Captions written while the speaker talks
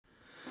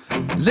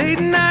Late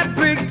night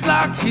brakes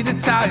lock, hear the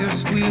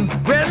tires squeal.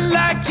 Red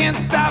light can't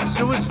stop,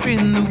 so I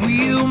spin the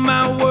wheel.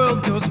 My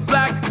world goes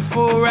black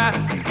before I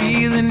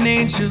feel an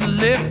angel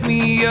lift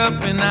me up,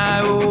 and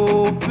I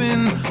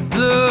open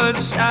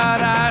bloodshot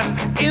eyes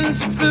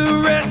into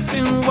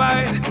fluorescent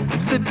white.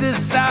 Flip the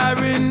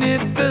siren,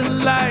 hit the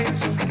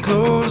lights,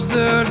 close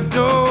the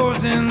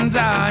doors, and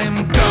I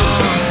am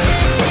gone.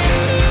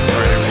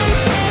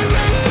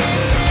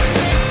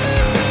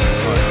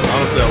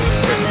 Honestly, I was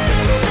expecting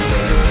someone else to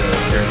carry the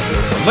joke.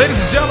 Ladies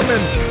and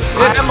gentlemen,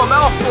 I am a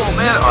mouthful,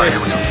 man. All right,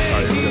 here we go.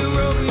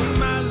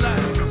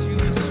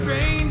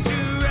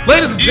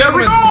 Ladies and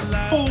gentlemen,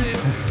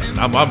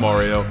 I'm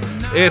Mario.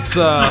 It's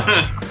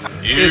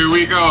Here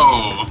we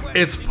go.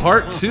 It's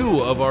part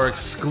 2 of our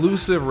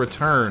exclusive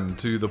return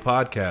to the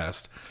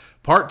podcast.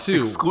 Part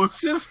 2.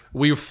 Exclusive?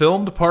 We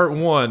filmed part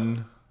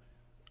 1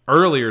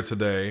 earlier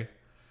today.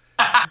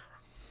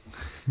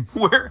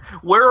 Where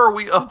are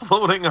we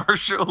uploading our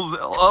shows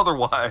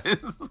otherwise?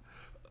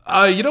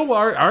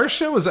 Our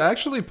show is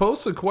actually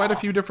posted quite a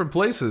few different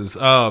places.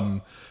 We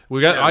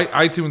got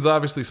iTunes,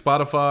 obviously,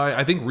 Spotify,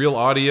 I think Real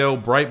Audio,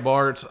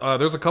 Breitbart.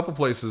 There's a couple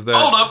places that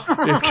Hold up.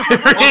 is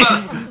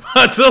carrying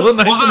until the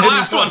What was that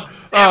last one?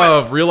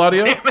 Real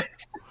Audio. Damn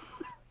it.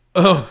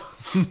 Oh,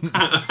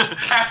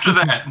 After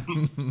that.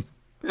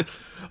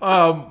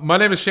 my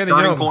name is Shannon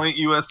Turning Young. Point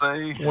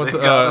USA. What's They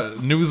got us.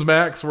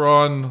 Newsmax? We're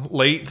on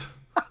late.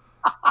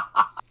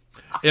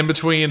 In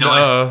between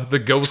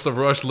the ghost of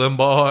Rush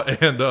Limbaugh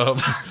and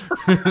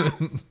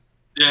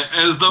Yeah,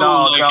 as though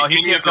No, like he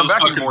any can't of come those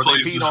back fucking anymore.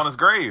 They places peed on his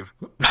grave.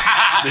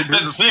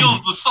 that seals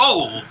the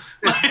soul.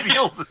 It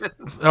seals it.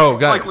 oh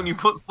It's god. like when you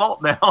put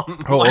salt down.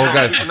 Oh,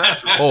 guys.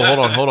 Natural.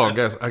 Oh, hold on,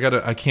 guys.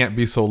 I can't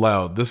be so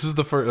loud. This is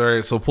the first. All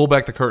right, so pull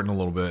back the curtain a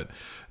little bit.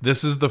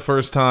 This is the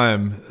first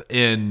time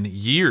in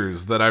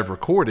years that I've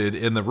recorded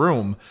in the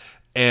room,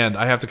 and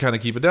I have to kind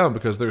of keep it down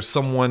because there's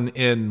someone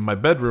in my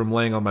bedroom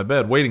laying on my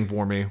bed waiting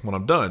for me when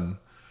I'm done.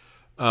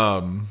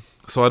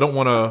 So I don't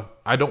want to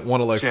like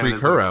Shannon,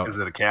 freak her out. Is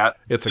it a cat?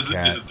 It's a Is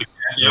cat. it the cat?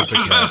 Yeah, It's a I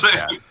was gonna say,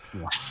 cat.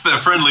 It's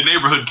that friendly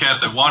neighborhood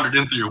cat that wandered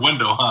in through your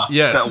window, huh?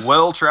 Yes. That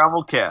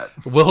well-traveled cat.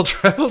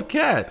 Well-traveled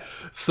cat.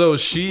 So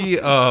she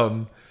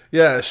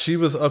she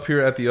was up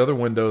here at the other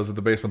windows of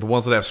the basement, the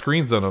ones that have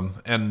screens on them,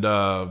 and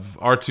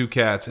our two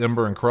cats,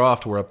 Ember and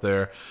Croft, were up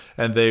there,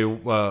 and they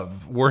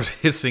were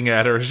hissing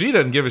at her. She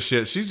doesn't give a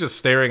shit. She's just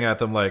staring at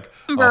them like...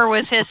 Ember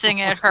was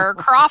hissing at her.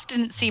 Croft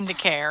didn't seem to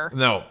care.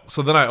 No.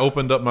 So then I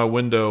opened up my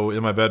window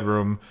in my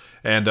bedroom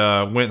and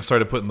went and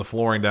started putting the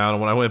flooring down,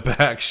 and when I went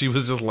back, she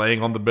was just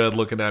laying on the bed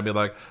looking at me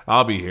like,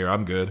 I'll be here.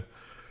 I'm good.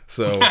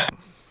 So...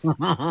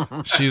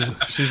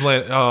 she's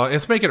laying.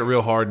 It's making it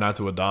real hard not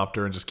to adopt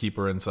her and just keep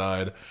her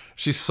inside.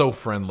 She's so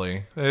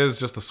friendly.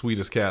 It's just the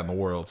sweetest cat in the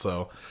world.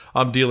 So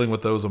I'm dealing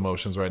with those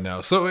emotions right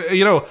now. So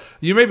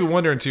you may be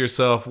wondering to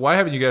yourself, why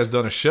haven't you guys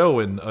done a show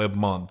in a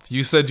month?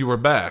 You said you were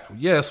back.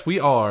 Yes, we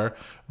are.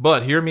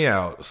 But hear me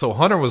out. So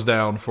Hunter was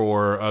down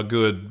for a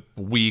good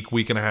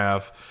week and a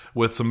half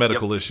with some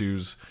medical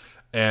issues,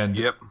 and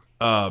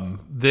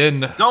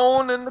then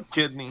Stone in the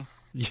kidney.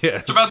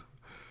 yes.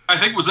 I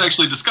think was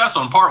actually discussed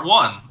on part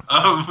 1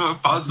 of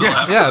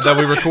Podzilla. Yeah, that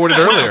we recorded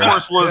Which, earlier. of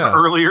course, was Yeah.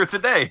 earlier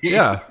today.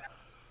 Yeah.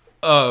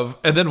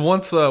 And then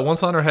once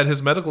Hunter had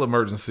his medical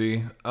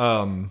emergency,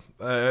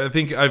 I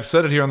think I've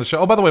said it here on the show.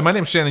 Oh, by the way, my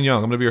name's Shannon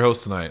Young. I'm going to be your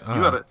host tonight.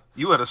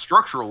 You had a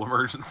structural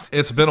emergency.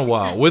 It's been a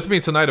while. With me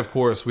tonight, of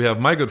course, we have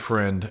my good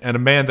friend and a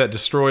man that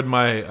destroyed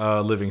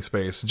my living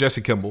space,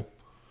 Jesse Kimball.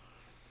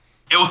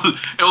 It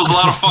was a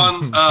lot of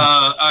fun.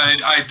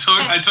 I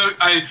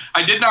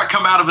did not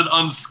come out of it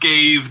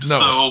unscathed,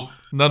 though.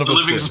 None of the us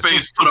living did.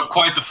 space put up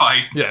quite the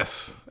fight.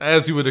 Yes,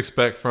 as you would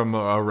expect from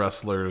a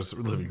wrestler's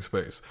living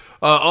space.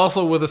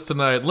 Also with us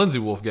tonight, Lindsay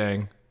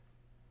Wolfgang.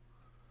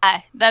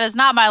 Hi, that is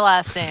not my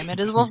last name. It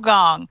is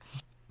Wolfgang.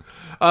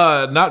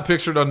 Not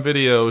pictured on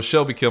video,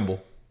 Shelby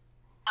Kimball.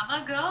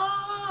 I'm a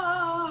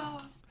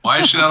ghost. Why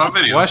is she not on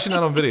video? Why is she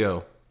not on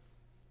video?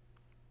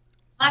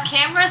 My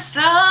camera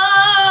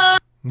sucks.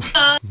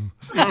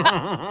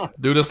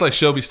 Dude, it's like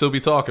Shelby still be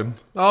talking.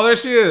 Oh, there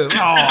she is.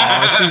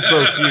 Oh, she's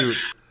so cute.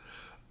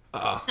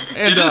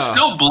 It is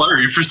still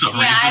blurry for some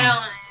reason.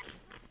 I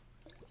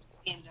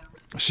don't.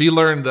 She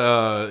learned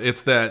Hunter,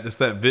 it's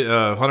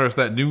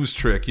that news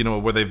trick,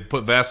 where they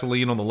put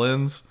Vaseline on the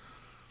lens.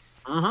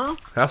 Mm-hmm.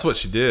 That's what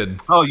she did.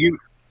 Oh, you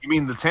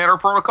mean the Tanner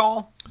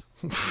protocol?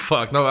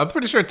 Fuck no, I'm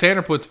pretty sure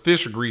Tanner puts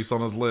fish grease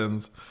on his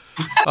lens.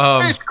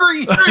 Fish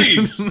grease.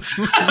 Grease.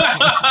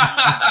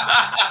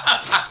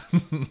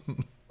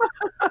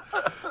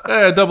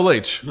 Double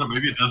H. No,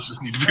 maybe it does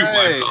just need to be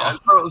Hey,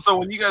 wiped off. so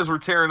when you guys were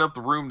tearing up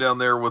the room down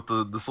there with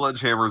the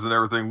sledgehammers and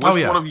everything,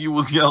 which yeah. one of you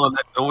was yelling?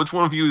 Which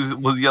one of you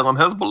was yelling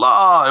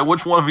Hezbollah? And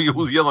which one of you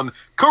was yelling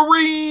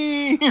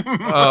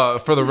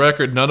Kareem? For the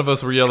record, none of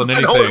us were yelling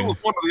I know it anything.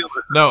 was one or the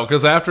other. No,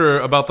 because after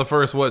about the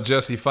first,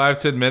 Jesse,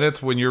 5-10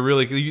 minutes, when you're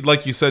really,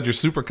 like you said, you're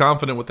super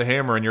confident with the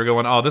hammer and you're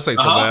going, oh, this ain't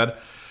so bad.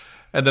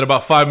 And then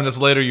about 5 minutes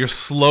later, you're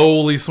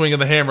slowly swinging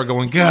the hammer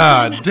going,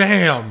 God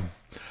damn,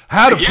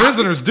 how do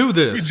prisoners do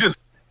this?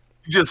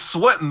 You're just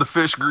sweating the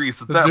fish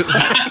grease at that point.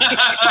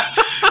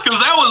 Because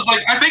that was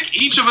like, I think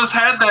each of us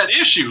had that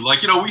issue.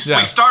 Like, we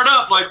start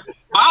up, like,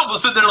 Bob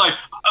was sitting there like,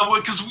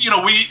 because,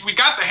 we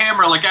got the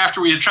hammer, like, after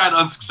we had tried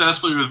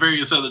unsuccessfully with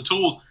various other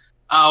tools.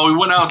 We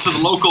went out to the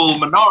local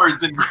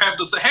Menards and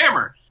grabbed us a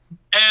hammer.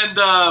 And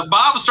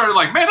Bob started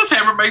like, man, this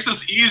hammer makes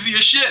this easy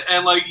as shit.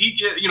 And like,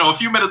 a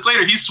few minutes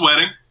later, he's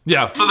sweating.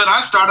 Yeah. So then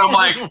I started, I'm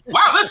like,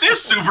 wow, this is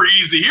super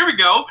easy. Here we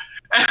go.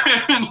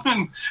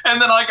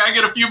 And then like, I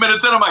get a few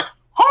minutes in, I'm like,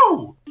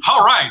 whoo,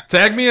 all right.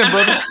 Tag me in,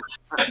 brother.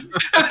 And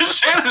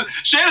then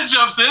Shannon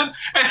jumps in,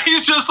 and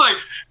he's just like,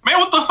 man,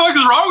 what the fuck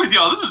is wrong with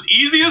y'all? This is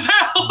easy as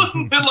hell.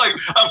 And then like,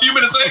 a few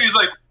minutes later, he's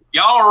like,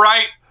 y'all all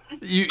right?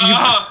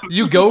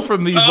 You go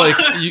from these like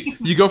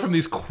you go from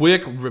these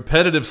quick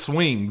repetitive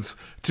swings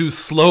to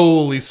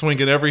slowly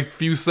swinging every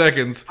few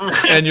seconds,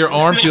 and your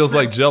arm feels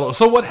like jello.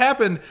 So what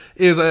happened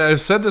is,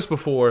 I've said this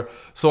before,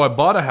 so I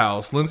bought a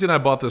house. Lindsay and I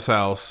bought this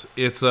house.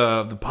 It's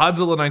the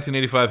Podzilla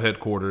 1985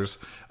 headquarters.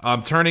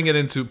 I'm turning it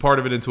into part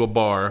of it into a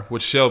bar,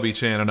 which Shelby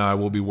Chan and I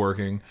will be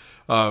working.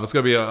 It's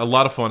gonna be a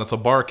lot of fun. It's a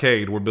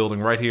barcade we're building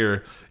right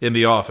here in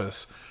the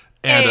office.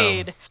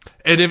 And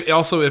if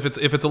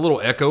it's a little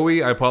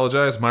echoey, I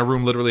apologize. My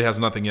room literally has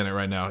nothing in it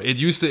right now. It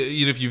used to,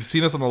 if you've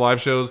seen us on the live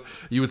shows,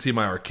 you would see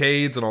my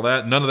arcades and all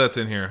that. None of that's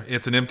in here.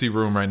 It's an empty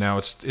room right now.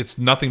 It's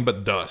nothing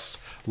but dust,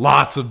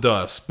 lots of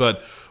dust.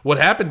 But what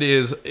happened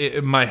is,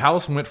 my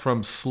house went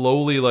from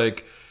slowly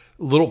like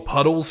little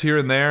puddles here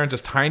and there and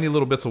just tiny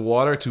little bits of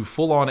water to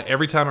full on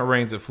every time it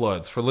rains it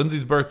floods. For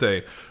Lindsay's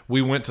birthday,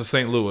 we went to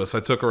St. Louis.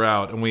 I took her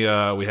out, and we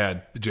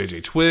had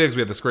JJ Twigs.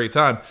 We had this great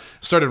time. It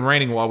started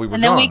raining while we were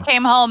gone. And then we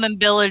came home and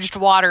billaged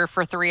water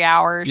for 3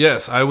 hours.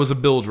 Yes, I was a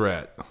bilge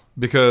rat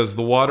because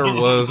the water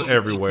was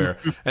everywhere.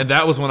 And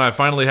that was when I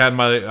finally had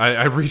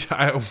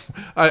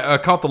I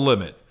caught the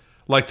limit.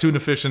 Like tuna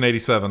fish in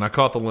 87. I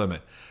caught the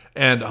limit.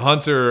 And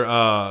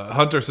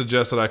Hunter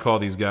suggested I call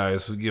these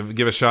guys,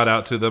 give a shout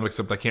out to them,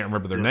 except I can't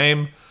remember their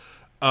name.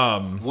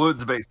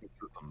 Woods Basement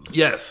Systems.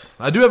 Yes,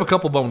 I do have a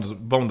couple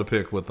bone to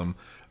pick with them.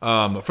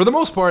 For the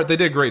most part, they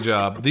did a great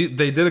job. They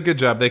did a good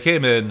job. They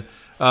came in.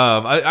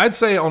 I'd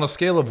say on a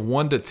scale of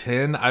 1 to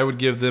 10, I would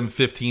give them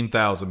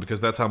 15,000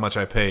 because that's how much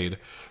I paid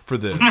for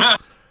this.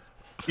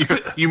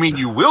 You mean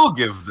you will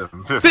give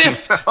them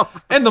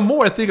 15,000? And the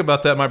more I think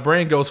about that, my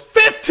brain goes,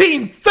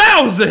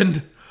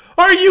 15,000.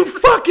 Are you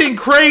fucking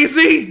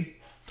crazy?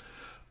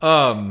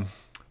 But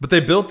they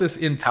built this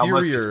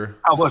interior.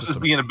 How much is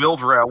being a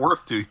bilge rat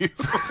worth to you?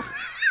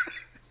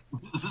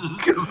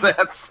 Because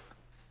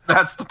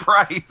that's the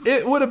price.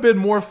 It would have been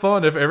more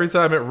fun if every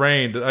time it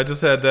rained, I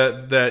just had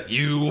that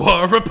 "You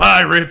Are a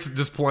Pirate"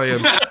 just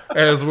playing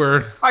as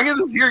we're. I can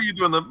just hear you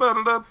doing the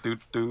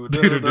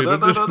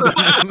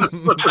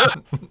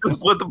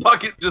just with the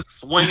bucket just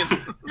swinging.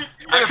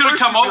 I could have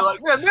come over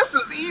like, man, this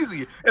is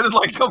easy, and then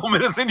like a couple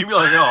minutes in, you'd be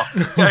like, oh,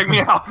 tag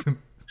me out.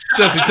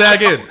 Jesse,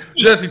 tag in.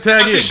 Jesse,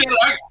 tag in.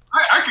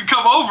 I could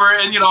come over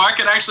and I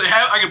could actually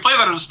I could play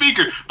that on the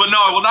speaker, but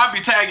no, I will not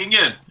be tagging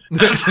in.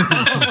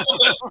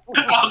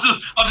 I'll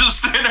just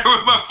stand there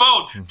with my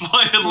phone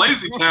playing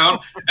Lazy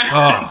Town.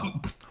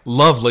 Oh,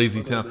 love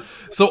Lazy Town.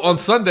 So on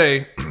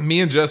Sunday,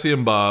 me and Jesse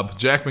and Bob,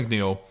 Jack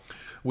McNeil,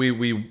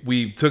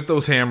 we took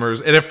those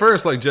hammers, and at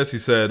first, like Jesse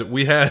said,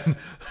 we had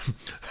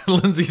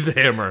Lindsay's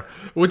hammer,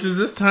 which is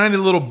this tiny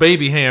little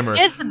baby hammer.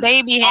 It's a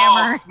baby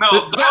hammer.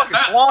 No,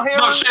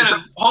 no,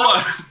 Shannon, hold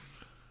on.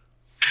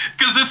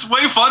 Because it's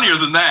way funnier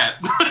than that.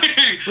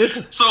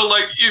 So,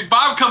 like,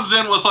 Bob comes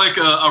in with, like,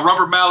 a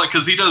rubber mallet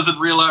because he doesn't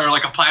realize, or,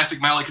 like, a plastic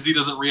mallet because he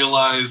doesn't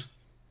realize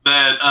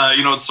that,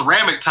 it's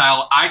ceramic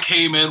tile. I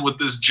came in with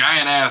this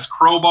giant-ass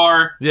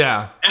crowbar.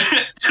 Yeah.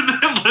 And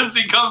then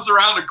Lindsay comes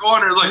around the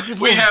corner and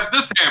is like, we have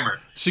this hammer.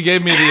 She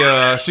gave me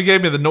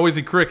the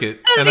noisy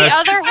cricket. And the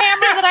other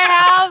hammer that I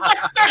have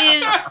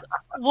is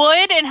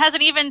wood and has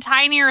an even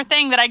tinier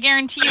thing that I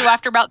guarantee you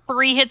after about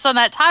 3 hits on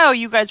that tile,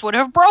 you guys would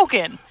have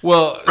broken.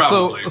 Well,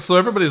 Probably. so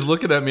everybody's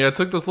looking at me. I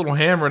took this little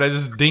hammer and I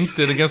just dinked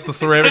it against the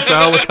ceramic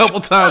tile a couple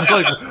times.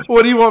 Like,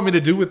 what do you want me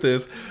to do with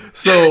this?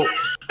 So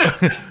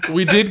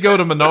we did go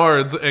to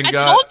Menards and I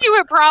told you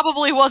it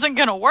probably wasn't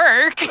going to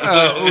work.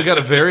 we got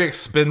a very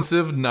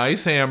expensive,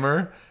 nice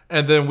hammer.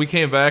 And then we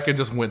came back and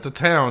just went to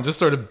town. Just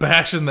started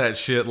bashing that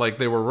shit like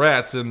they were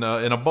rats in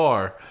a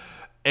bar.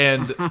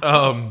 And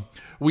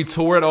we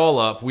tore it all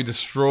up. We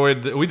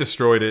destroyed it.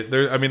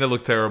 It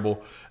looked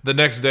terrible. The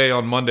next day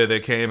on Monday, they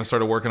came and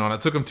started working on it.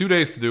 It took them 2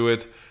 days to do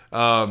it.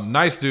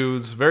 Nice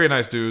dudes, very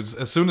nice dudes.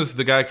 As soon as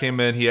the guy came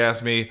in, he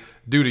asked me,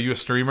 "Dude, are you a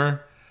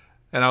streamer?"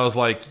 And I was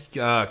like,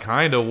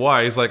 kind of.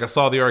 Why? He's like, "I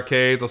saw the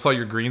arcades. I saw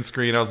your green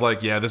screen." I was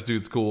like, "Yeah, this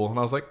dude's cool." And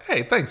I was like,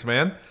 "Hey, thanks,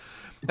 man."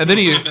 And then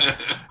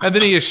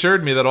he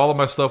assured me that all of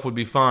my stuff would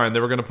be fine. They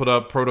were going to put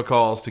up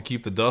protocols to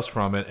keep the dust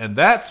from it, and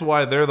that's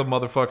why they're the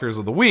motherfuckers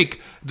of the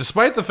week,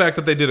 despite the fact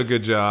that they did a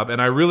good job, and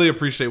I really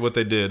appreciate what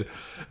they did.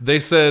 They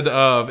said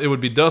it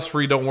would be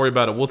dust-free, don't worry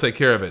about it, we'll take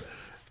care of it.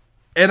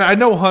 And I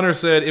know Hunter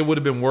said it would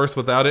have been worse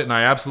without it, and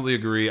I absolutely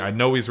agree. I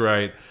know he's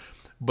right.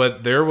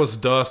 but there was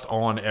dust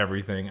on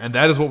everything, and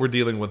that is what we're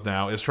dealing with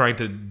now, is trying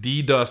to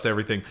de-dust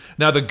everything.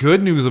 Now, the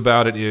good news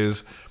about it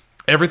is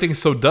everything's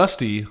so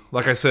dusty,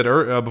 like I said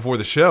before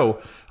the show,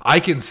 I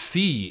can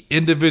see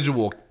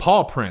individual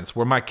paw prints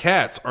where my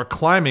cats are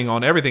climbing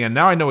on everything, and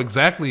now I know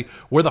exactly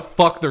where the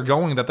fuck they're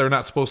going that they're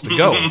not supposed to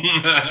go.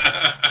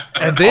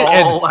 And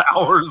all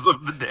hours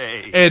of the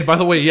day. And by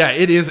the way, yeah,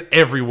 it is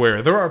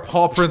everywhere. There are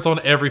paw prints on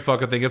every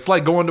fucking thing. It's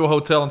like going to a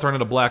hotel and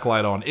turning a black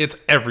light on. It's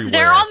everywhere.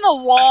 They're on the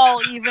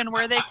wall even,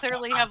 where they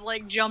clearly have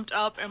like jumped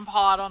up and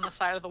pawed on the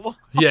side of the wall.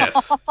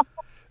 Yes.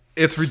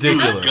 It's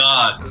ridiculous.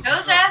 God.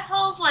 Those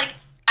assholes, like,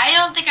 I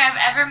don't think I've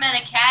ever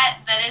met a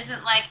cat that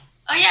isn't like,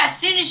 oh yeah, as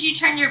soon as you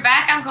turn your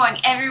back, I'm going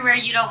everywhere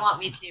you don't want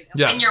me to.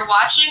 Yeah. When you're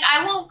watching,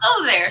 I won't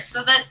go there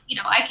so that,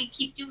 I can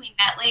keep doing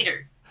that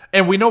later.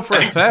 And we know for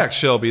a fact,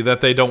 Shelby,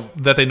 that they know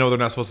they're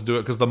not supposed to do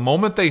it, because the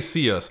moment they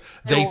see us,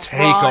 they They'll take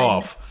run.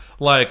 off.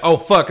 Like, oh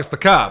fuck, it's the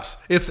cops.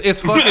 It's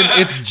fucking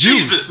it's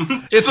juice.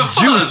 Jesus. It's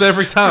juice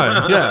every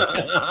time.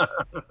 Yeah.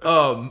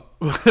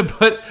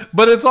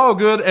 But it's all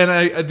good.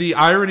 And the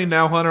irony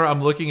now, Hunter,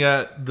 I'm looking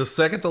at the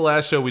second to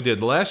last show we did.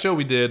 The last show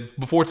we did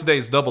before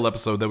today's double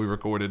episode that we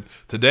recorded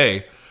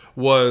today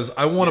was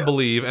I Want to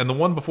Believe, and the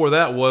one before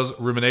that was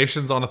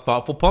Ruminations on a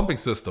Thoughtful Pumping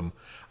System.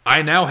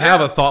 I now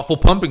have a thoughtful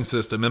pumping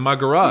system in my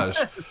garage,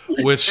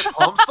 which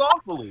Pumps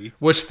thoughtfully.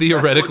 which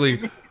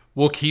theoretically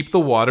will keep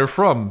the water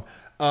from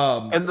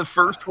And the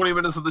first 20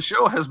 minutes of the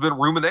show has been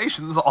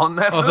ruminations on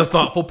that the system.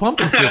 thoughtful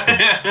pumping system.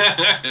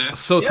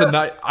 So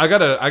tonight, I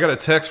got a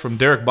text from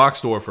Derek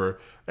Boxdorfer,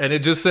 and it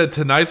just said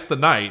tonight's the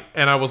night,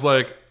 and I was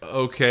like,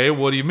 okay,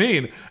 what do you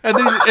mean? And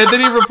then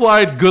he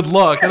replied, good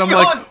luck, and I'm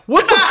like,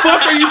 what the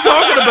fuck are you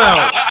talking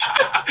about?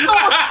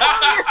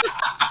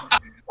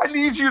 I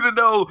need you to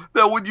know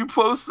that when you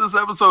post this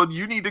episode,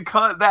 you need to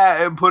cut that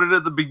and put it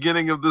at the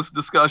beginning of this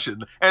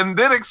discussion, and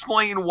then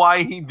explain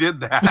why he did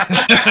that.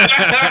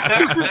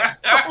 'Cause it's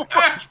so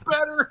much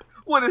better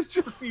when it's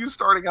just you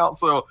starting out.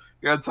 So,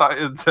 I got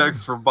a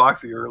text from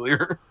Boxy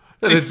earlier.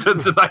 And He it's-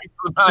 said tonight's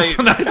the night.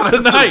 Tonight's And I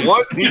the said, night.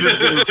 What? And he just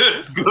goes,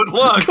 good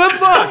luck. Good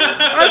luck.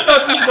 I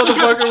thought this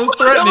motherfucker was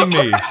threatening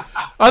me.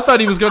 I thought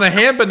he was going to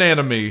hand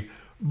banana me,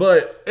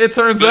 but it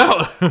turns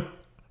out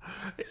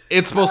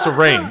it's supposed to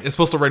rain. It's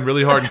supposed to rain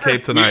really hard in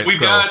Cape tonight. We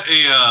so. got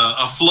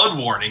a flood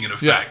warning in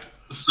effect.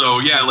 So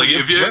yeah, like It's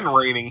if you been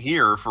raining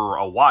here for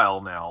a while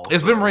now.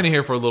 It's so. been raining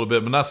here for a little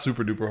bit, but not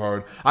super duper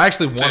hard. I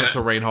actually want it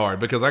to rain hard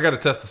because I got to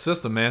test the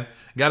system, man.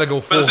 Got to go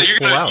full, so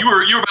full out. you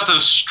were about to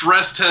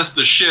stress test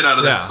the shit out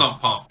of Yeah. that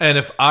sump pump. And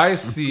if I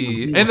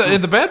see, and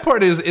the bad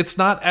part is, it's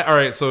not all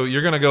right. So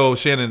you're gonna go,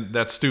 Shannon.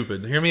 That's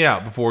stupid. Hear me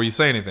out before you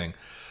say anything.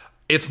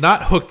 It's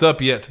not hooked up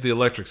yet to the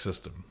electric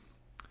system,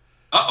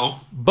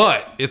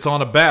 but it's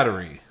on a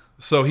battery.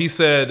 So he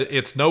said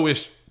it's no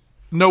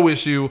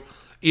issue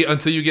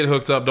until you get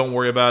hooked up. Don't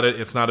worry about it.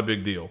 It's not a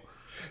big deal.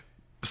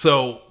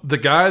 So the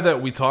guy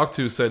that we talked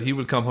to said he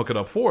would come hook it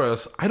up for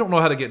us. I don't know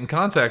how to get in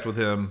contact with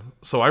him,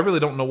 so I really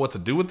don't know what to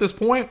do at this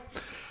point.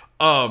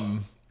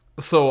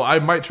 So I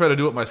might try to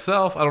do it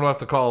myself. I don't know if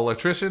to call an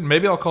electrician.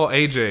 Maybe I'll call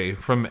AJ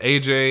from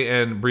AJ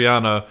and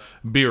Brianna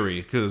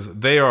Beery, because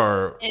they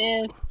are.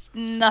 If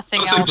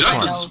nothing So else, I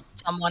know Justin's-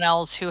 someone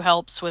else who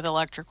helps with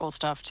electrical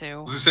stuff too.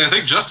 I was gonna say, I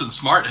think Justin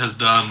Smart has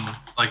done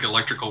like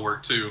electrical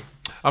work too.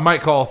 I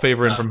might call a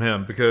favor in from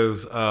him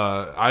because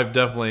I've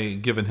definitely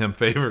given him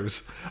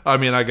favors. I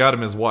mean, I got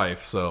him his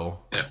wife, so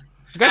Yeah.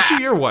 I got you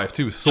your wife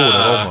too, sort of,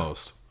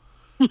 almost.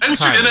 That's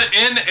true. Kinda.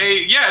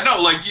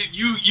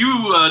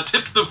 You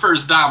tipped the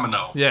first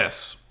domino.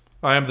 Yes,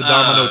 I am the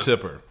domino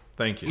tipper.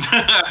 Thank you.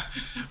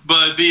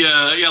 But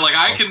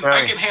I can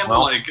Okay,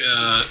 handle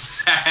well.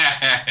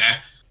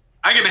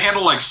 I can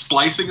handle like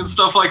splicing and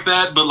stuff like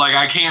that, but like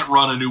I can't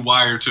run a new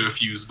wire to a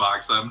fuse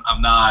box.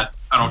 I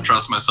don't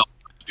trust myself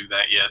to do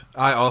that yet.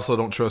 I also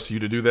don't trust you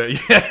to do that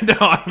yet. No,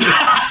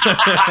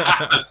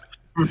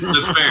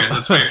 That's fair.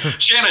 That's fair.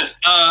 Shannon,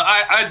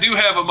 I do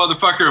have a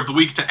motherfucker of the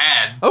week to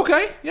add.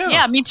 okay, yeah.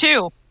 Yeah, me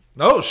too.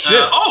 Oh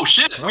shit.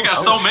 Shit. We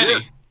got so many.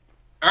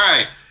 All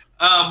right.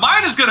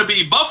 Mine is going to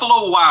be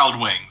Buffalo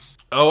Wild Wings.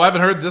 Oh, I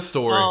haven't heard this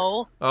story.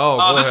 Oh.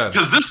 Go ahead.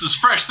 Because this is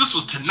fresh. This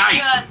was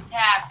tonight. Just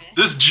happened.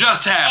 This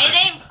just happened. It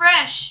ain't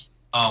fresh.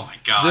 Oh my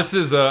god. This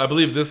is, I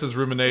believe, this is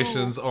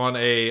ruminations on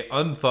a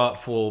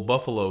unthoughtful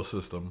buffalo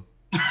system.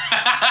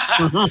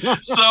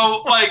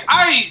 So like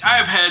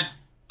I've had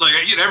like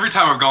every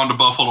time I've gone to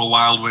Buffalo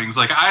Wild Wings,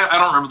 like I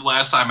don't remember the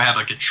last time I had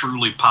like a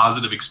truly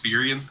positive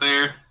experience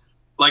there.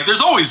 Like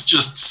there's always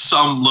just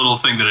some little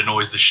thing that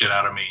annoys the shit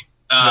out of me.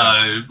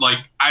 Like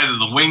either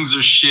the wings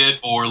are shit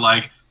or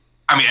like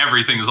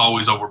everything is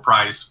always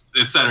overpriced,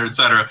 et cetera, et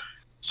cetera.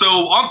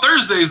 So on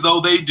Thursdays though,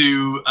 they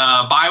do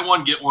buy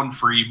one get one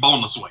free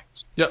boneless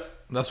wings. Yep,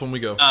 that's when we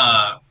go.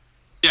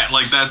 Yeah,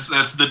 like that's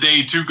the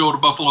day to go to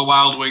Buffalo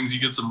Wild Wings. You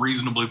get some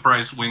reasonably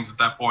priced wings at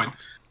that point.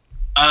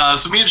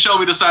 So me and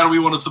Shelby decided we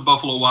wanted some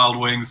Buffalo Wild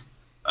Wings.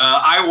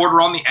 I order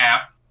on the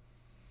app,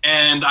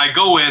 and I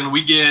go in.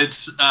 We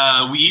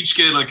each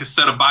get like a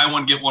set of buy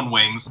one get one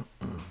wings,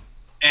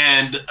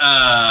 and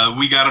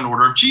we got an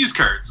order of cheese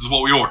curds. Is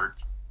what we ordered.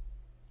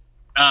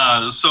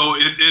 So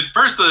at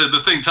first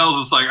the thing tells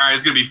us like, all right,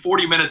 it's gonna be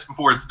 40 minutes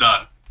before it's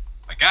done.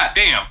 Like, god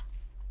damn.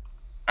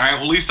 All right,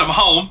 well, at least I'm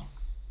home,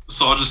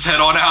 so I'll just head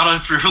on out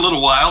after a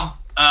little while.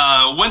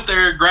 Went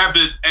there, grabbed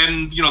it,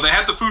 and they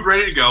had the food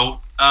ready to go.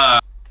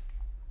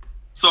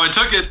 So I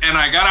took it and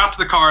I got out to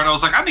the car and I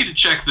was like, I need to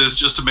check this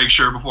just to make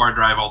sure before I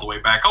drive all the way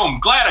back home.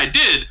 Glad I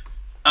did.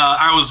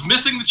 I was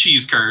missing the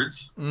cheese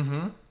curds.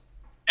 Mm-hmm.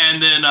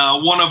 And then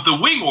one of the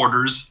wing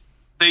orders,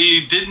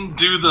 they didn't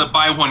do the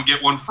buy one,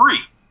 get one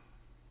free.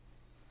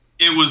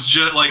 It was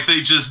just like,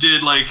 they just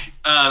did like,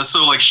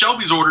 so like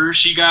Shelby's order,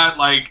 she got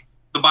like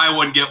the buy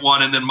one, get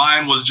one. And then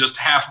mine was just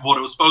half of what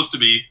it was supposed to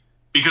be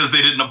because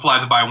they didn't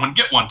apply the buy one,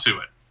 get one to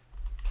it.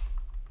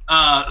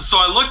 So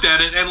I looked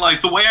at it and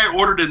like the way I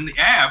ordered it in the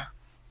app,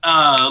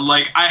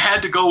 like I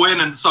had to go in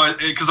and so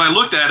because I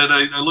looked at it,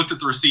 I looked at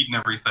the receipt and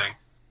everything.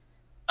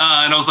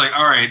 And I was like,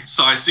 all right,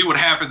 so I see what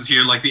happens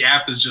here. Like the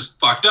app is just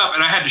fucked up.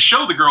 And I had to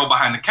show the girl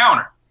behind the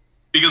counter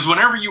because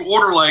whenever you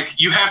order, like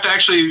you have to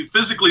actually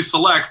physically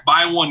select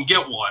buy one,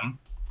 get one,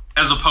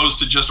 as opposed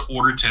to just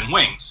order 10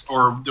 wings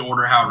or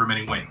order however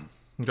many wings.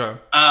 Okay.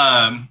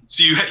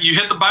 So you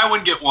hit the buy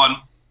one, get one,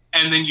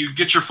 and then you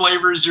get your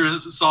flavors, your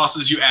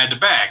sauces, you add to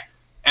bag.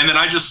 And then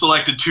I just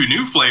selected 2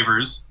 new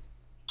flavors,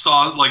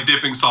 like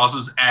dipping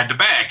sauces, add to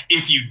bag.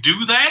 If you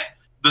do that,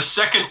 the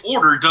second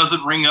order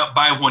doesn't ring up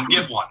buy one,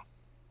 get one.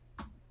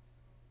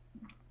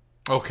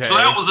 Okay. So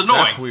that was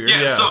annoying. That's weird.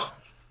 Yeah. So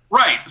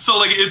right. So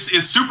like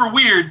it's super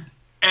weird.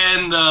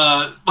 And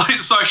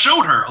like so I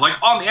showed her like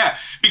on the app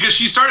because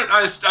she started.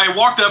 I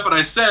walked up and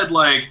I said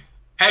like,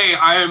 "Hey,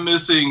 I am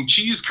missing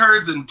cheese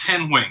curds and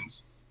 10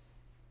 wings."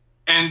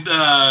 And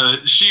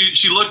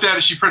she looked at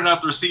it. She printed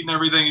out the receipt and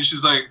everything. And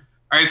she's like,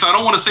 "All right, so I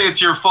don't want to say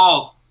it's your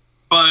fault,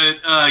 but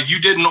you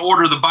didn't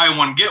order the buy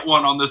one get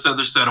one on this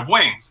other set of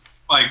wings."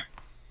 Like,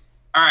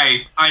 all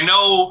right, I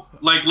know.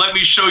 Like, let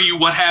me show you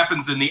what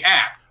happens in the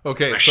app.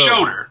 Okay, I so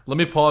showed her. Let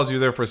me pause you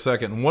there for a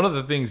second. One of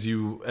the things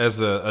you, as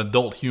an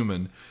adult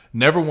human,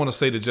 never want to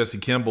say to Jesse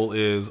Kimball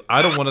is,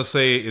 I don't want to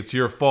say it's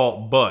your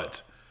fault,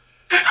 but.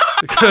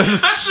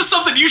 That's just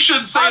something you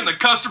shouldn't say in the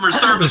customer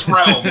service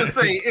realm. Just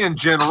say in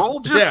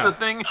general, just the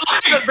thing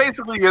that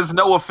basically is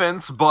no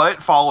offense,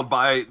 but followed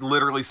by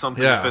literally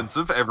something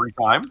offensive every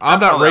time.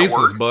 I'm not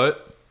racist,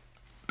 but.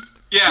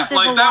 Yeah, there's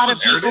like a that lot was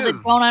of people just,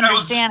 that don't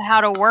understand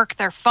how to work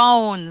their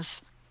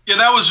phones. Yeah,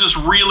 that was just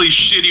really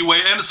shitty way.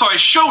 And so I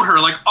showed her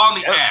like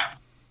on the app.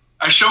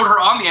 I showed her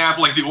on the app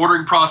like the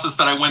ordering process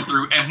that I went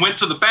through and went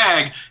to the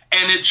bag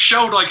and it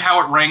showed like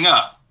how it rang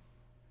up.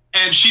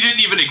 And she didn't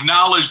even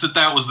acknowledge that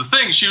that was the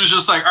thing. She was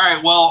just like, all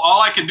right, well,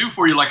 all I can do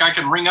for you, like I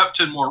can ring up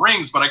 10 more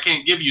rings, but I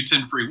can't give you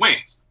 10 free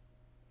wings.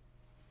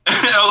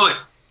 And I was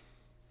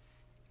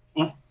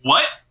like,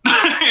 what?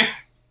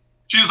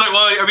 She was like,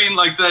 well, I mean,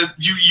 like that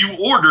you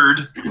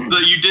ordered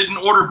that you didn't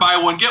order buy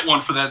one, get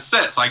one for that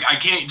set. So like, I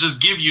can't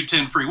just give you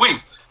 10 free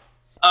wings.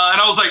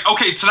 And I was like,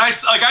 okay,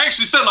 tonight's like, I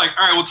actually said like,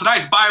 all right, well,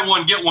 tonight's buy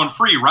one, get one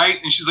free, right?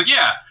 And she's like,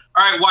 yeah.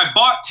 All right, well, I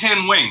bought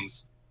 10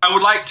 wings. I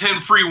would like 10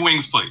 free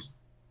wings, please.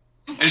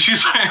 And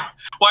she's like,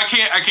 well, I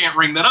can't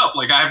ring that up.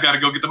 Like, I've got to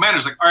go get the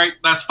manager. Like, all right,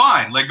 that's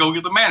fine. Like, go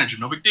get the manager.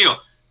 No big deal.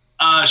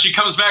 She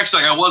comes back. She's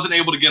like, I wasn't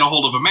able to get a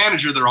hold of a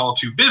manager. They're all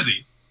too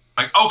busy.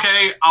 Like,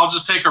 okay, I'll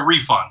just take a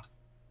refund.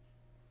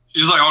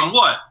 She's like, on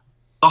what?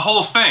 The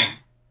whole thing.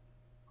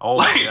 Oh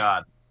like, my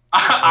god!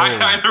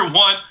 I either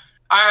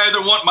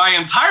want my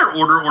entire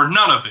order or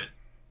none of it.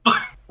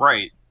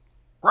 Right.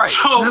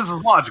 So, this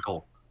is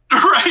logical.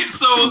 Right.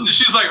 So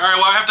she's like, all right,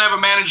 well, I have to have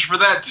a manager for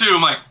that too.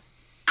 I'm like,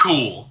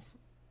 cool.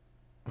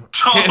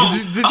 So,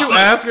 did you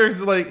ask her?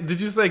 Like,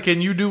 did you say,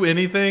 can you do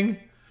anything?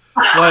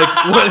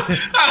 Like,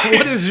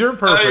 what is your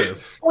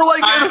purpose? Well,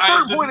 like at a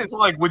certain point, it's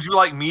like, would you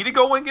like me to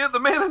go and get the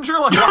manager?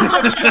 Like,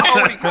 I've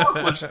already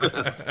accomplished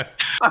this.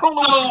 I don't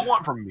know what you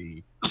want from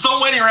me. So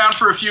I'm waiting around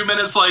for a few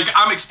minutes. Like,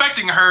 I'm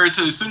expecting her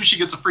to, as soon as she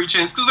gets a free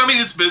chance, because I mean,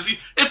 it's busy.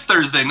 It's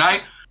Thursday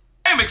night.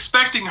 I'm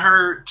expecting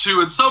her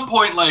to, at some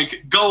point,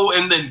 like, go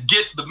and then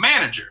get the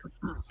manager,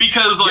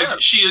 because like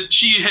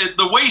she had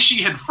the way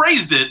she had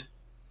phrased it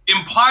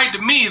implied to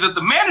me that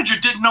the manager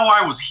didn't know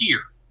I was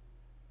here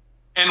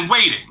and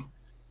waiting.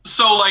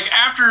 So, like,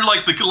 after,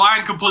 like, the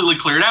line completely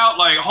cleared out,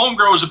 like,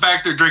 homegirl was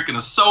back there drinking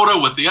a soda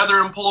with the other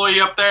employee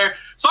up there.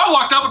 So I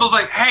walked up and was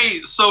like,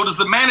 hey, so does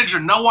the manager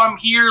know I'm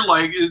here?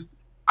 Like,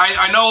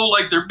 I know,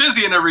 like, they're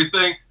busy and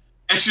everything.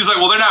 And she's like,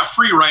 well, they're not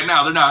free right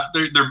now.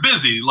 They're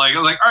busy. Like, I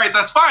was like, all right,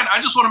 that's fine.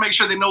 I just want to make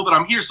sure they know that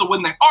I'm here. So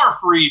when they are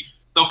free,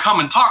 they'll come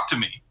and talk to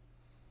me.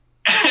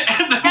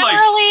 And then,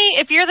 generally,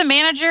 if you're the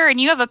manager and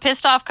you have a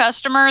pissed off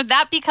customer,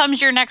 that becomes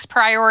your next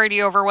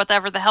priority over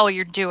whatever the hell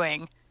you're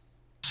doing.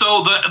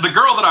 So the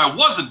girl that I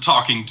wasn't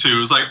talking to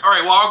was like, all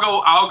right,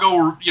 well, I'll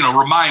go,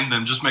 remind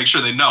them, just make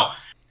sure they know.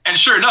 And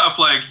sure enough,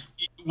 like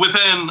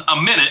within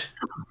a minute,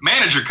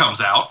 manager comes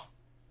out.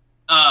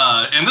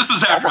 And this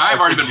is after I've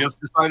already been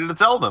just decided to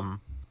tell them.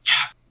 Yeah,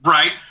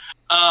 right.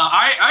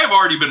 I've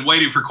already been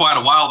waiting for quite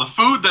a while. The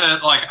food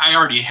that like I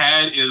already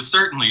had is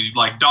certainly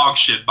like dog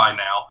shit by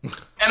now,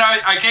 and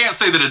I can't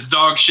say that it's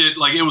dog shit.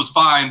 Like it was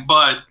fine,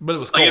 but it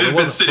was like, cold. it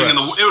would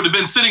have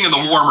been sitting in the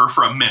warmer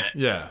for a minute.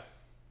 Yeah.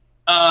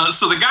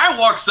 So the guy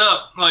walks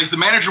up, like the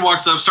manager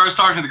walks up, starts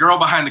talking to the girl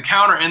behind the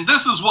counter, and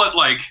this is what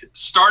like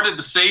started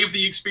to save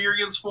the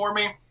experience for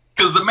me,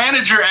 because the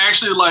manager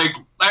actually like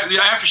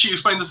after she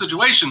explained the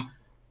situation,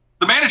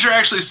 the manager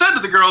actually said to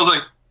the girl,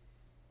 like,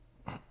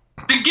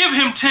 then give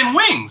him 10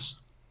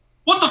 wings.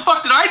 What the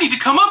fuck did I need to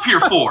come up here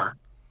for?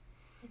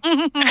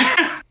 and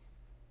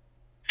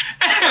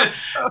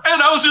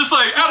I was just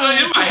like,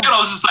 in my head,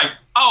 I was just like,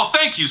 oh,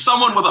 thank you,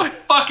 someone with a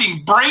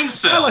fucking brain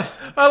cell.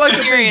 I like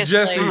to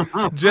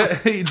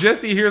think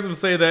Jesse hears him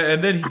say that,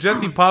 and then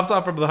Jesse pops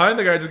out from behind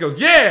the guy and just goes,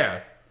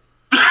 yeah!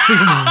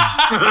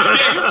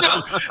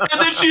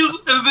 and then she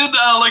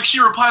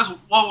replies,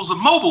 what was a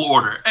mobile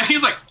order? And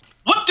he's like,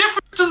 what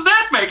difference does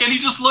that make? And he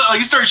just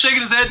he started shaking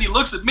his head and he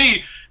looks at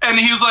me and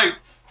he was like,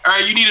 all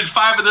right, you needed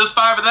 5 of this,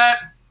 5 of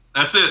that.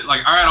 That's it.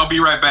 Like, all right, I'll be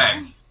right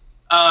back.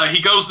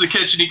 He goes to the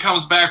kitchen. He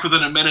comes back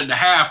within a minute and a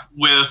half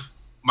with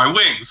my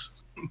wings.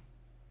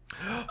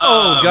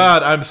 Oh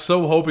God, I'm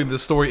so hoping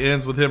this story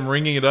ends with him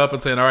ringing it up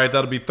and saying, all right,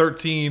 that'll be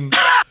 13.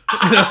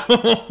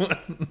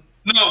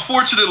 No,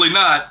 fortunately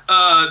not.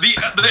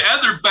 The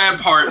other bad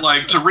part,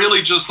 like to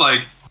really just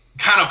like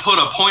kind of put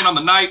a point on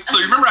the night. So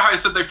you remember how I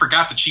said they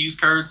forgot the cheese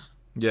curds?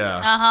 Yeah.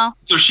 Uh-huh.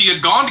 So she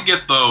had gone to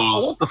get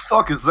those. What the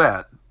fuck is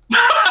that?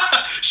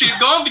 She had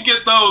gone to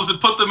get those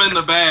and put them in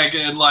the bag,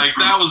 and like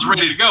that was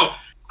ready to go.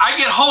 I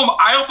get home,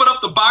 I open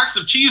up the box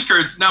of cheese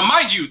curds. Now,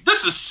 mind you,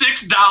 this is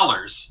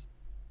 $6.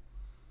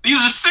 These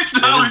are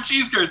 $6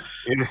 cheese curds.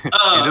 It is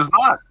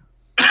not.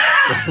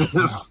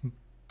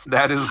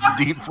 That is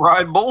deep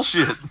fried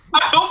bullshit.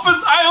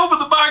 I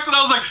opened the box and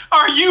I was like,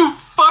 are you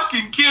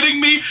fucking kidding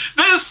me?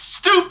 This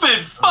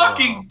stupid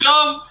fucking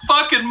dumb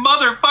fucking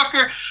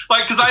motherfucker.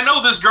 Like, because I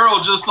know this girl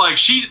just like,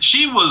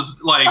 she was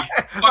like.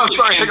 I'm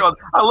sorry, hang on.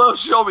 I love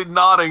Shelby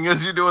nodding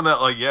as you're doing that.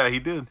 Like, yeah, he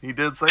did. He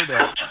did say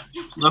that.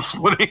 That's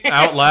what he.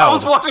 Out loud. I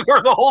was watching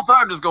her the whole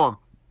time just going,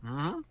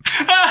 mm-hmm.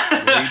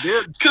 Yeah, he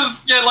did.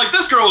 Because, yeah, like,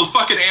 this girl was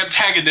fucking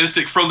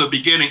antagonistic from the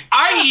beginning.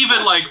 I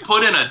even, like,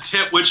 put in a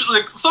tip, which,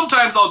 like,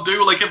 sometimes I'll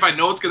do, like, if I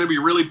know it's going to be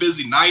a really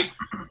busy night,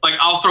 like,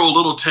 I'll throw a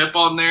little tip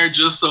on there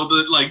just so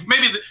that, like,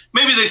 maybe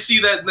they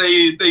see that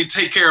they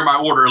take care of my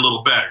order a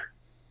little better.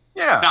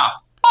 Yeah. Nah,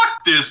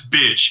 fuck this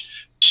bitch.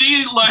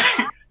 She was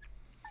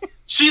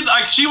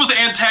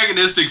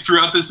antagonistic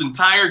throughout this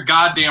entire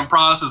goddamn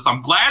process.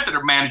 I'm glad that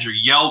her manager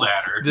yelled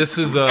at her. This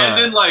is and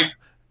then, like,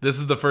 this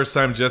is the first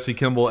time Jesse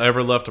Kimball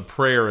ever left a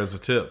prayer as a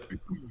tip.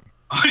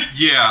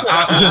 Yeah,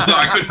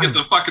 I couldn't get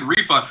the fucking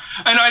refund.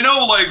 And I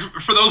know, like,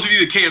 for those of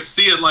you that can't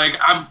see it, like,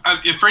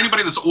 if for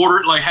anybody that's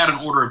had an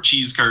order of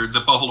cheese curds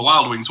at Buffalo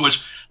Wild Wings,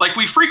 which, like,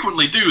 we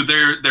frequently do,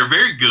 they're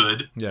very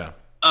good. Yeah.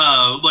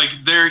 Like,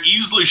 they're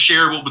easily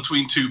shareable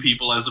between 2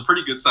 people as a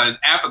pretty good sized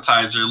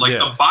appetizer. Like,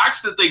 yes. The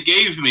box that they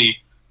gave me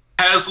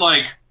has,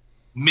 like,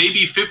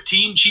 maybe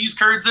 15 cheese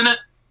curds in it.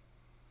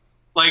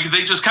 Like,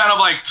 they just kind of,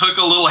 like, took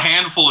a little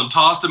handful and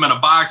tossed them in a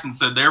box and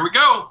said, there we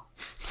go.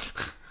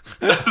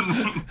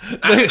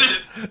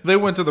 They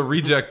went to the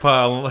reject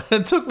pile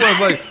and took one. I was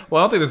like,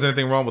 well, I don't think there's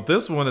anything wrong with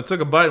this one. It took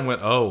a bite and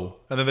went, oh.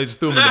 And then they just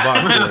threw them in the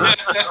box for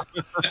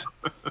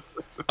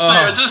So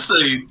yeah, just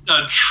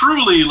a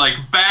truly, like,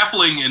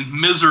 baffling and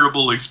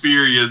miserable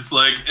experience.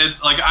 Like,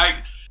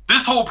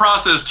 this whole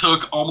process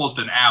took almost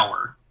an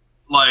hour.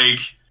 Like,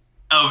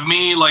 of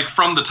me, like,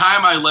 from the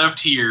time I left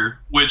here,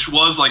 which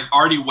was, like,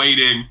 already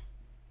waiting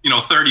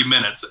 30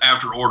 minutes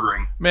after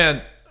ordering.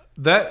 Man,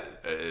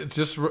 it's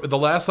just the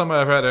last time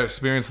I've had an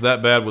experience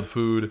that bad with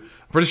food. I'm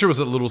pretty sure it was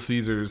at Little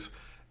Caesars.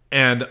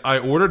 And I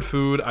ordered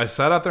food. I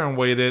sat out there and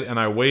waited, and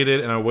I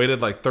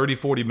waited like 30,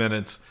 40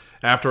 minutes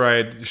after I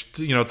had,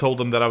 told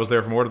them that I was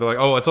there from order. They're like,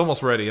 oh, it's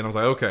almost ready. And I was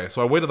like, okay.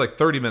 So I waited like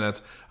 30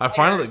 minutes. I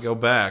finally go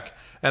back,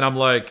 and I'm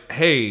like,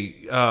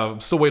 hey,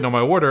 still waiting on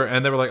my order.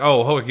 And they were like,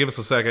 oh, give us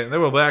a second. And they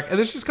were back. And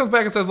then she just comes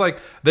back and says, like,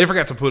 they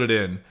forgot to put it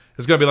in.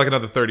 It's going to be like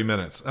another 30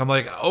 minutes. I'm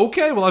like,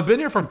 okay, well, I've been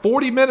here for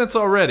 40 minutes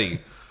already.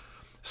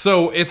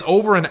 So it's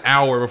over an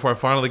hour before I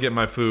finally get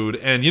my food.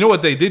 And you know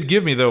what they did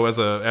give me, though, as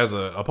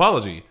a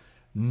apology?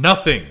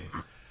 Nothing.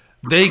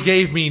 They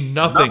gave me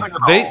nothing.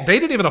 They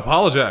didn't even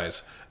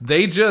apologize.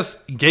 They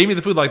just gave me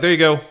the food, like, there you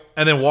go,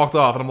 and then walked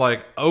off. And I'm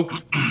like, oh,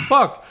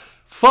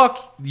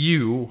 fuck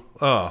you.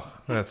 Oh,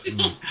 that's...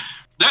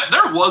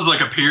 There was,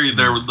 like, a period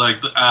there with, like,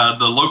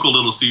 the local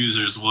Little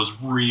Caesars was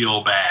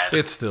real bad.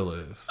 It still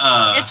is.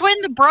 It's when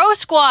the Bro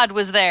Squad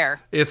was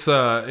there. It's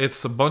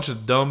a bunch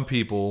of dumb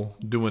people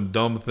doing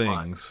dumb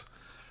things.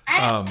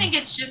 I think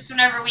it's just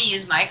whenever we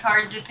use my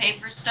card to pay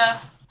for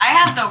stuff, I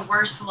have the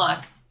worst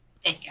luck.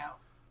 Takeout.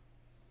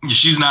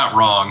 She's not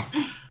wrong.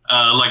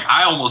 Like,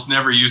 I almost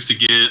never used to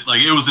get,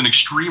 like, it was an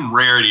extreme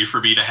rarity for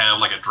me to have,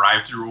 like, a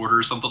drive-through order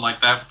or something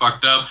like that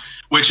fucked up,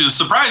 which is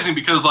surprising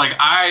because, like,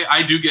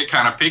 I do get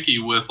kind of picky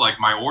with, like,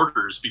 my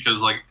orders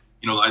because, like,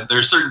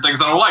 there's certain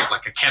things I don't like I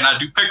cannot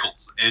do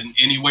pickles in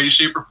any way,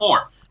 shape, or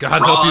form.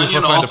 God help you if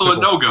I find also a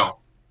pickle. no-go.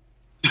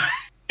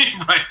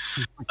 Right.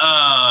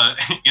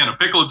 And a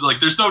pickle, like,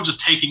 there's no just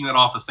taking that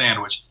off a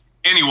sandwich.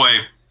 Anyway,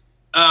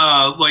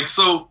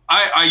 so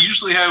I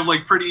usually have,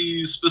 like,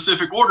 pretty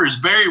specific orders.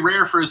 Very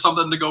rare for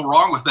something to go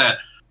wrong with that.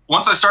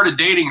 Once I started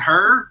dating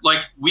her,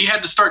 like, we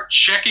had to start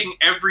checking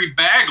every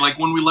bag, like,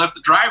 when we left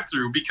the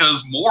drive-thru,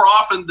 because more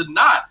often than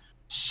not,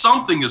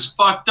 something is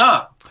fucked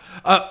up.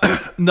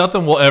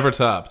 Nothing will ever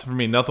top. For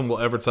me, nothing will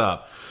ever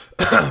top.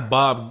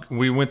 Bob,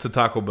 we went to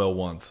Taco Bell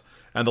once.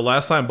 And the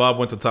last time Bob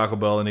went to Taco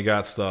Bell and he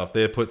got stuff,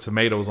 they had put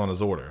tomatoes on his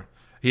order.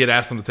 He had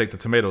asked him to take the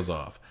tomatoes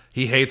off.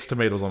 He hates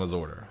tomatoes on his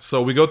order.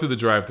 So we go through the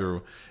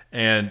drive-thru,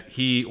 and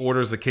he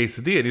orders a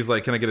quesadilla. And he's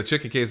like, can I get a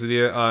chicken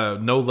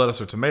quesadilla? No lettuce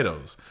or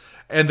tomatoes.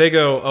 And they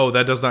go, oh,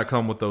 that does not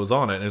come with those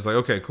on it. And he's like,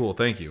 okay, cool,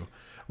 thank you.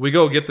 We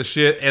go get the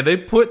shit, and they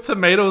put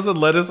tomatoes and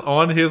lettuce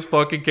on his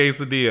fucking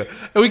quesadilla.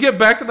 And we get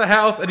back to the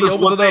house, and he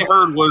opens what it they up.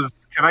 heard was,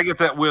 can I get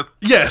that with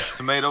Yes.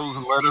 tomatoes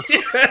and lettuce?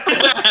 For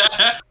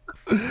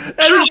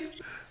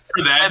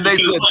that, And they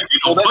because, said, like, we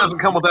well, don't that put- doesn't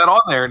come with that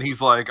on there. And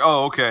he's like,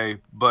 oh, okay,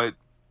 but...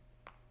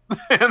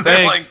 And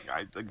they're Thanks.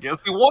 like, I guess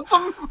he wants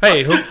them.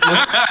 Hey,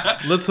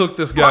 let's hook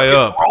this guy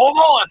up. Hold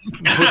on.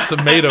 Put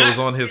tomatoes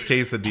on his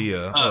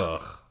quesadilla.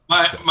 Ugh.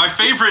 My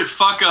favorite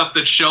fuck up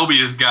that Shelby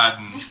has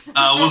gotten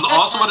was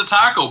also at a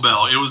Taco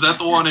Bell. It was at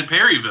the one in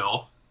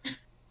Perryville,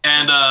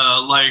 and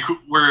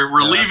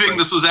we're leaving. Right.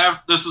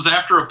 This was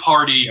after a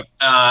party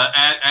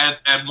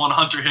at one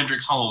Hunter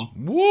Hendricks home.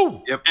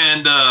 Woo.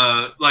 And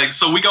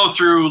so we go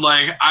through,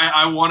 like,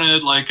 I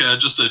wanted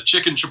just a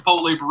chicken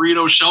chipotle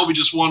burrito. Shelby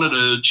just wanted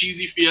a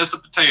cheesy fiesta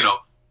potato.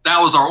 That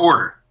was our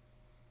order.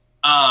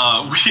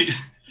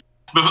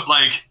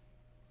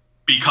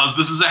 Because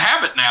this is a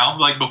habit now,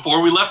 like,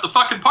 before we left the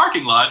fucking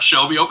parking lot,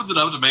 Shelby opens it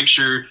up to make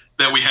sure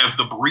that we have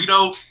the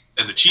burrito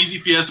and the cheesy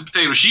fiesta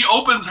potato. She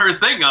opens her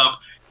thing up,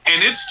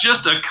 and it's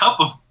just a cup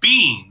of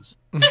beans.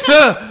 Like,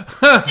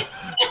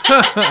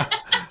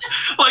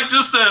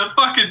 just a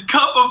fucking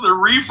cup of the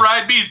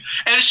refried beans.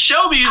 And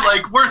Shelby,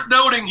 like, worth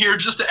noting here,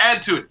 just to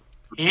add to it,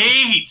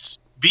 hates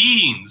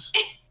beans.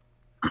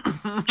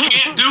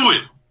 Can't do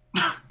it.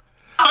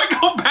 I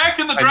go back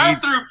in the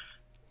drive-thru.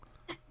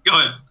 Go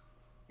ahead.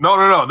 No,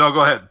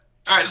 go ahead.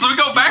 All right, so we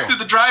go back to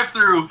the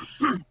drive-thru.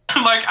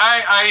 Like,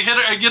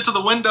 I get to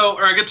the window,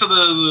 or I get to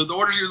the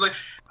order. She was like,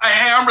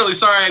 hey, I'm really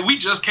sorry. We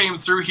just came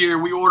through here.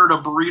 We ordered a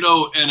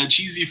burrito and a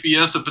cheesy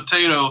fiesta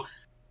potato.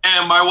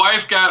 And my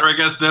wife got, or I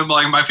guess them,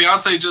 like, my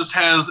fiance just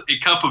has a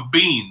cup of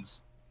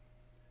beans.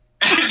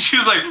 And she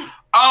was like,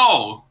 oh,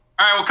 all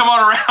right, well, come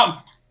on around.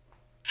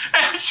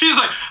 And she's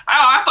like, oh,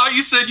 I thought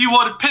you said you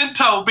wanted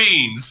pinto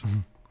beans.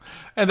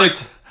 And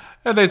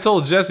they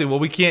told Jesse, well,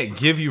 we can't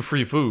give you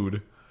free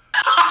food.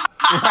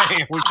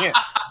 Right, we can't.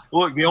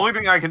 Look, the only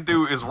thing I can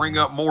do is ring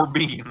up more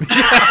beans.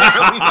 I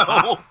don't really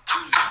know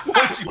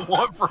what you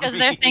want from me. Because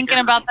they're thinking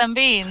about them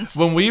beans.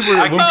 When we were,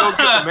 I can go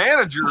get the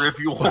manager if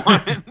you want,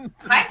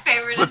 My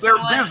favorite but is they're the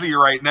one busy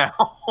right now.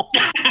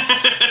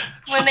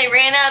 when they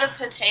ran out of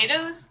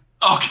potatoes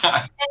Oh,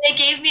 God. and they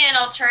gave me an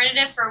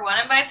alternative for one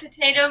of my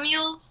potato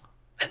meals,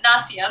 but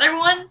not the other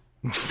one.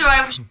 So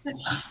I was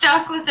just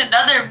stuck with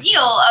another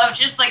meal of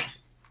just like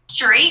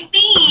straight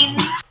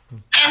beans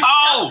and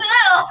something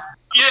else.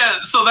 Yeah,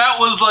 so that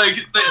was like,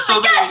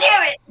 God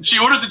damn it! she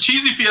ordered the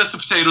cheesy fiesta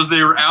potatoes.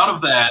 They were out of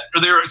that,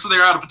 or they were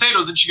out of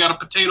potatoes, and she got a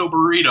potato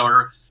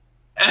burrito.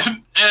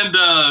 And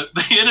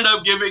they ended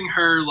up giving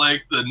her,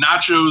 like, the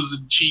nachos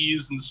and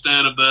cheese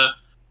instead of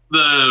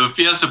the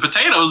fiesta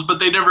potatoes, but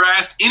they never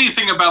asked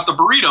anything about the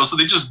burrito, so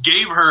they just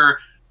gave her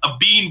a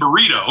bean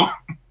burrito.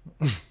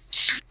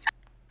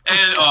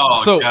 And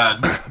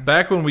God.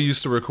 Back when we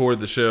used to record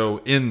the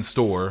show in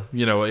store,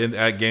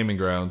 at Gaming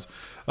Grounds,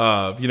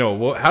 how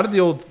did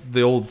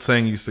the old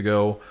saying used to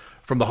go?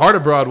 From the heart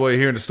of Broadway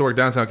here in historic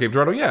downtown Cape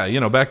Girardeau.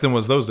 Yeah, back then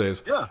was those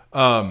days. Yeah.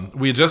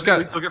 We had just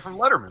We took it from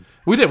Letterman.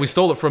 We did. We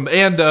stole it from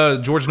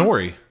George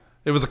Norrie.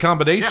 It was a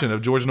combination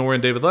of George Norrie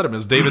and David Letterman.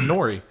 It's David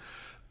Norrie.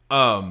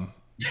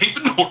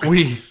 David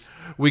Norrie.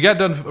 We got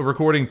done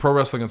recording Pro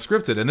Wrestling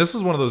Unscripted, and this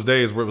was one of those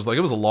days where it was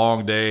a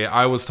long day.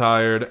 I was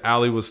tired.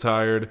 Allie was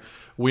tired.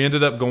 We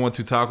ended up going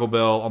to Taco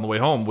Bell on the way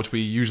home, which we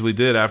usually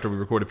did after we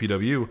recorded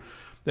PW.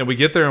 And we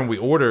get there and we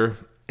order,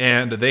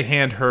 and they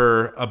hand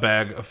her a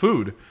bag of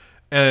food.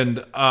 And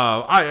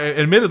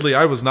admittedly,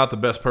 I was not the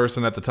best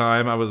person at the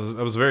time. I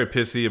was very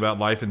pissy about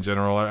life in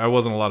general. I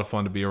wasn't a lot of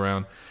fun to be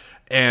around.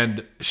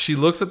 And she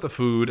looks at the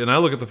food, and I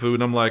look at the food,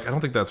 and I'm like, I don't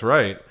think that's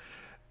right.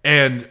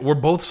 And we're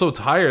both so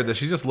tired that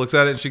she just looks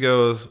at it and she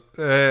goes,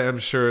 I'm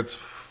sure it's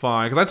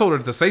fine. Because I told her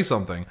to say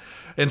something.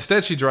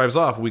 Instead, she drives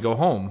off. We go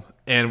home.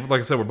 And like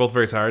I said, we're both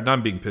very tired, and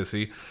I'm being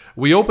pissy.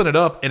 We open it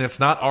up, and it's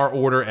not our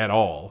order at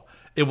all.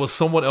 It was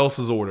someone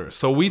else's order.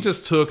 So we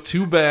just took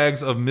 2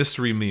 bags of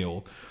mystery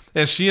meal.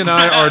 And she and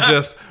I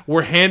are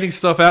we're handing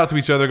stuff out to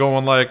each other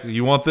going like,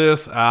 you want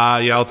this?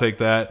 Yeah, I'll take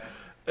that.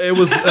 It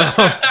was,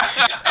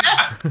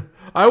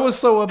 I was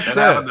so That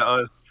upset. happened to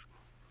us.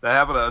 That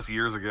happened to us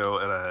years ago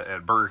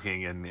at Burger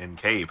King in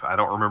Cape. I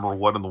don't remember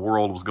what in the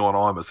world was going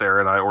on, but Sarah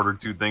and I ordered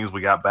 2 things.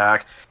 We got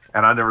back,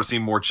 and I've never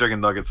seen more chicken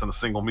nuggets in a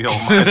single meal in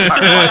my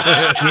entire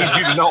life. I need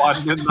you to know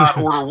I did not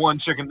order 1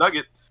 chicken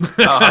nugget, but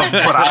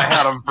I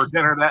had them for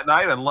dinner that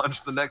night and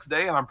lunch the next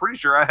day, and I'm pretty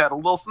sure I had a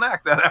little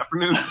snack that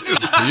afternoon too.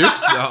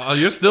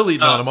 You're still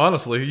eating on them,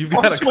 honestly. You've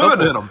got I'm a swimming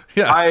couple. in them.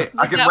 Yeah. I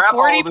can wrap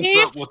all this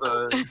piece? up with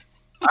a.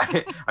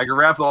 I can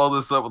wrap all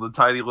this up with a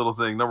tiny little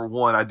thing. Number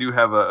one, I do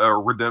have a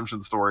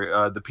redemption story.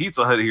 The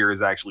Pizza Hut here is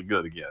actually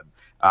good again.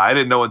 I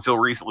didn't know until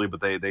recently,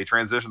 but they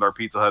transitioned our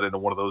Pizza Hut into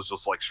one of those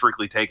just like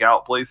strictly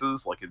takeout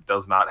places. Like it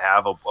does not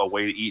have a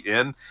way to eat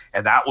in,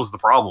 and that was the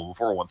problem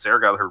before. When Sarah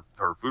got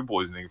her food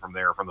poisoning from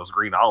those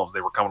green olives,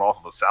 they were coming off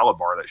of a salad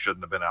bar that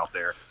shouldn't have been out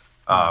there.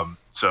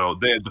 So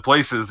the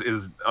place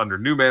is under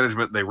new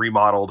management. They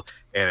remodeled,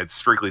 and it's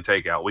strictly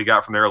takeout. We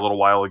got from there a little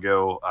while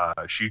ago.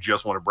 She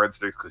just wanted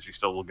breadsticks because she's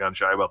still a little gun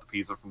shy about the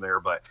pizza from there,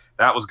 but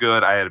that was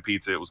good. I had a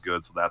pizza. It was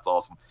good. So that's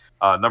awesome.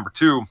 Number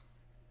 2,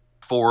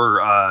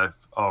 for, I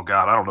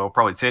don't know,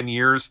 probably 10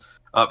 years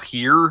up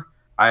here,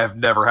 I have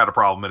never had a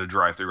problem in a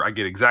drive-thru. I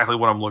get exactly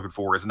what I'm looking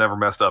for. It's never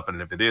messed up,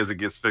 and if it is, it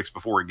gets fixed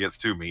before it gets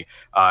to me.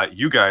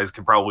 You guys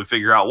can probably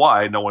figure out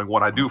why, knowing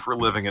what I do for a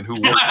living and who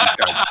works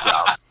these kinds of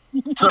jobs.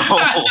 So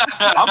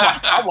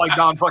I'm like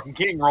Don fucking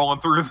King rolling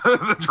through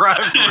the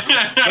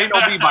drive-thru. They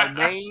know me by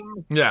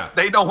name. Yeah.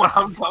 They know when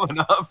I'm coming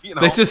up. You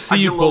know, They just see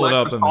you pulling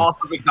up. Toss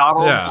at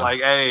McDonald's, Yeah. like,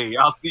 hey,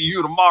 I'll see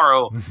you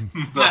tomorrow.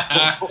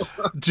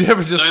 Do you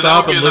ever just They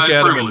stop don't and get look nice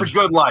at him? It's a And,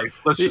 good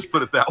life. Let's just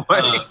put it that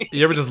way.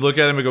 you ever just look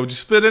at him and go, "Did you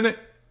spit in it?"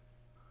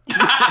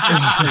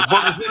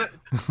 Boogers in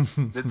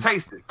it. Then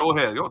taste it. Go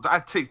ahead. I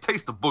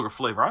taste the booger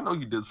flavor. I know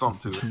you did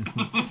something to it.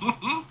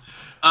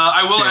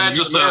 I will Shannon, add you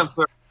just the a. man,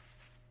 sir.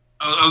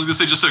 I was gonna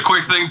say just a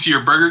quick thing to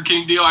your Burger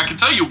King deal. I can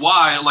tell you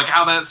why, like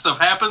how that stuff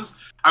happens.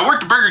 I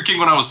worked at Burger King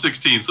when I was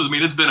 16, so I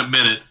mean it's been a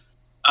minute.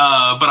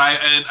 But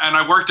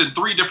I worked in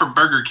 3 different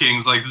Burger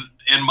Kings like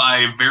in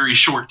my very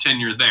short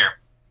tenure there.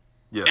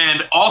 Yeah.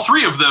 And all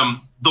 3 of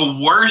them, the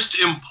worst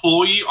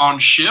employee on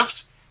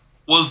shift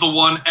was the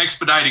one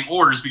expediting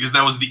orders because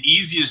that was the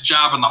easiest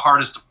job and the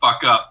hardest to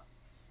fuck up.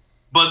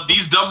 But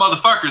these dumb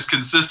motherfuckers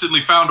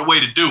consistently found a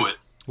way to do it.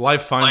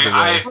 Life finds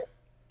Like a way.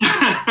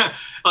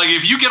 like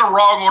if you get a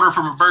wrong order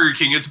from a Burger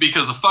King, it's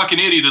because a fucking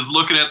idiot is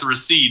looking at the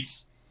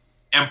receipts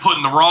and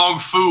putting the wrong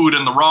food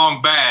in the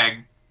wrong bag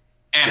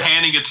and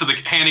handing it to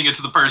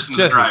the person in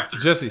the drive-thru.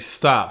 Jesse,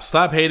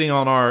 stop hating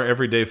on our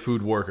everyday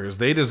food workers.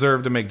 They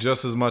deserve to make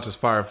just as much as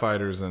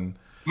firefighters. And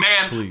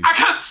Man, please.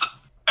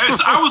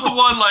 I was the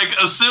one like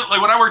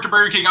when I worked at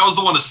Burger King, I was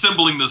the one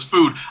assembling this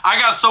food. I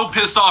got so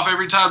pissed off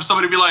every time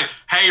somebody would be like,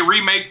 "Hey,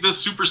 remake this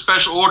super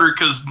special order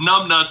because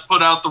Numbnuts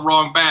put out the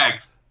wrong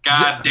bag."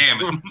 God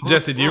damn it.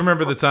 Jesse, do you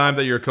remember the time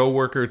that your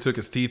coworker took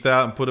his teeth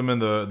out and put them in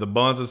the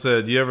buns and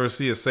said, "You ever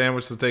see a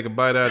sandwich to take a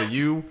bite out of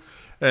you?"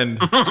 And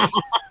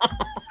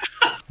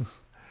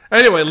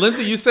anyway,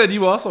 Lindsay, you said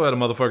you also had a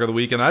motherfucker of the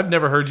week, and I've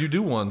never heard you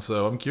do one,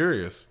 so I'm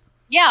curious.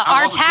 Yeah, I'm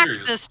our also tax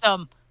curious.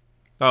 system.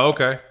 Oh,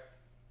 okay.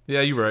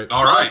 Yeah, you're right.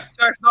 All right.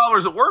 Tax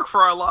dollars at work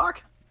for our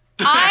lock.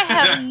 I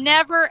have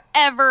never,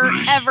 ever,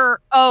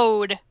 ever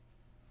owed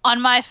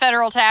on my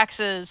federal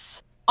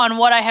taxes on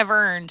what I have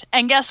earned.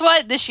 And guess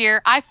what? This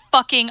year, I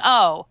fucking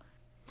owe.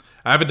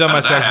 I haven't done How my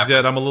did that taxes happen?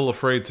 yet. I'm a little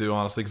afraid to,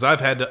 honestly, because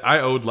I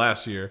owed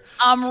last year.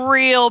 I'm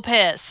real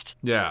pissed.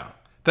 Yeah.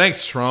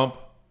 Thanks, Trump.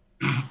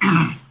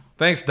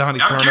 Thanks, Donnie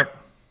I'm Turnip.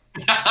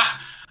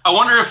 I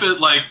wonder if it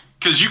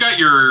because you got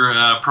your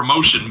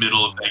promotion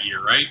middle of that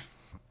year, right?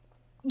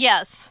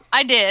 Yes,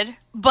 I did.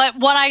 But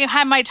when I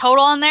had my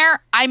total on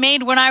there, I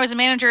made when I was a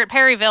manager at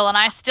Perryville, and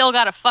I still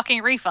got a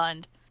fucking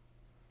refund.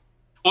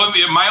 Well, I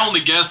mean, my only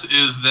guess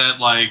is that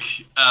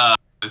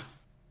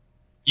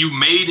you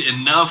made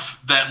enough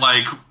that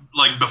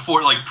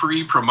before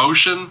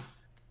pre-promotion,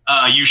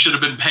 you should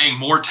have been paying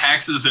more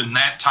taxes in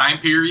that time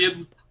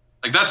period.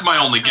 Like that's my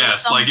only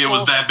guess. some It was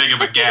bull- that big of a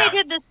But see, gap. they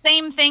did the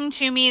same thing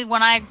to me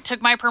when I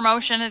took my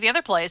promotion at the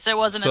other place. It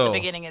wasn't at So- the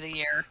beginning of the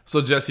year.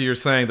 So, Jesse, you're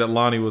saying that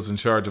Lonnie was in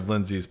charge of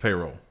Lindsay's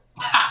payroll.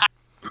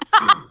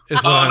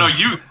 Is what Oh I'm, no,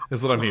 you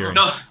is what I'm hearing.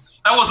 no,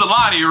 that wasn't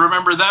Lonnie. You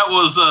remember that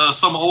was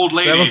some old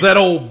lady. That was that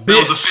old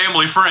That was a bitch.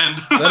 family friend.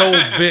 That old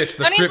bitch,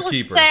 the So crypt needless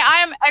to keeper. say, I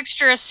am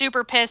extra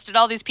super pissed at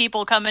all these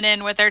people coming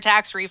in with their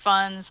tax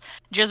refunds,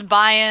 just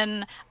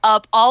buying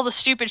up all the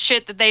stupid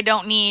shit that they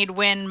don't need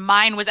when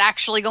mine was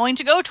actually going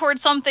to go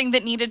towards something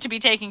that needed to be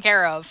taken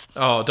care of.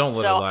 Oh, don't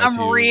let So her lie I'm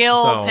to you.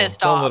 real No, pissed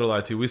don't off. let her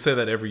lie to you. We say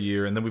that every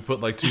year, and then we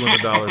put like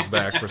 $200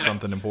 back for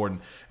something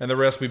important, and the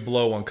rest we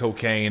blow on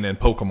cocaine and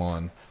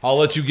Pokemon. I'll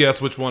let you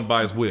guess which one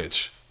buys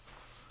which.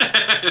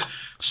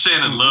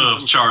 Shannon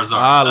loves Charizard.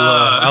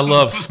 I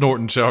love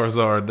snorting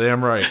Charizard.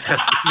 Damn right.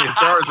 See,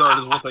 Charizard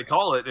is what they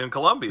call it in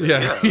Colombia.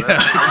 Yeah.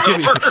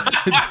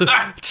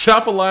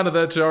 Chop a line of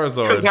that Because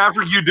Charizard.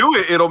 after you do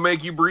it, it'll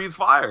make you breathe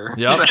fire.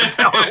 Yep. That's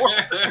how it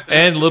works.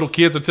 And little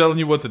kids are telling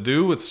you what to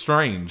do. It's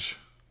strange,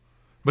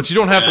 but you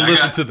don't have to Yeah, I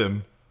listen got- to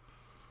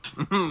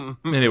them.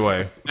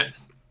 Anyway,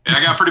 And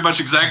I got pretty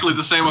much exactly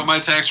the same with my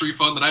tax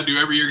refund that I do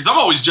every year. Because I'm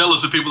always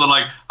jealous of people that are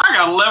like, I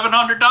got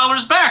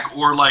 $1,100 back,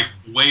 or like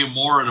way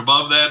more and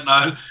above that. And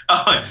I'm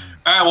like,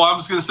 well, I'm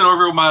just gonna sit over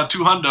here with my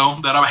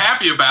 $200 that I'm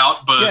happy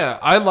about. But Yeah,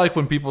 I like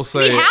when people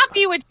say Be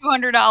happy with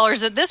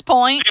 $200 at this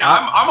point.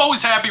 yeah, I'm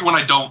always happy when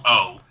I don't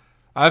owe.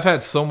 I've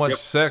had so much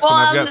sex Well,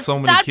 and I've got the so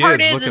many sad part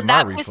kids. Look is at my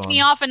that refund. pissed me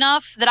off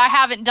enough that I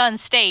haven't done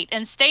state,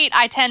 and state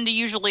I tend to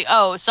usually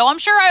owe, so I'm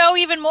sure I owe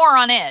even more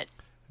on it.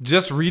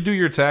 Just redo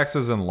your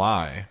taxes and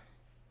lie.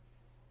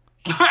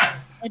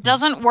 It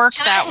doesn't work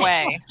Can that I-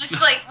 way. Just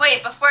like,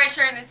 wait, before I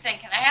turn this in,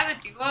 can I have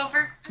a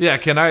do-over? Yeah,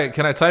 can I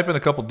type in a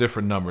couple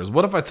different numbers?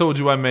 What if I told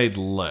you I made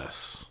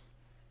less?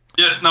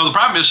 Yeah, no, the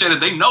problem is, Shannon,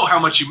 they know how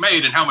much you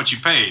made and how much you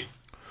paid.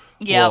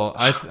 Yep. Well,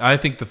 I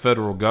think the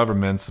federal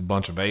government's a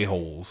bunch of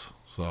a-holes.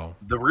 So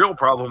The real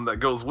problem that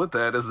goes with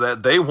that is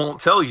that they won't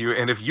tell you,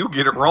 and if you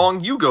get it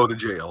wrong, you go to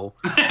jail.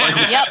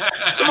 Yep.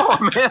 Come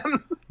on,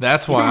 man.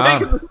 that's You're why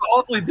making this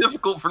awfully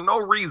difficult for no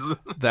reason.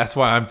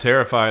 I'm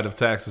terrified of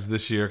taxes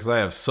this year because I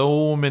have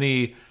so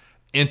many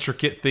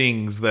intricate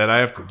things that I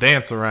have to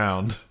dance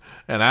around,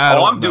 and I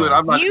don't know.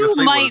 I'm not You gonna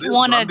say might what it is,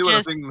 want but to I'm doing a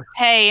just thing.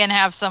 pay and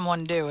have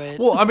someone do it.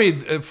 Well, I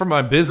mean, for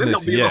my Then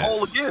business, he'll be in the hole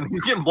yes. again.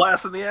 He's getting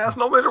blasted in the ass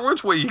no matter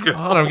which way you go.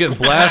 Oh, and I'm getting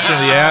blasted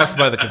in the ass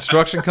by the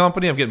construction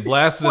company. I'm getting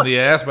blasted in the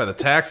ass by the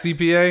tax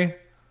CPA.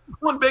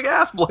 One big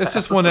ass blast. It's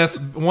just one ass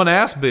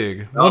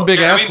big. One big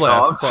yeah, I ass mean,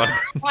 blast. dogs.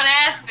 Fuck. One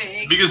ass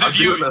big. Because I'm if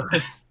you doing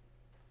a-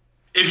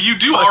 if you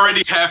do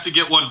already have to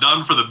get one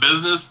done for the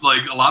business,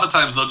 like a lot of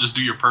times they'll just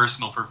do your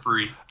personal for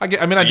free. I do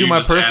You my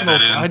just add personal.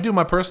 that in. I do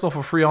my personal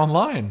for free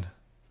online.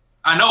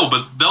 I know,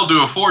 but they'll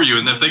do it for you,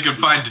 and if they can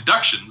find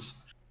deductions,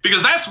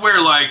 because that's where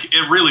like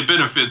it really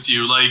benefits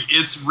you. Like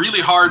it's really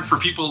hard for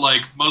people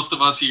like most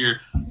of us here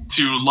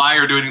to lie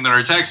or do anything on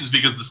our taxes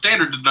because the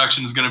standard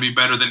deduction is going to be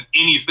better than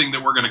anything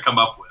that we're going to come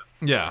up with.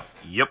 Yeah.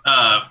 Yep.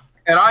 Uh,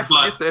 And I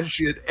but- forget that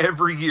shit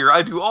every year.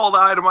 I do all the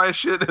itemized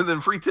shit, and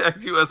then Free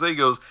Tax USA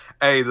goes,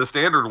 "Hey, the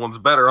standard one's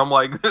better." I'm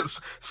like, "This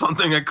is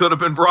something that could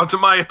have been brought to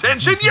my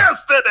attention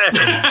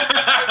yesterday."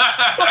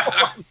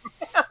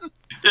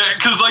 Yeah,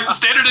 because like the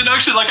standard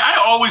deduction, like I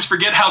always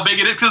forget how big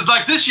it is. Because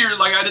like this year,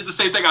 like I did the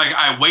same thing.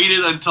 I waited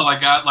until I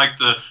got like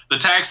the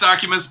tax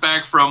documents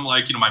back from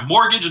like my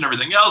mortgage and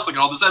everything else, like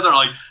all this other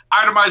like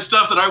itemized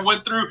stuff that I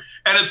went through,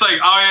 and it's like,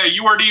 oh yeah,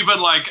 you weren't even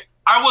like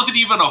I wasn't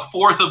even a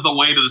fourth of the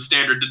way to the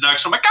standard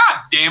deduction. I'm like, God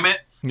damn it!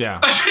 Yeah.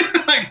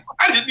 Like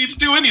I didn't need to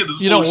do any of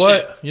this. You know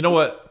bullshit. what? You know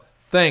what?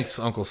 Thanks,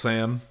 Uncle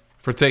Sam,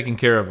 for taking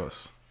care of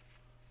us.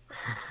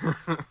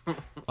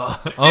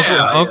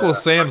 Uncle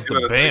Sam's the I'm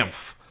doing a thing.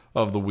 BAMF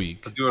of the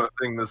week. I'm doing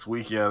a thing this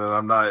weekend,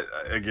 and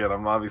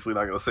I'm obviously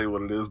not going to say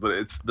what it is, but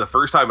it's the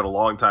first time in a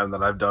long time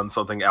that I've done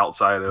something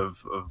outside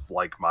of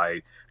like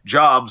my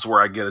jobs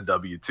where I get a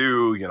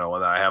W-2,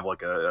 and I have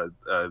like a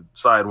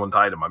side one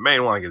tied to my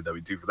main one. I get a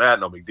W-2 for that,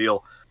 no big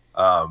deal.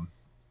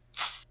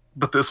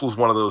 But this was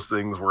one of those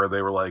things where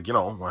they were like,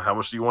 how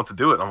much do you want to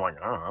do it? And I'm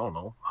like, I don't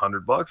know,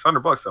 $100.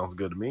 $100 sounds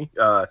good to me.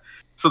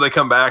 So they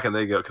come back and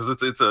they go, because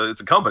it's a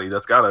company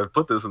that's got to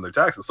put this in their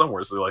taxes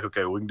somewhere. So they're like,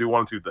 okay, we can do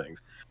one of two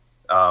things.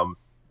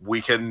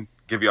 We can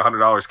give you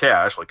 $100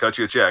 cash, like cut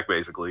you a check,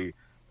 basically.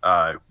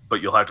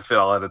 But you'll have to fill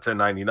out a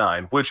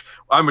 1099, which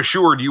I'm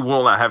assured you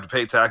will not have to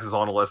pay taxes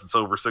on unless it's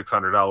over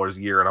 $600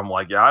 a year. And I'm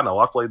like, yeah, I know.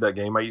 I played that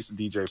game. I used to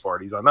DJ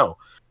parties. I know.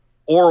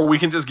 Or we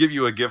can just give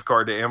you a gift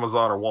card to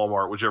Amazon or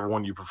Walmart, whichever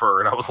one you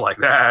prefer. And I was like,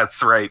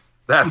 that's right.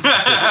 That's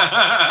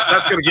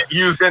going to get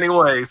used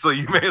anyway. So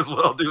you may as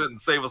well do it and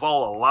save us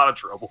all a lot of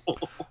trouble.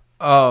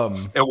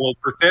 And we'll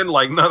pretend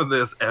like none of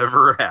this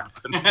ever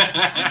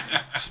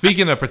happened.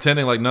 Speaking of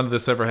pretending like none of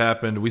this ever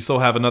happened, we still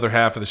have another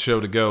half of the show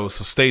to go,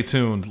 so stay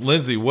tuned.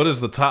 Lindsay, what is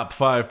the top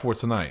 5 for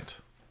tonight?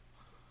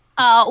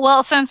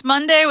 Well, since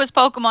Monday was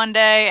Pokemon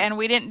Day and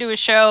we didn't do a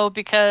show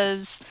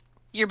because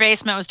your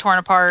basement was torn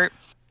apart,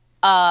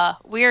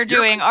 we are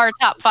doing our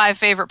top 5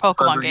 favorite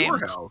Pokemon Under your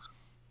games. house.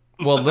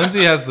 Well,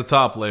 Lindsay has the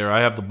top layer.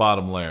 I have the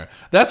bottom layer.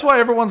 That's why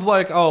everyone's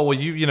like, "Oh, well,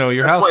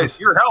 your house Well, is it's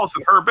your house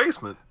and her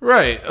basement.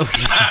 right."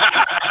 That's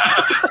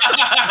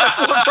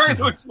what I'm trying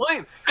to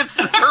explain. It's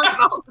the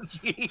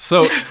terminology.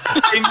 So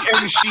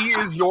And she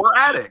is your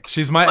attic.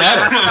 she's my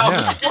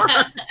attic.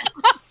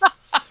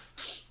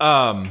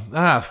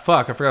 Yeah.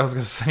 Fuck! I forgot what I was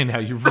gonna say. Now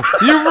you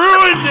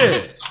ruined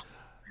it.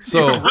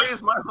 So You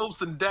raised my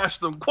hopes and dashed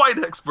them quite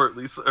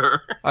expertly,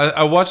 sir.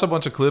 I watched a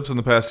bunch of clips in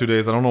the past 2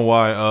 days. I don't know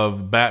why,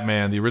 of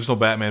Batman, the original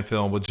Batman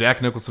film with Jack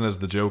Nicholson as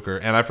the Joker,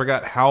 and I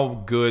forgot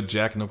how good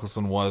Jack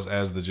Nicholson was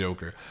as the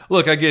Joker.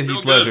 Look, I get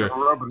Heath Ledger.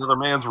 Rub another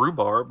man's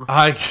rhubarb.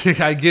 I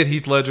get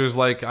Heath Ledger's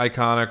like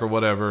iconic or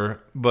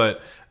whatever,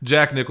 but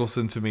Jack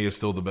Nicholson to me is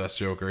still the best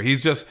Joker.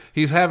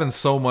 He's having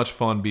so much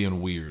fun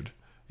being weird,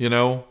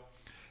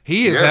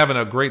 He is Yes. having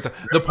a great time.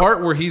 The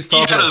part where he's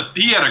talking.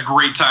 He had a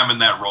great time in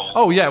that role.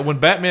 Oh yeah, when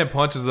Batman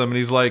punches him and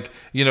he's like,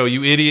 you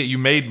idiot, you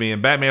made me,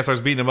 and Batman starts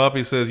beating him up.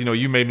 He says,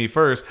 you made me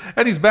first,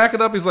 and he's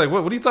backing up. He's like,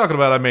 what are you talking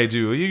about? I made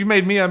you. You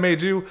made me. I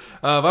made you.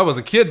 I was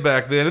a kid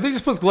back then, and then he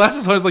just puts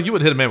glasses on. He's like, you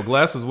wouldn't hit a man with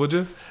glasses, would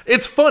you?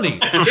 It's funny.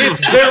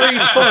 It's very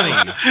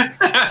funny.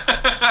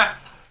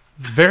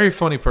 Very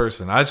funny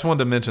person. I just wanted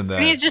to mention that.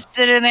 And he's just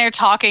sitting there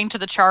talking to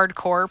the charred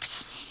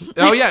corpse.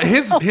 Oh yeah,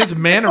 his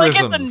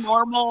mannerisms. Like it's a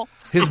normal.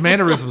 His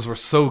mannerisms were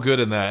so good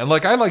in that, and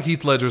like I like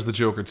Heath Ledger's the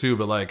Joker too,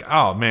 but like,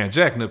 oh man,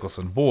 Jack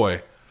Nicholson,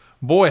 boy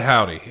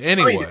howdy.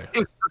 Anyway, I mean,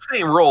 it's the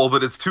same role,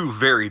 but it's two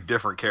very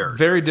different characters.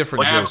 Very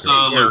different Jokers.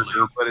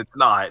 Absolutely. But it's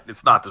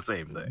not the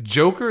same thing.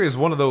 Joker is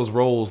one of those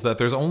roles that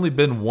there's only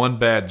been one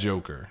bad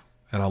Joker,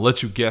 and I'll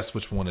let you guess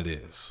which one it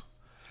is.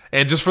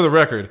 And just for the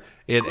record,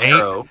 it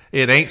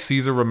ain't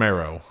Cesar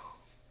Romero.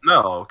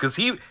 No, because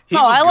he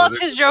I loved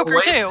his Joker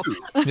too.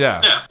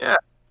 Yeah. Yeah.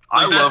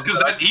 Like, I that's love 'cause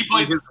that he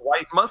played his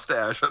white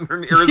mustache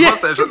underneath. Or his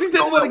Yes, mustache because he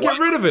didn't want to get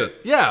rid of it.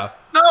 Yeah.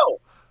 No.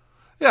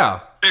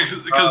 Yeah.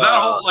 Because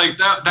that whole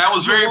that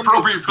was very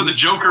appropriate for the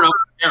Joker of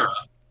the era.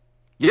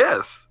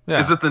 Yes. Yeah.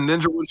 Is it the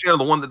Ninja One channel,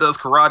 the one that does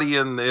karate,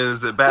 and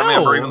is it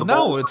Batman Brave and the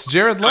Bold? No, it's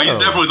Jared No, Leto.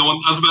 he's definitely the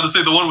one. I was about to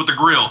say the one with the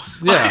grill.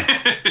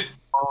 Yeah.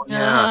 Oh,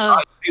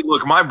 yeah.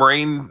 Look, my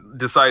brain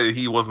decided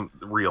he wasn't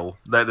real.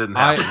 That didn't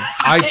happen.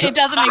 It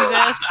doesn't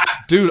exist.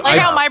 Dude, Like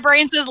how my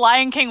brain says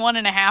Lion King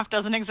 1.5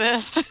 doesn't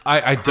exist.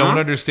 I don't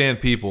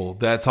understand people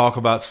that talk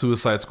about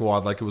Suicide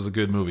Squad like it was a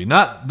good movie.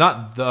 Not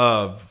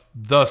the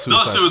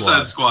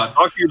Suicide Squad.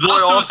 The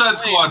Suicide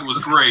Squad was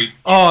great.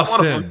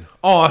 Austin,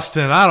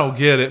 I don't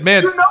get it,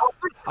 man. You know,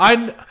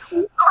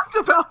 we talked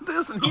about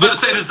this. And I'm about to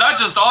say it's not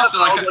just Austin.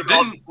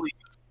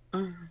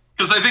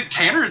 Because I think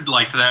Tanner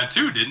liked that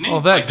too, didn't he? Oh,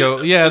 that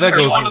goes.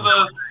 One of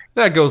the,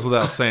 That goes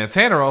without saying.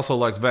 Tanner also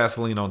likes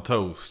Vaseline on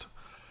toast.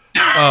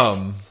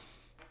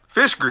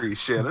 Fish grease,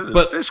 Shannon.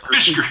 But- Fish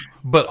grease.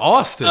 But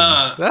Austin,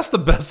 that's the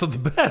best of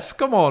the best.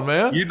 Come on,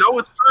 man. You know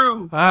it's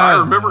true. I I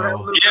remember know.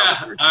 having this yeah,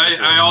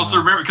 conversation. I also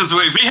remember because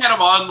we had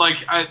him on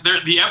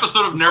the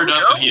episode of Nerd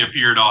Up that he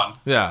appeared on.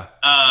 Yeah.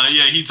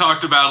 He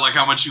talked about like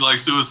how much he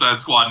likes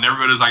Suicide Squad, and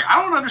everybody's like,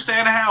 I don't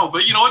understand how,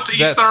 but you know what? To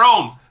each their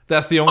own.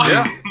 That's the only.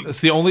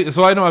 It's the only.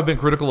 So I know I've been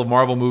critical of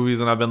Marvel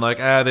movies, and I've been like,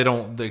 they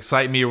don't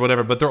excite me or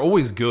whatever, but they're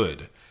always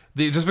good.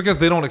 Just because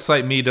they don't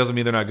excite me doesn't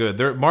mean they're not good.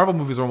 Marvel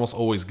movies are almost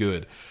always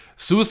good.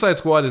 Suicide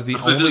Squad is the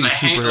only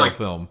superhero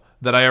film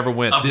that I ever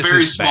went. A This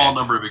very is small bad.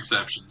 number of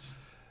exceptions.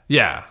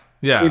 Yeah.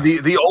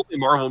 The only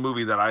Marvel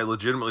movie that I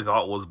legitimately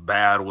thought was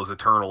bad was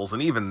Eternals,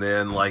 and even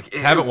then, like,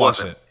 Haven't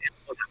watched it. It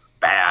wasn't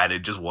bad. It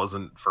just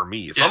wasn't for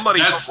me. Somebody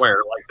somewhere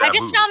like that. I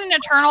just found in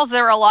Eternals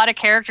there were a lot of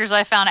characters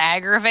I found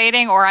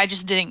aggravating, or I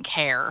just didn't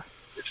care.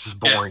 It's just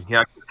boring.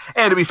 Yeah.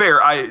 And to be fair,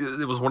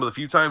 it was one of the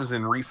few times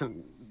in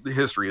recent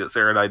history that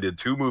Sarah and I did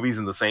two movies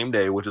in the same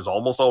day, which is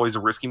almost always a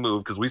risky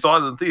move because we saw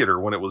it in the theater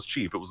when it was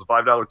cheap. It was a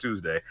 $5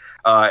 Tuesday.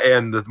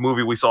 And the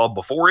movie we saw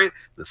before it,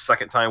 the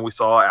second time we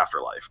saw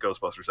Afterlife,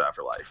 Ghostbusters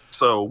Afterlife.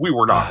 So we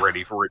were not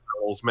ready for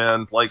Eternals,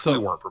 man. Like, we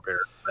weren't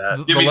prepared for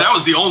that. I mean, that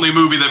was the only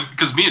movie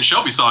because me and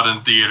Shelby saw it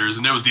in theaters,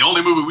 and it was the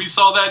only movie we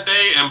saw that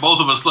day, and both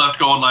of us left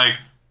going like,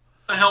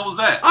 the hell was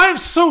that? I'm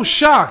so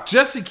shocked.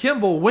 Jesse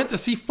Kimball went to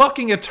see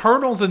fucking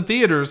Eternals in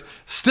theaters,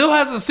 still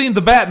hasn't seen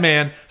The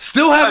Batman,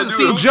 still hasn't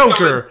seen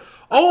Joker.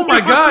 Oh my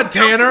God,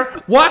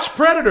 Tanner. Watch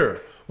Predator.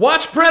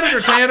 Watch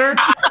Predator, Tanner.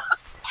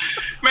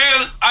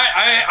 Man,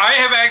 I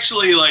have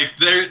actually, like,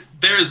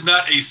 there is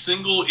not a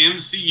single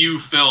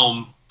MCU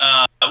film.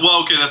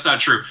 Well, okay, that's not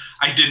true.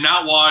 I did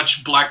not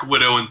watch Black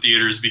Widow in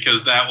theaters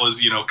because that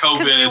was,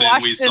 COVID,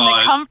 and we saw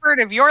in the comfort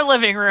of your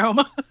living room.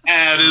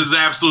 That is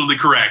absolutely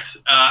correct.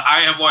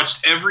 I have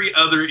watched every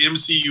other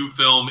MCU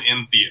film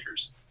in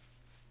theaters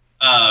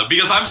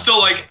because I'm still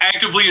like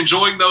actively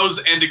enjoying those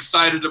and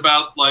excited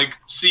about like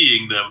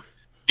seeing them.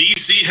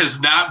 DC has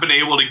not been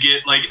able to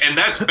get and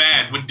that's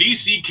bad. When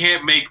DC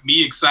can't make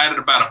me excited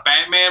about a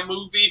Batman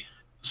movie,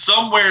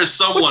 somewhere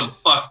someone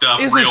fucked up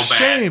It's real a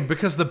shame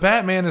because the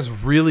Batman is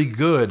really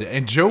good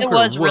and Joker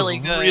was really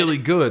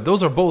good.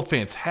 Those are both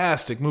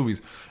fantastic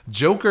movies.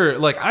 Joker,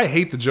 I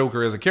hate the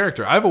Joker as a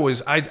character. I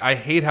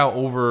hate how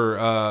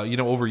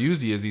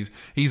overused he is.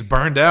 He's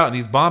burned out and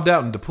he's bombed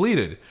out and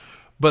depleted.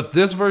 But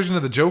this version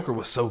of the Joker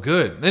was so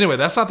good. Anyway,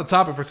 that's not the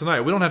topic for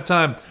tonight. We don't have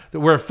time.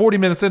 We're 40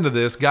 minutes into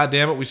this. God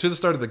damn it. We should have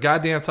started the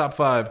goddamn top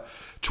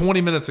 5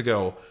 20 minutes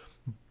ago.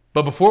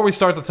 But before we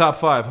start the top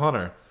 5,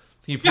 Hunter,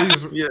 can you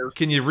please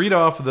can you read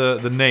off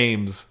the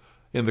names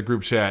in the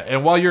group chat?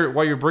 And while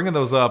you're bringing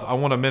those up, I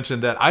want to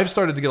mention that I've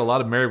started to get a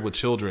lot of Married with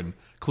Children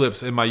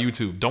clips in my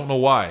YouTube. Don't know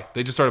why.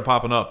 They just started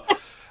popping up.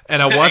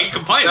 And I watched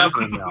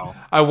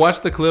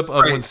the clip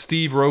of when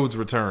Steve Rhodes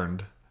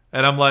returned.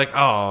 And I'm like,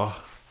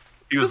 oh,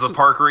 he was a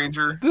park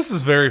ranger. This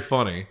is very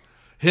funny.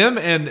 Him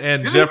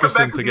and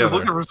Jefferson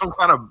together.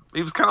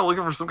 He was kind of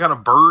looking for some kind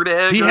of bird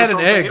egg. He had an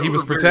egg. He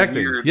was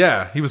protecting.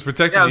 Yeah, he was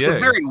protecting the egg. It's a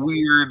very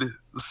weird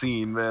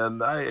scene,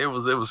 man. It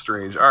was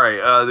strange. All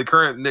right, the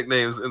current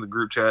nicknames in the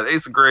group chat.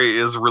 Ace of Gray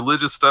is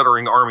religious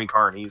stuttering army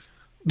carnies.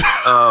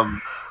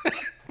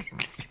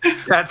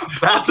 That's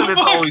in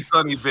It's Always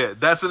Sunny bit.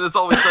 That's in It's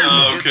Always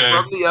Sunny bit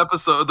from the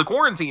episode, the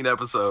quarantine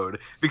episode,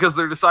 because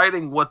they're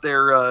deciding what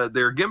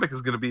their gimmick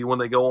is going to be when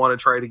they go on and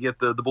try to get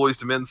the Boys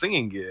to Men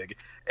singing gig,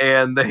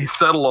 and they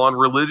settle on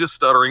religious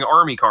stuttering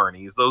army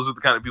carnies. Those are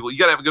the kind of people you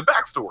got to have a good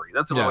backstory.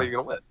 That's the way you're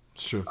going to win.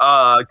 It's true.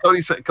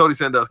 Cody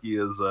Sandusky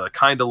is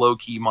kind of low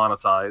key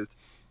monetized.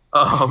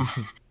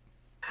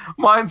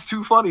 Mine's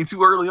too funny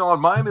too early on.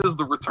 Mine is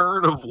the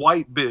return of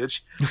white bitch.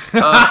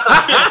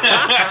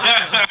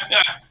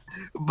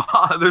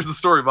 There's a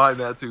story behind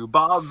that too.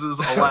 Bob's is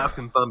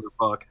Alaskan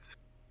thunderfuck.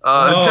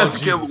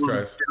 Jesse Kimmel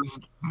is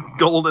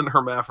golden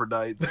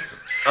hermaphrodite.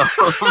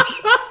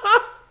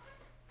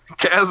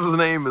 Kaz's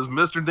name is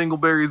Mr.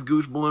 Dingleberry's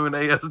Gooch Balloon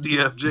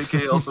ASDF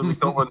JKL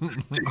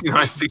semicolon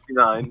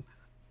 6969.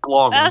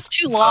 Long. That's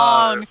too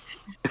long.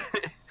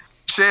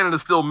 Shannon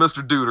is still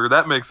Mr. Duder.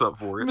 That makes up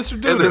for it. Mr.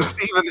 Duder.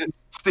 And then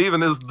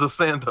Steven is the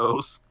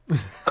Santos.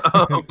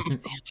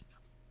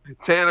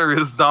 Tanner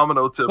is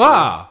Domino Tipper.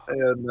 Ah.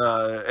 And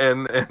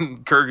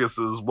Kurgis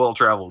is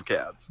Well-Traveled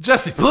Cats.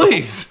 Jesse,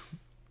 please.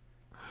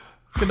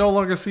 I can no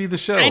longer see the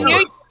show. I knew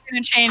you were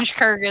going to change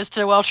Kurgis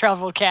to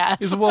Well-Traveled Cats.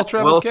 He's a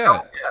well-traveled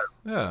cat.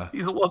 Yeah.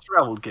 He's a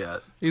well-traveled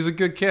cat. He's a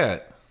good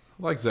cat.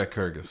 I like Zach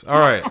Kurgis. All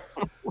right.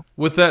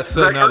 With that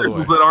said, Zach now Kurgis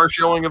was at our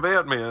showing of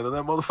Ant-Man, and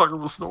that motherfucker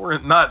was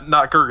snoring. Not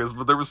Kurgis,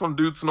 but there was some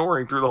dude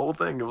snoring through the whole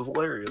thing. It was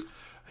hilarious.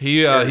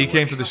 He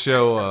came to the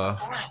show.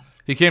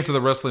 He came to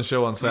the wrestling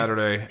show on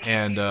Saturday,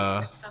 and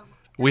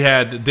we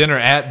had dinner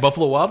at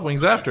Buffalo Wild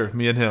Wings after,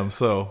 me and him.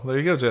 So there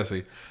you go,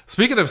 Jesse.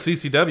 Speaking of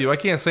CCW, I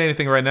can't say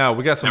anything right now.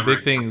 We got some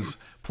big things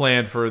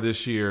planned for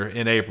this year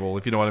in April,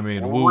 if you know what I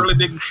mean. Woo. Really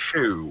big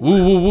show.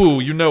 Woo, woo, woo.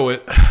 You know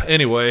it.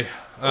 Anyway.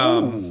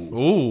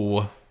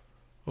 Ooh.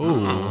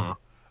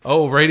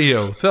 Oh,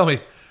 radio. Tell me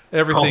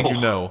everything you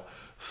know.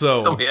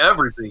 So tell me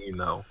everything you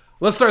know.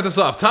 Let's start this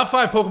off. Top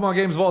 5 Pokemon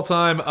games of all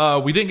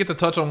time. We didn't get to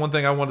touch on one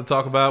thing I wanted to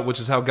talk about, which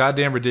is how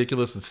goddamn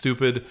ridiculous and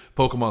stupid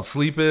Pokemon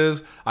Sleep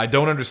is. I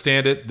don't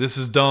understand it. This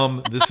is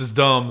dumb. This is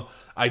dumb.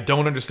 I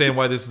don't understand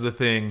why this is a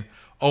thing.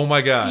 Oh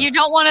my god. You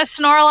don't want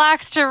to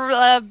Snorlax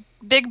to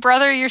Big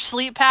Brother your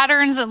sleep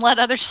patterns and let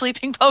other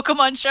sleeping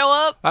Pokemon show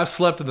up? I've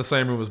slept in the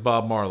same room as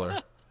Bob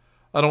Marler.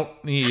 I don't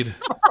need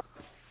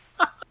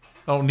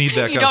that kind of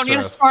stress. You don't need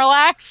a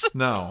Snorlax?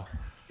 No.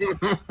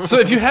 So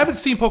if you haven't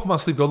seen Pokemon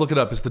Sleep, go look it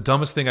up. It's the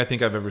dumbest thing I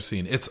think I've ever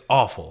seen. It's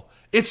awful.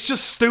 It's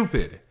just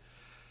stupid.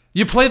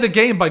 You play the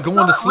game by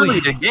going to sleep.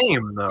 It's not really a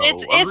game, though. I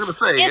was going to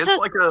say,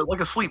 it's like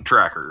a sleep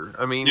tracker.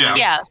 I mean,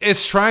 yes.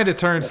 It's trying to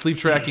turn sleep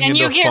tracking into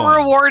fun. And you get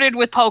rewarded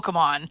with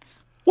Pokemon.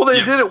 Well,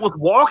 they did it with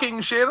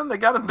walking, Shannon. They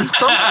got to do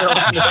something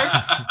else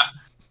next.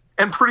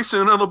 And pretty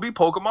soon it'll be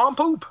Pokemon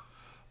poop.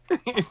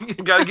 You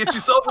got to get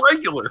yourself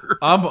regular.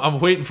 I'm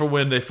waiting for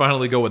when they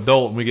finally go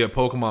adult and we get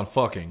Pokemon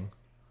fucking.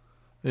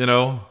 You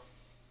know?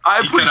 I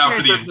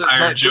appreciate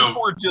that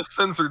Discord just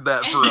censored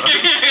that for us.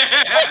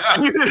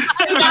 You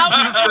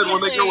said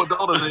when they go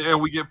adult and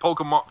we get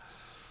Pokemon.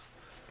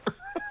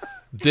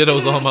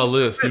 Ditto's on my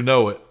list. You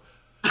know it.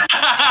 All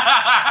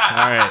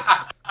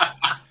right.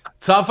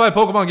 Top 5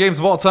 Pokemon games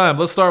of all time.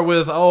 Let's start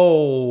with,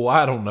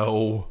 I don't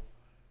know.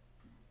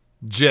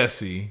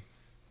 Jesse.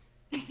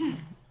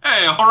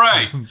 Hey, all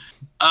right.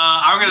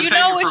 I'm going to take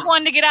know which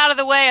one to get out of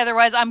the way,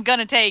 otherwise I'm going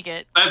to take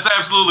it. That's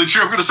absolutely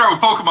true. I'm going to start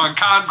with Pokemon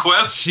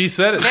Conquest. She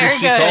said it.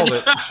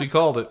 She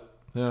called it.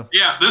 Yeah.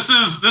 Yeah, this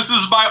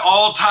is my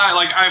all-time,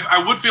 like,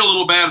 I would feel a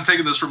little bad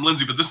taking this from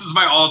Lindsay, but this is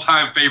my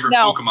all-time favorite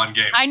Pokemon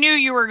game. I knew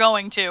you were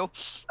going to.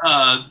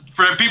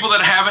 For people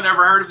that haven't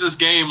ever heard of this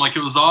game, like,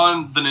 it was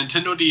on the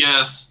Nintendo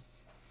DS.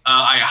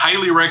 I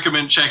highly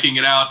recommend checking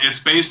it out. It's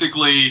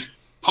basically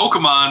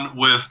Pokemon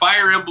with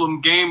Fire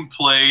Emblem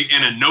gameplay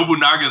and a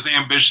Nobunaga's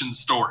Ambition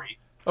story.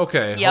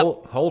 Okay,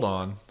 hold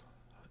on.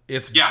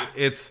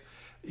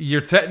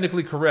 You're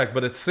technically correct,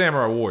 but it's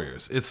Samurai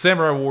Warriors. It's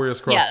Samurai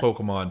Warriors cross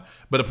Pokemon,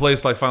 but it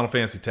plays like Final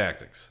Fantasy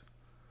Tactics.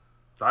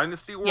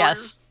 Dynasty Warriors?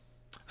 Yes.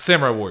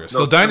 Samurai Warriors.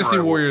 So Dynasty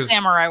Warriors.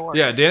 Samurai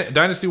Warriors. Yeah,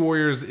 Dynasty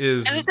Warriors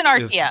is. And it's an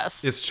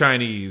RTS. It's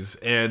Chinese,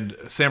 and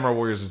Samurai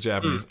Warriors is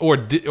Japanese, or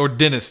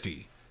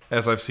Dynasty,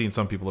 as I've seen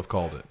some people have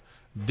called it,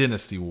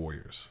 Dynasty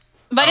Warriors.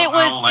 But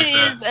it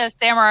is a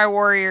Samurai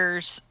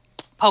Warriors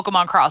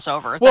Pokemon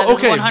crossover. That is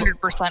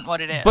 100%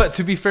 what it is. But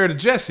to be fair to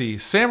Jesse,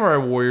 Samurai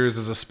Warriors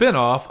is a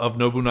spin-off of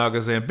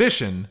Nobunaga's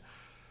Ambition.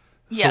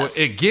 Yes.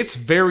 So it gets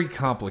very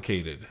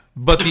complicated.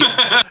 But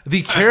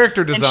the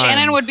character designs... And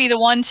Shannon would be the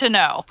one to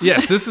know.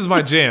 Yes, this is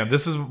my jam.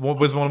 This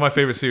was one of my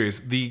favorite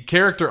series. The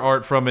character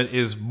art from it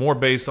is more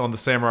based on the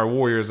Samurai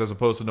Warriors as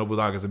opposed to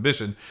Nobunaga's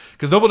Ambition.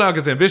 Because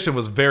Nobunaga's Ambition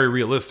was very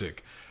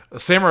realistic.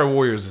 Samurai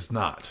Warriors is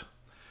not.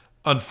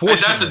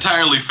 Unfortunately, and that's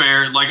entirely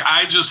fair. Like,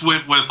 I just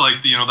went with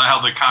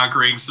how the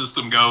conquering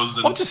system goes,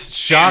 and I'm just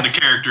shocked. And the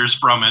characters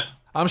from it.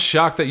 I'm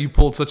shocked that you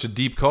pulled such a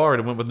deep card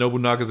and went with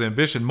Nobunaga's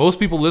Ambition. Most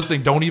people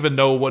listening don't even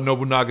know what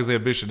Nobunaga's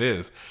Ambition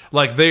is.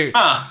 Like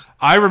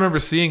I remember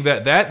seeing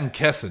that and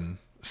Kessen,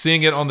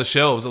 seeing it on the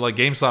shelves at like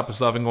GameStop and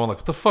stuff, and going like,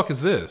 "What the fuck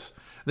is this?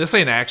 This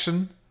ain't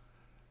action.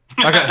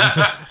 I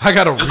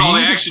got to read. That's all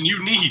the action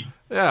you need."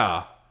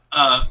 Yeah.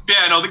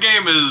 The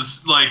game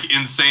is like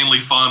insanely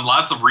fun.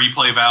 Lots of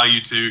replay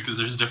value too, because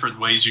there's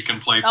different ways you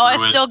can play through it.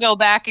 I still go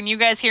back, and you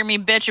guys hear me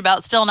bitch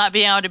about still not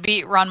being able to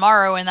beat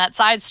Ranmaru in that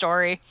side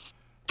story.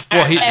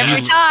 Well,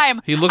 every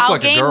time he looks I'll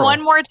like a girl. gain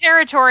one more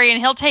territory, and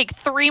he'll take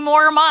 3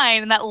 more of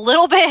mine. And that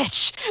little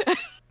bitch,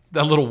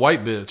 that little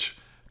white bitch,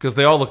 because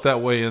they all look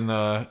that way in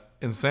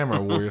in Samurai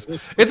Warriors.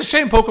 It's a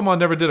shame Pokemon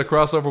never did a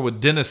crossover with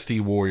Dynasty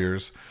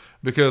Warriors,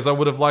 because I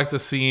would have liked to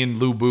seen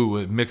Lu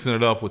Bu mixing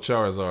it up with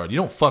Charizard. You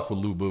don't fuck with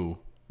Lu Bu,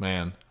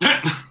 man.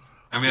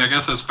 I mean, I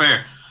guess that's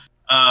fair.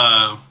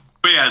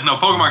 But yeah, no,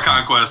 Pokemon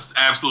Conquest,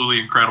 absolutely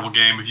incredible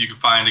game. If you can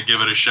find it,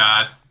 give it a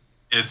shot.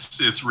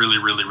 It's really,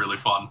 really, really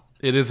fun.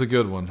 It is a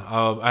good one.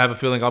 I have a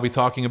feeling I'll be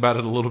talking about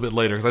it a little bit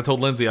later, because I told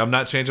Lindsay I'm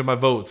not changing my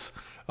votes.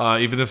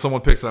 Even if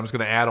someone picks it, I'm just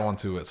going to add on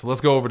to it. So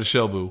let's go over to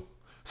Shelbu.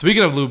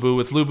 Speaking of Lu Bu,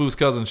 it's Lu Bu's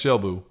cousin,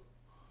 Shelbu.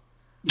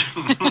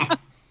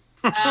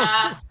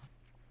 My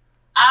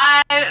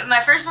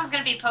first one's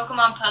gonna be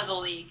Pokemon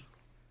Puzzle League.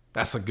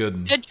 That's a good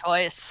one. Good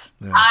choice.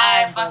 Yeah.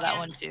 I I know that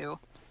one too.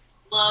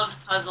 loved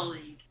Puzzle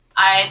League.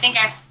 I think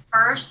I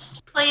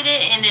first played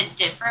it in a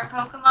different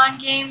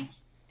Pokemon game,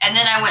 and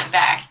then I went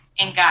back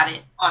and got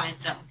it on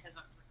its own because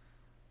I was like,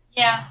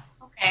 yeah,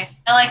 okay,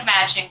 I like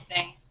matching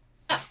things.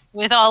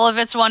 With all of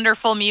its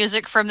wonderful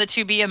music from the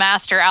To Be a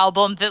Master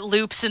album that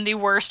loops in the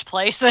worst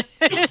places.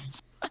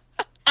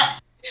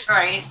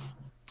 Right.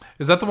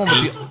 Is that the one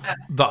with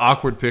the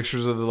awkward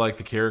pictures of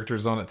the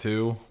characters on it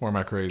too? Or am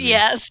I crazy?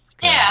 Yes.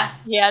 Yeah.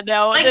 Yeah,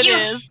 no, Like it you-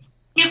 is.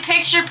 You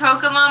picture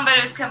Pokemon, but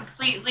it was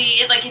completely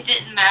it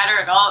didn't matter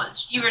at all.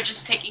 You were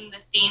just picking the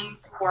theme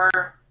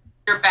for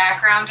your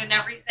background and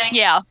everything.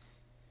 Yeah.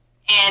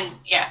 And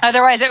yeah.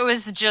 Otherwise, it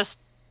was just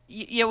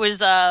it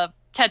was a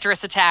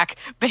Tetris attack,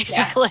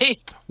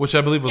 basically. Which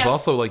I believe was Yeah.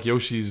 also like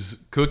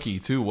Yoshi's Cookie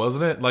too,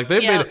 wasn't it? Like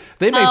they Yeah.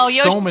 made Oh, so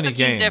Yoshi's many Cookie's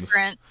games.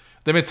 different.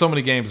 They made so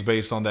many games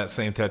based on that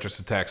same Tetris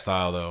attack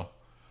style though.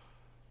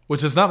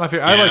 Which is not my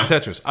favorite. I Yeah. like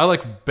Tetris. I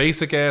like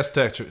basic ass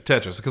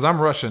Tetris because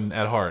I'm Russian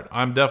at heart.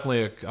 I'm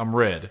definitely I'm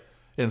red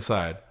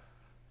inside.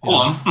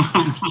 Hold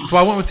on. So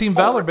I went with Team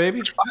Valor,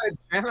 baby. Hi,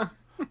 Shannon.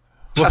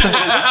 What's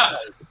that?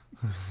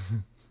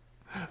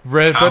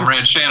 Red, I'm better,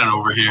 Red Shannon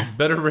over here.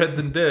 better red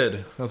than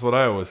dead. That's what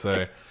I always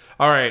say.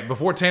 All right,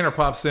 before Tanner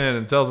pops in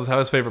and tells us how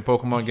his favorite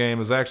Pokemon game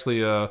is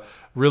actually a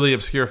really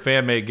obscure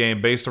fan-made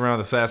game based around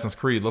Assassin's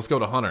Creed, let's go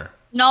to Hunter.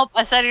 Nope,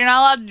 I said you're not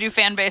allowed to do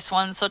fan-based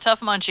ones, so Tough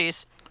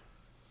Munchies.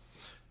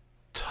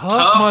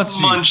 Tough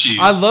Munchies. Munchies.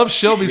 I love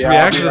Shelby's Yeah,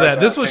 reaction I'll to be right that.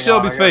 This back. was Hang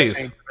on, Shelby's I gotta face.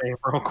 change the name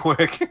real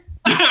quick.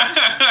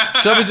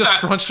 Shelby just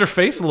scrunched her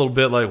face a little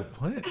bit, like,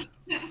 what?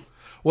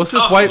 What's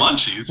this Tough white?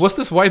 Munchies. What's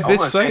this white I'm bitch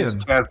gonna change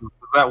saying? Kaz's,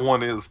 'cause that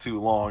one is too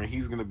long.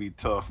 He's gonna be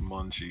Tough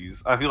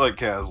Munchies. I feel like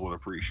Kaz would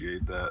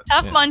appreciate that.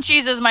 Tough Yeah.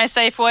 Munchies is my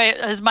safe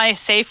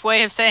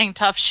way of saying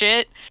tough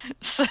shit.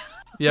 So,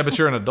 Yeah, but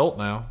you're an adult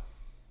now.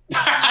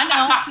 I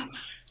know.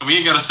 We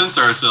ain't got to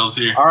censor ourselves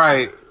here. All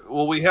right.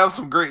 Well, we have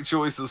some great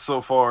choices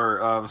so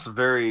far. Some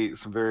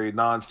very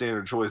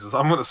non-standard choices.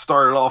 I'm gonna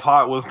start it off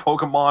hot with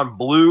Pokemon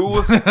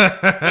Blue.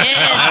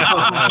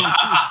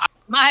 Yeah.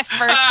 My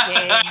first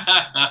game.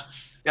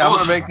 Yeah, I'm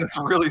Awesome. gonna make this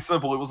really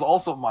simple. It was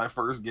also my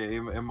first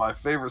game, and my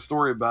favorite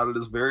story about it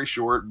is very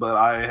short. But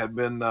I had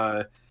been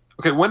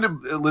okay. When did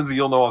Lindsay?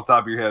 You'll know off the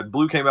top of your head.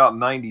 Blue came out in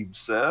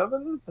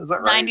 '97. Is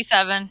that right?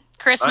 97.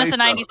 Christmas of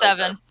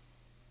 97.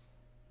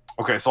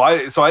 Okay, so I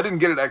didn't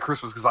get it at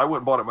Christmas because I went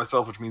and bought it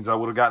myself, which means I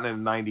would have gotten it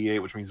in '98,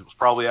 which means it was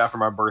probably after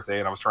my birthday,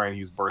 and I was trying to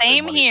use birthday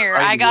Same money. here.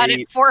 I got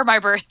it for my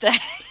birthday.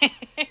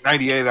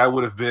 '98. I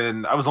would have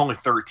been. I was only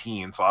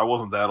 13, so I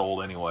wasn't that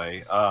old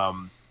anyway.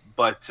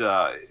 But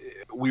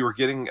we were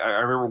getting. I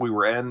remember we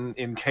were in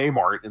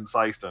Kmart in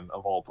Syston,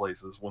 of all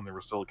places, when there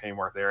was still a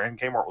Kmart there, and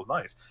Kmart was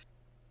nice.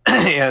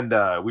 And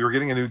we were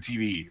getting a new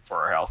TV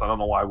for our house. I don't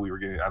know why we were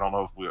getting. I don't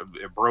know if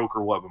it broke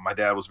or what, but my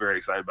dad was very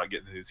excited about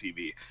getting a new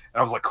TV, and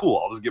I was like,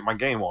 "Cool, I'll just get my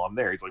game while I'm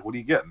there." He's like, "What are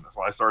you getting?"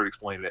 So I started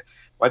explaining it.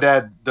 My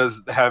dad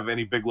doesn't have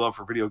any big love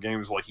for video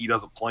games. Like, he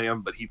doesn't play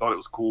them, but he thought it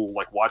was cool,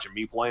 like watching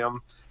me play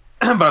them.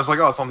 But I was like,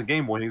 "Oh, it's on the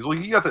Game Boy." And he's like,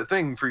 "You got that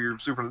thing for your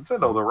Super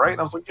Nintendo, though, right?" And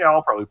I was like, "Yeah,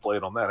 I'll probably play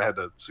it on that." I had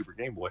the Super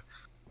Game Boy.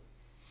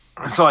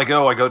 So I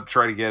go to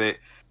try to get it.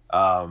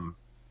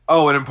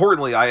 Oh, and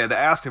importantly, I had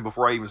asked him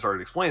before I even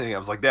started explaining it. I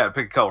was like, "Dad,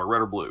 pick a color,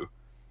 red or blue."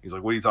 He's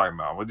like, "What are you talking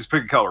about?" Well, just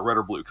pick a color, red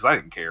or blue, because I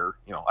didn't care.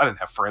 You know, I didn't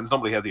have friends.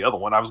 Nobody had the other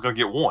one. I was going to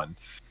get one.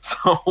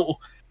 So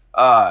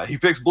he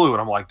picks blue, and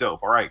I'm like,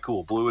 "Dope. All right,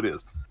 cool. Blue it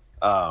is."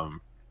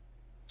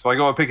 So I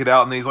go and pick it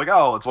out, and he's like,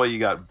 "Oh, that's why you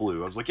got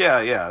blue." I was like,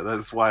 "Yeah,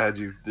 that's why I had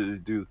you do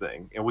the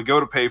thing." And we go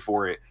to pay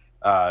for it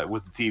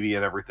with the TV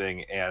and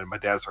everything, and my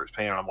dad starts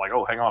paying, and I'm like,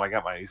 "Oh, hang on, I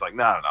got mine." He's like,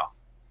 No.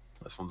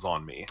 This one's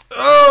on me.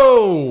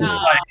 Oh,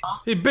 Oh.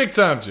 he big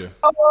timed you.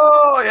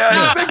 Oh,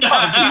 yeah, he's big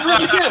time. He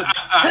really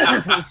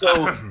did.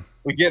 So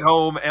we get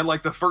home, and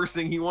like the first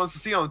thing he wants to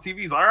see on the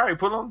TV is, "All right,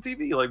 put it on the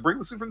TV. Like, bring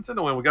the Super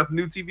Nintendo in. We got the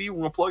new TV. We're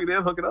gonna plug it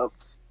in, hook it up."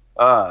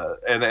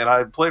 And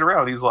I played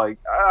around. He was like,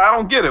 "I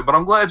don't get it, but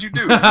I'm glad you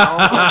do." You know?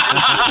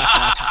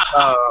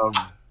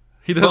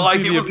 He doesn't but like,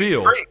 see it the was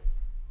appeal. great.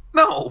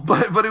 No,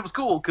 but it was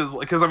cool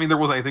because I mean there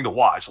wasn't anything to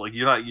watch. Like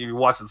you're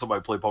watching somebody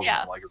play Pokemon,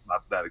 Yeah. like it's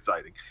not that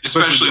exciting.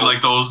 Especially the-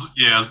 like those,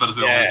 yeah, as bad as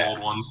Yeah. those old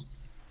ones.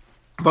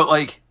 But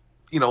like,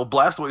 you know,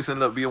 Blastoise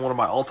ended up being one of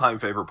my all-time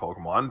favorite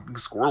Pokemon.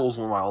 Squirtle's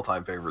one of my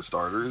all-time favorite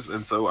starters,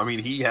 and so I mean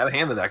he had a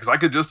hand in that because I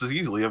could just as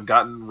easily have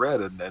gotten red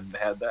and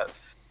had that.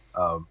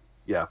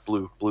 Yeah,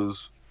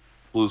 blue's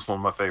Blue's one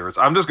of my favorites.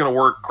 I'm just gonna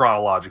work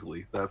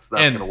chronologically. That's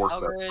And- gonna work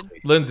Oh, better. good. for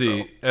me.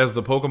 Lindsay, So, as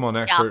the Pokemon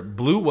expert,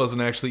 Blue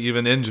wasn't actually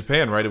even in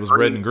Japan, right? It was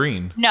red and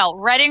green. No,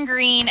 red and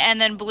green, and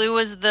then blue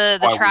was the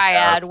Why we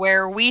triad,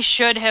 where we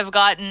should have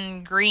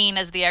gotten green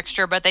as the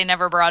extra, but they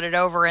never brought it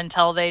over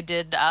until they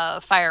did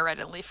fire red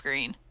and leaf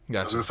green. I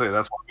was Gotcha. gonna say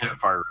that's why we got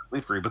Fire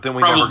Leaf Green, but then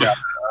we Probably. never got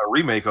a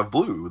remake of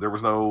Blue. There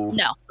was no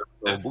No.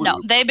 Blue.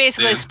 No, they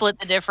basically Yeah. split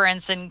the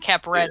difference and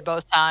kept red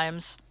both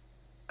times.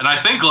 And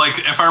I think, like,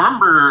 if I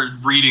remember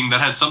reading,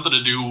 that had something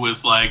to do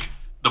with, like,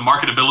 the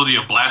marketability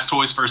of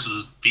Blastoise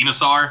versus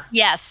Venusaur.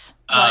 Yes,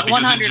 Because in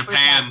 100%.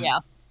 Japan, Yeah.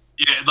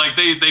 Yeah, like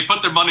they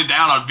put their money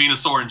down on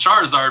Venusaur and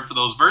Charizard for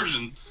those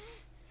versions,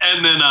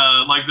 and then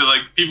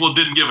people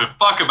didn't give a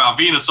fuck about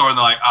Venusaur, and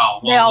they're like, oh,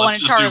 They all well,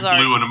 let's wanted just do Charizard.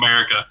 Blue in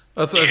America.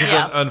 That's because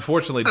Yeah.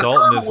 unfortunately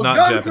Dalton is With not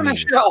guns in a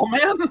Japanese. shell,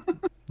 man.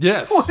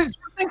 Yes, What did you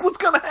think was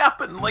gonna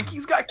happen? Like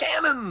he's got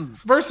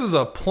cannons. versus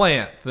a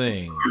plant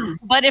thing.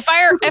 But if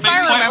I Big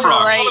remember plant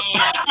frog.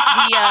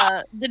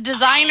 right, the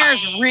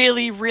designers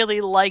really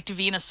liked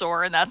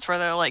Venusaur, and that's where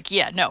they're like,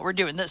 yeah, no, we're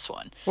doing this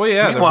one. Well, yeah,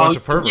 they're a Meanwhile, bunch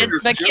of perverts.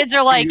 Kids, the kids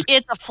are like,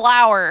 it's a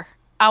flower.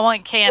 I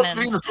want What's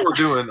cannons. Venusaur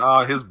doing?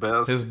 His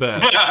best. His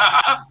best.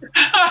 That's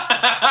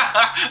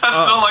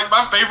still like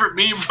my favorite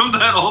meme from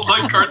that old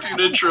like cartoon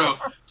intro.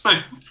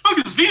 Like,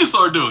 what is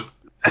Venusaur doing?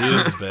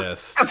 His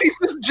best. Because he's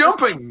just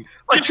jumping.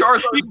 Like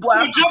Charizard's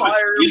blasting jumping.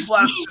 fire, He's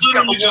blasting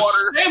literally just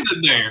water.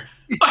 standing there.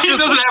 Like, he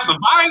doesn't have the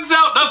vines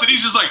out, nothing.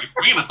 He's just like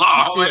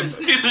Venusaur. Like,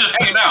 he's just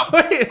hanging out.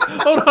 Wait,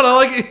 hold on. I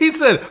like it. He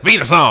said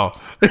Venusaur.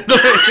 Kevin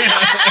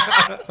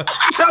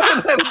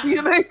had a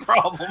DNA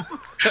problem.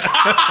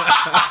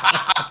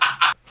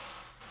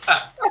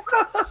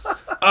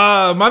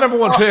 My number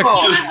one pick. He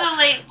was a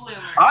late bloomer.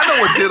 I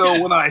know a ditto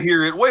when I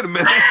hear it. Wait a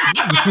minute.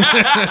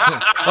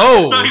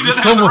 Oh, He did doesn't have the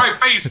someone,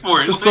 right face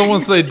for it. did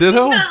someone say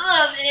ditto? I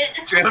love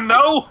it. Jenna,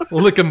 no.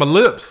 Licking my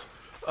lips.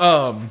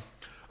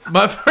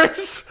 My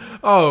first.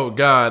 Oh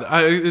God.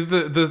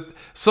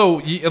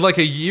 Like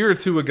a year or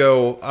two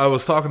ago, I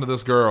was talking to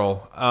this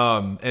girl,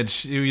 and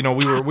she,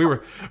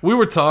 we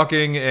were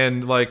talking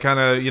and like kind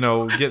of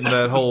getting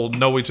that whole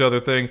know each other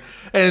thing,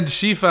 and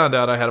she found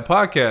out I had a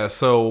podcast.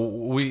 So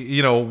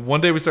we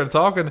one day we started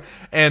talking,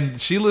 and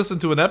she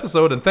listened to an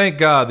episode, and thank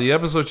God the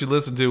episode she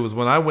listened to was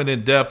when I went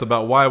in depth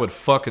about why I would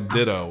fuck a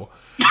ditto,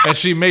 and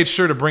she made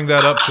sure to bring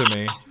that up to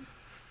me.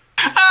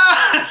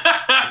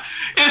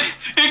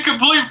 In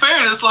complete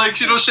fairness, like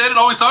Shannon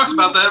always talks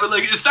about that, but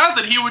like it's not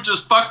that he would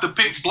just fuck the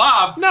pink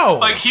blob. No.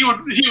 like he would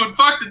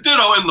fuck the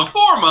ditto in the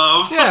form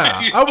of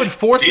Yeah, I would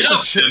force it Kate to.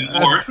 Upton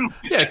or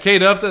Yeah,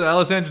 Kate Upton,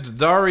 Alessandra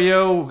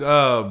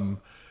Daddario,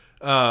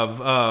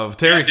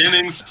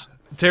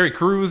 Terry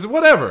Crews,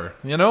 whatever.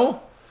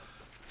 what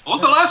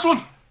was the last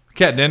one?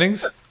 Kat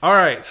Dennings. All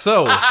right,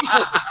 so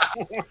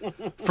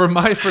for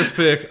my first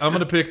pick, I'm going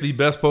to pick the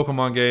best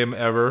Pokemon game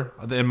ever,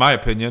 in my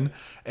opinion,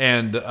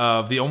 and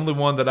the only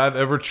one that I've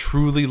ever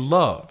truly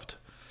loved,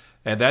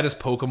 and that is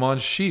Pokemon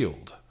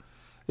Shield.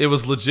 It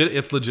was legit.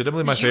 It's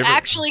legitimately my You favorite.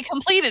 actually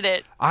completed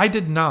it. I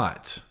did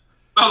not.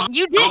 You I don't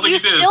did. think You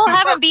still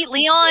haven't beat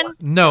Leon.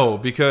 No,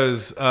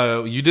 because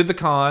you did the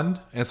con,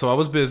 and so I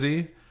was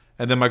busy,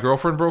 and then my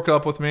girlfriend broke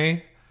up with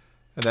me,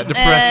 and that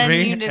depressed And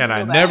me, you didn't and I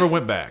go back. never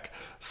went back.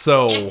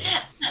 So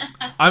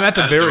I'm at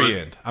the Had to do very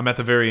it. end. I'm at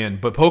the very end.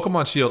 But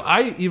Pokemon Shield,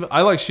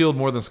 I like Shield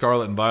more than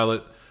Scarlet and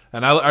Violet,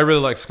 and I really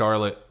like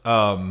Scarlet.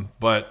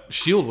 But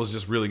Shield was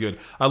just really good.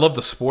 I love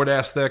the sport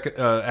aesthetic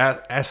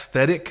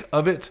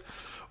of it,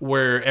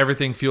 where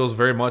everything feels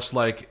very much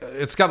like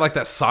it's got like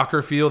that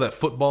soccer feel, that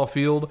football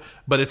field,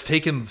 but it's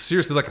taken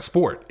seriously like a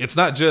sport. It's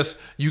not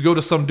just you go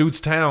to some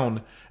dude's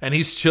town and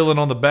he's chilling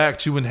on the back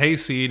chewing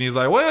hayseed and he's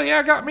like, well, yeah,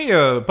 I got me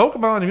a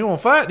Pokemon if you want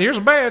to fight, and here's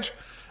a badge.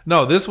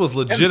 No, this was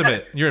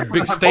legitimate. You're in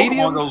big Pokemon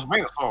stadiums. goes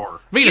Venusaur.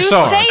 You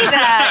Venusaur. say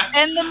that,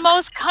 and the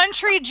most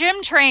country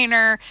gym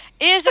trainer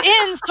is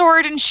in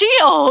Sword and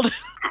Shield.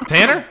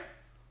 Tanner?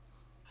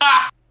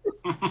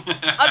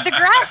 The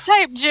grass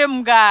type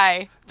gym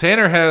guy.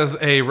 Tanner has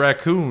a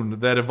raccoon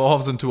that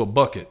evolves into a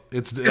bucket.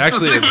 It's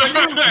actually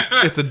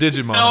it's a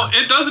Digimon. No,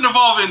 it doesn't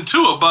evolve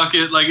into a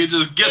bucket. Like it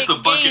just gets It a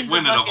bucket gains a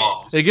when it bucket.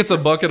 evolves. It gets a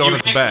bucket on You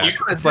its hand- back.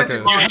 you- It's like a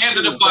You hand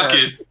it a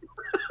bucket.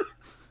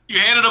 You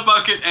hand it a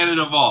bucket and it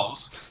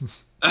evolves.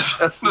 That's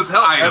That's the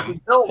a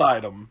item. held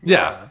item.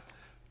 yeah.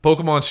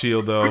 Pokemon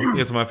Shield though,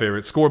 it's my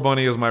favorite. Score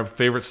Bunny is my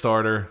favorite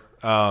starter.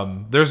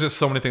 There's just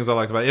so many things I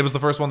liked about it. It was the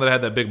first one that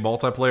had that big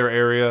multiplayer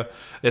area.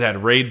 It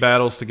had raid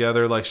battles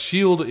together. Like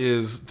Shield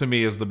is to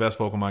me is the best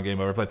Pokemon game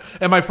I've ever played.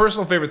 And my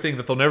personal favorite thing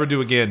that they'll never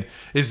do again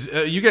is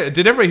did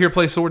everybody here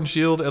play Sword and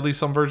Shield? At least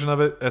some version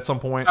of it at some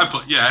point. I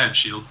had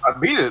Shield. I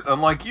beat it,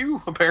 unlike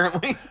you,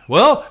 apparently.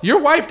 Well, your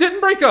wife didn't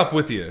break up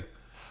with you.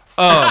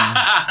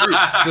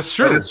 That's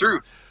true. That is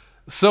true.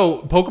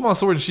 So Pokemon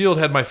Sword and Shield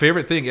had my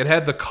favorite thing. It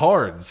had the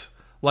cards.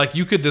 Like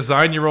you could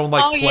design your own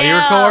Oh, player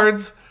yeah.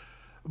 cards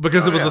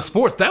because it was yeah. a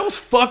sports. That was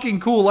fucking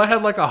cool. I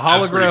had like a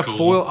That's pretty holograph cool.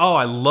 foil. Oh,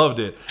 I loved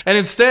it. And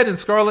instead in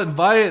Scarlet and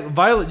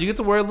Violet, you get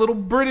to wear little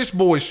British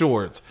boy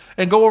shorts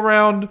and go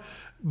around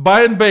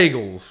buying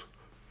bagels.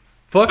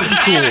 Fucking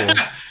cool.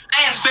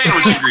 I am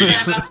Sandwich very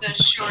ingredients. upset about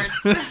those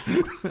shorts.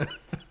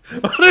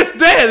 Oh, they're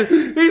dead.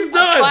 He's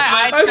done.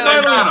 Why I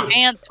got chose him.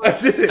 pants with I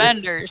did it.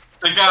 suspenders.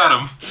 They got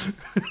him.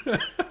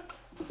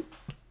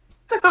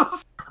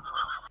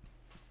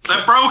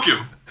 That broke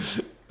him.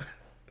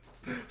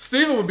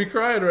 Steven would be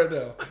crying right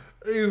now.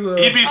 He's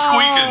He'd be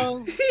squeaking.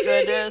 Oh,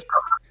 goodness.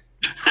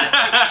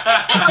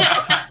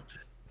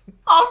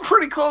 I'm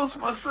pretty close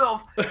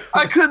myself.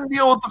 I couldn't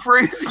deal with the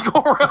phrasing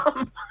go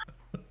around.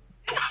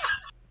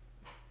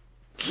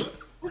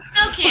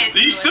 Still can't. So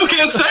you do still it.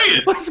 can't say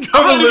it. Let's go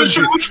I'm to not even Lindsay.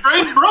 sure which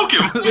phrase broke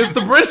him. It's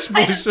the British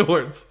boy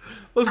shorts.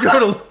 Let's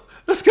go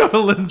to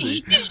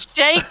Lindsay. He's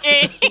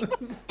shaking.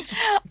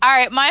 All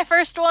right, my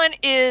first one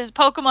is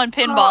Pokemon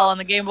Pinball on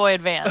the Game Boy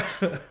Advance.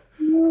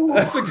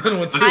 That's a good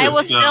one too. I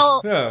will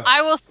stuff.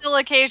 Yeah. still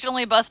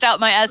occasionally bust out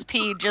my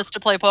SP just to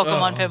play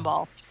Pokemon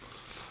Pinball.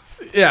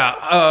 Yeah,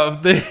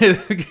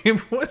 the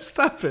Game Boy.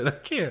 Stop it! I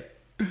can't.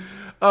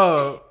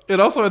 It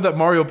also had that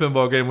Mario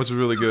Pinball game, which was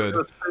really good.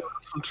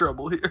 Some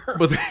trouble here.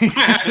 But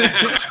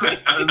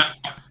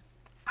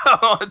How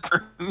do I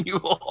turn you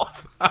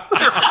off?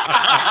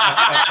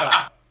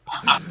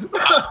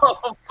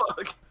 Oh,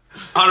 fuck.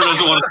 Hunter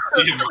doesn't want to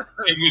see him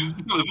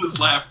hanging with his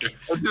laughter.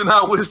 I do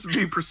not wish to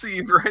be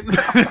perceived right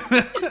now.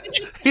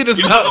 he does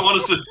He doesn't not.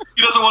 want us to.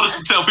 He doesn't want us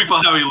to tell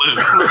people how he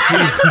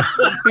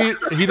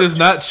lives. He does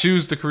not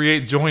choose to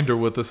create joinder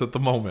with us at the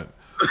moment.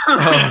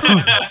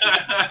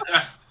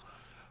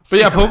 But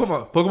yeah,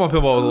 Pokemon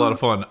Pinball was a lot of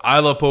fun. I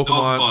love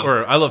Pokemon, fun.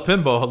 or I love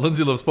pinball.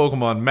 Lindsay loves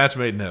Pokemon. Match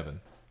made in heaven.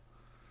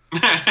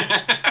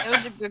 It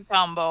was a good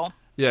combo.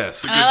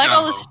 Yes. And I like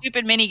all the combo.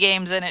 stupid mini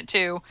games in it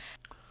too.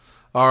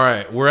 All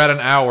right, we're at an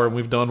hour and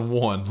we've done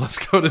one. Let's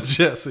go to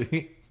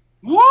Jesse.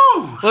 Woo!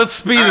 Let's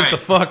speed All it right. the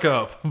fuck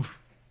up.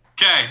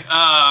 Okay,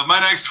 my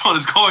next one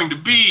is going to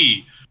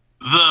be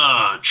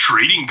the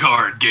trading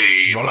card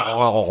game. Dun,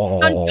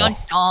 dun,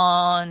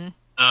 dun.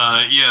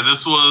 Yeah,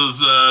 this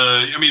was.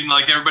 I mean,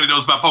 like everybody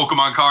knows about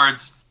Pokemon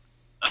cards.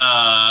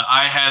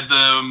 I had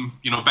them,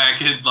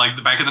 back in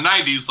the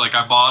 '90s. Like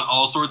I bought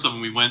all sorts of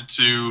them. We went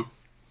to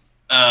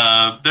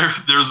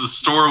there's a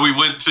store we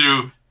went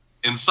to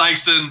in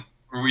Sykeston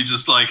where we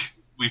just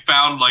we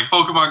found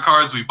Pokemon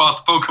cards. We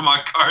bought the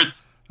Pokemon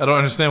cards. I don't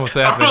understand what's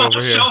I happening don't know over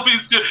what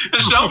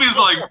here. Shelby's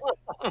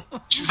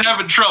she's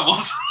having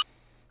troubles.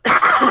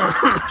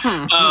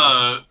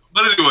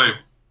 But anyway,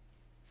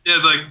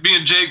 yeah, me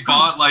and Jake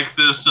bought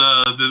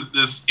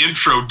this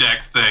intro deck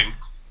thing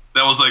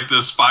that was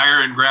this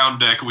fire and ground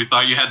deck, and we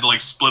thought you had to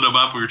split them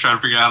up. We were trying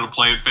to figure out how to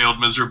play it, failed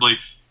miserably.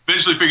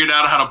 Eventually figured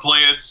out how to play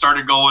it,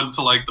 started going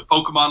to the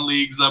Pokemon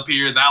leagues up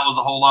here. That was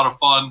a whole lot of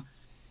fun.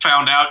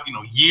 Found out,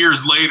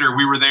 years later,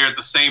 we were there at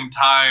the same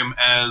time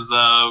as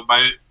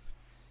my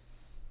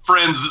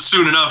friends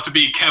soon enough to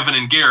be Kevin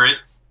and Garrett.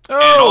 Oh,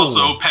 And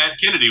also Pat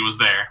Kennedy was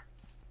there.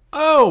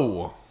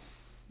 the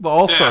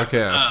All-Star Yeah,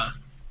 cast.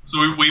 so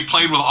we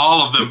played with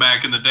all of them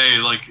back in the day.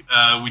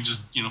 We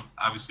just,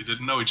 obviously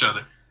didn't know each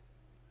other.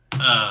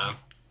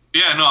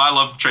 Yeah, no, I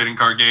love the trading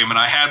card game, and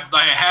I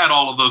had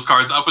all of those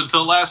cards up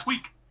until last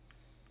week.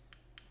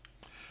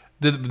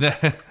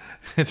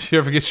 Did you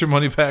ever get your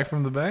money back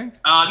from the bank?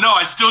 No,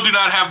 I still do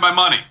not have my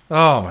money.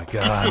 Oh my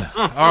god!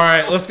 All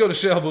right, let's go to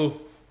Shelbu,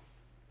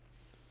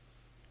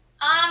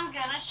 I'm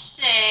gonna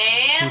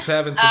say. who's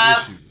having some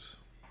issues,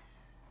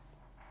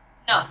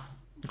 No,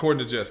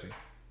 according to Jesse.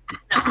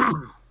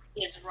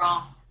 he is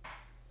wrong.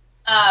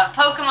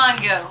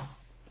 Pokemon Go.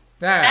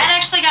 That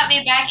actually got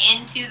me back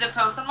into the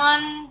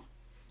Pokemon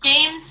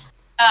games,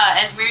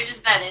 as weird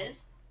as that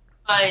is.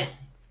 But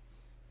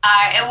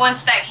and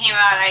once that came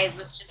out, I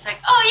was just like,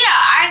 oh yeah,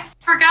 I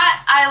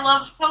forgot I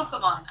loved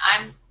Pokemon.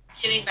 I'm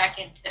getting back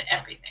into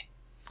everything.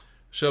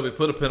 Shelby,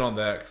 put a pin on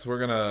that because we're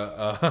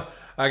gonna.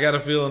 I got a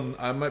feeling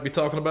I might be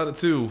talking about it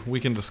too. We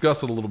can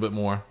discuss it a little bit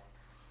more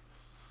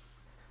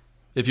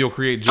if you'll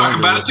create. Talk joinder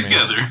about it with me.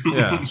 together.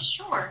 Yeah.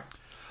 Sure.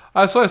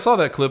 So I saw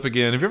that clip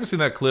again. Have you ever seen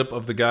that clip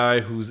of the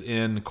guy who's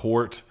in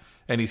court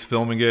and he's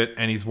filming it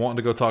and he's wanting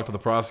to go talk to the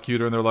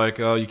prosecutor and they're like,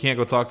 "Oh, you can't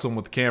go talk to him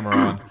with the camera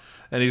on."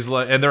 And he's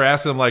like, and they're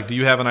asking him "Do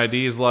you have an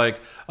ID?" He's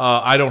like,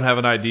 "I don't have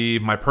an ID.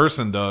 My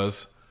person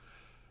does."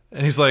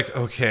 And he's like,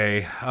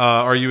 "Okay,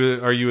 are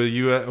you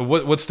a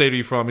what state are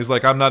you from?" He's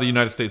like, "I'm not a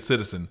United States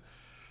citizen."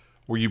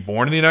 Were you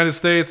born in the United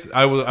States?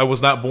 I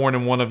was not born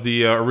in one of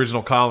the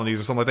original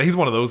colonies or something like that. He's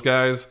one of those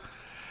guys,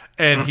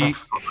 and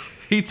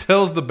he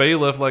tells the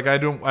bailiff I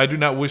do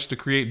not wish to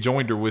create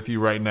joinder with you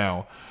right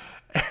now.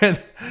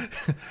 And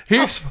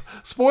here's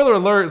spoiler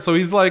alert. So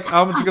he's like,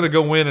 I'm just gonna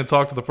go in and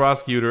talk to the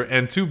prosecutor,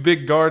 and two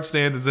big guards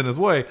stand is in his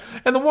way,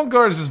 and the one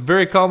guard is just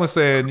very calmly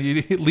saying,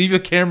 "You leave your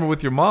camera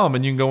with your mom,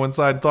 and you can go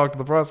inside and talk to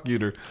the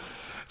prosecutor."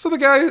 So the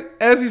guy,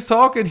 as he's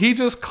talking, he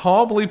just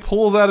calmly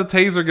pulls out a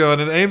taser gun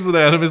and aims it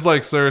at him. He's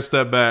like, "Sir,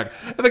 step back."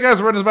 And the guy's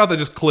running his mouth. They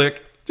just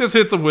click, just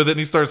hits him with it, and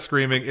he starts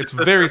screaming. It's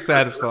very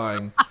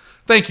satisfying.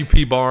 Thank you,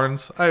 P.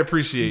 Barnes. I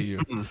appreciate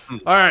you.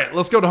 All right,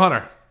 let's go to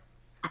Hunter.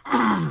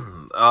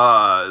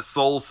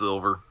 Soul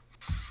Silver.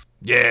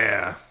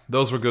 Yeah,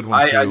 those were good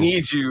ones too. I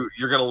need you.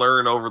 You're gonna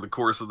learn over the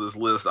course of this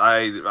list.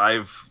 I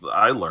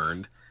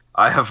learned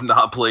I have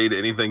not played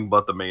anything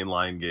but the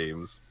mainline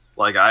games.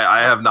 Like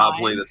I have not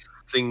played a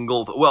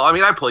single. Well, I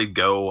mean, I played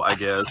Go, I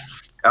guess,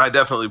 and I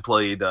definitely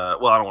played.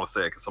 Well, I don't want to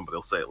say it because somebody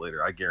will say it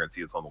later. I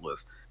guarantee it's on the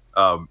list.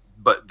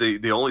 But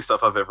the only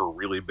stuff I've ever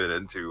really been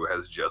into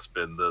has just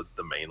been the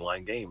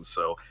mainline games.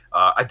 So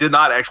I did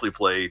not actually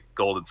play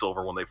Gold and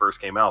Silver when they first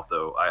came out,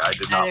 though. I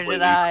did not play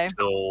these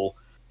until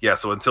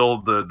until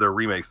the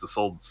remakes, the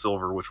Soul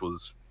Silver, which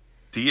was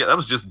that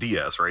was just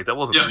DS, right? That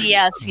wasn't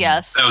DS.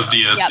 Yes, that was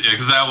DS. Yep. Yeah,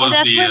 because that was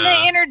that's when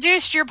they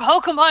introduced your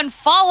Pokemon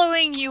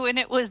following you, and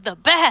it was the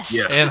best.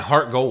 Yes. And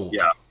Heart Gold.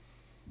 Yeah.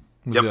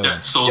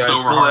 Yep. Soul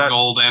Silver, Heart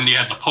Gold, and you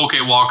had the Poke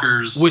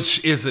Walkers,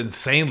 which is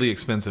insanely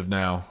expensive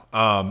now.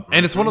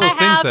 And it's one of those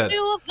things that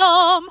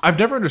I've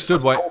never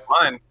understood why.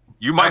 Mine.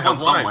 You might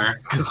have somewhere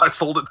because I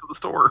sold it to the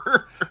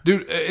store.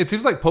 Dude, it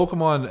seems like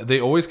Pokemon,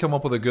 they always come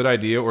up with a good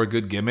idea or a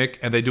good gimmick,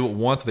 and they do it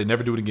once, they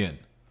never do it again.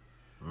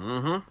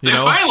 Mm-hmm. They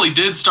finally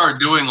did start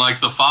doing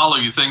like the follow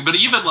you thing, but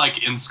even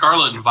like in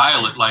Scarlet and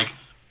Violet, like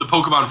the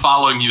Pokemon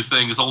following you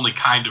thing is only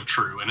kind of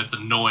true, and it's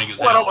annoying as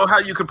hell. I don't know how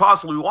you could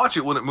possibly watch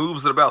it when it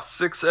moves at about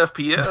 6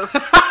 FPS.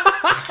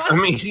 I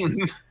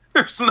mean,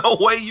 there's no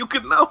way you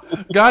could know.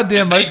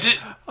 Goddamn,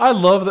 I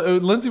love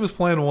that. Lindsay was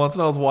playing once,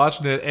 and I was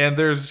watching it, and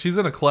she's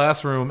in a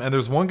classroom, and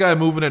there's one guy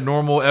moving at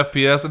normal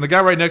FPS, and the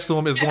guy right next to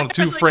him is going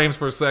 2 frames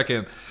per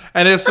second,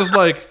 and it's just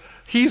like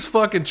he's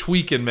fucking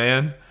tweaking,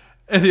 man.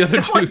 And the other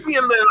it's like being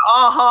in an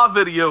AHA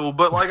video,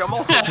 but like I'm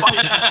also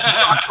fighting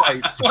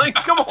fights. Like,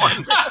 come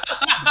on.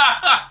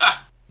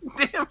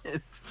 Damn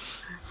it.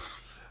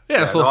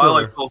 Yeah, Soul I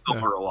Silver. like Soul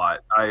Silver a lot.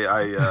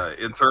 I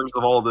in terms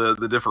of all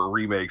the different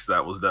remakes,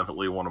 that was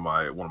definitely one of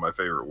my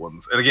favorite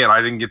ones. And again,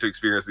 I didn't get to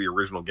experience the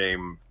original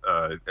game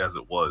as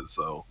it was,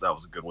 so that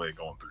was a good way of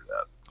going through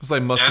that. It's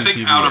like must-see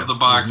TV. Out of the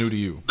box, new to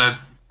you.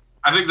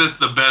 I think that's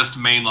the best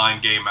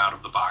mainline game out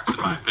of the box, in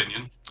my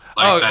opinion.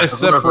 Like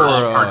except for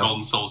Heart Gold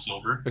and Soul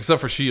Silver. Except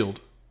for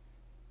Shield.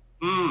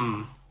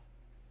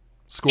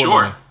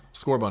 Score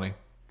Bunny.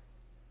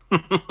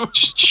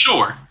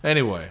 Sure.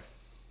 Anyway.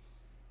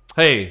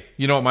 Hey,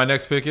 you know what my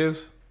next pick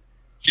is?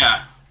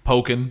 Yeah.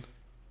 Pokken.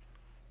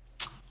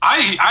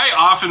 I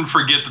often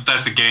forget that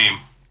that's a game.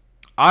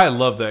 I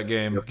love that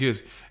game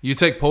because you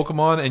take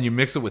Pokemon and you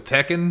mix it with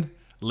Tekken,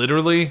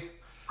 literally,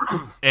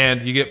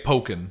 and you get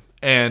Pokken.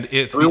 And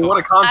it's what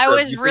a concept. I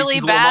was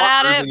really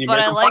bad at it, but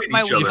I like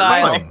my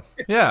Weavile.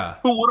 Yeah.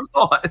 Who would have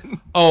thought?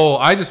 Oh,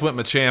 I just went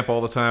Machamp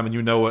all the time, and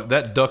you know what?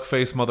 That duck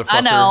face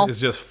motherfucker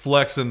is just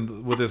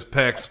flexing with his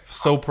pecs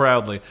so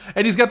proudly.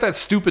 And he's got that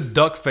stupid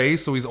duck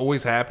face, so he's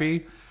always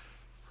happy.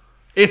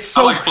 It's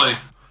so I like playing.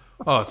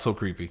 Oh, it's so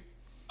creepy.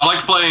 I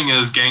like playing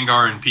as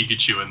Gengar and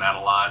Pikachu in that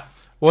a lot.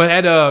 Well, it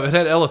had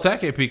El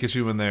Atake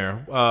Pikachu in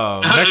there.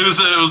 It was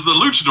the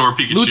Luchador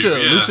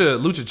Pikachu.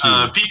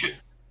 Luchachu.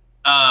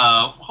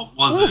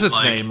 What was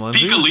its name,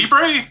 Lindsay? Pika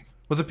Libre?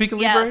 Was it Pika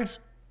Libre? Yes.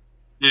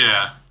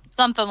 Yeah.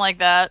 Something like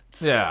that.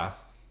 Yeah.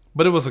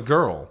 But it was a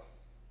girl.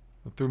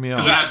 It threw me off.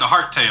 Because it had the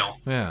heart tail.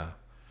 Yeah.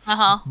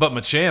 Uh-huh. But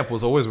Machamp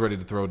was always ready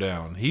to throw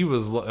down. He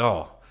was,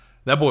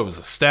 that boy was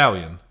a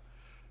stallion.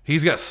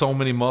 He's got so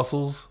many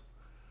muscles.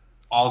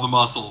 All the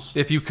muscles.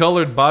 If you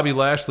colored Bobby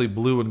Lashley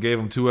blue and gave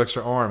him 2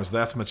 extra arms,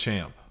 that's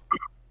Machamp.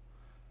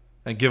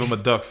 And give him a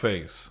duck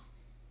face.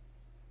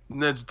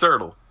 Ninja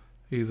Turtle.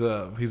 He's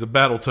a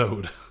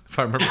Battletoad, if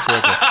I remember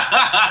correctly.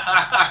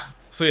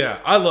 So yeah,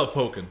 I love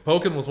Pokken.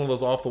 Pokken was one of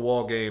those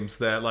off-the-wall games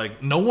that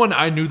like no one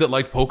I knew that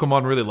liked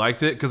Pokemon really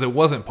liked it because it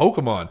wasn't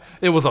Pokemon.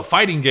 It was a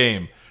fighting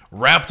game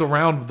wrapped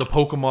around the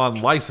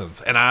Pokemon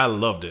license, and I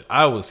loved it.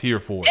 I was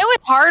here for it. It was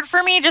hard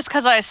for me just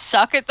because I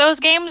suck at those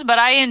games, but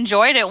I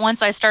enjoyed it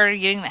once I started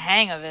getting the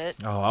hang of it.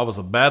 Oh, I was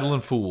a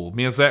battling fool.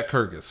 Me and Zach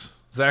Kirkus.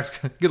 Zach's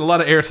getting a lot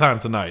of airtime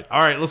tonight.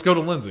 All right, let's go to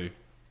Lindsay.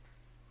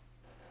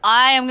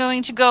 I am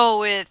going to go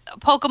with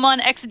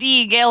Pokemon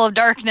XD Gale of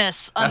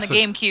Darkness on the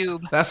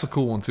GameCube. That's a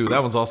cool one, too.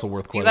 That one's also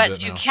worth quite a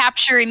bit now. You got to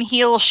capture and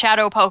heal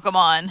shadow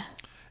Pokemon.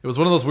 It was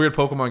one of those weird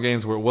Pokemon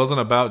games where it wasn't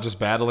about just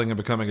battling and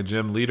becoming a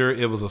gym leader.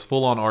 It was a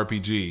full-on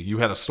RPG. You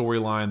had a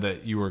storyline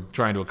that you were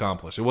trying to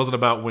accomplish. It wasn't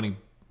about winning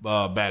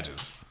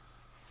badges.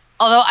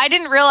 Although I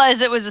didn't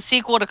realize it was a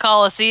sequel to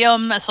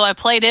Colosseum, so I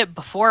played it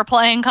before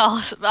playing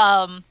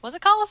Colosseum. Was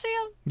it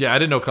Colosseum? Yeah, I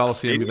didn't know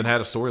Colosseum even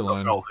had a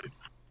storyline.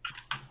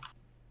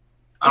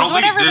 It was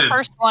whatever the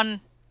first one.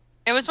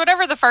 It was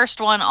whatever the first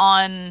one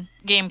on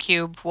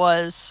GameCube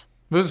was.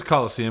 It was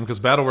Colosseum because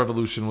Battle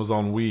Revolution was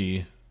on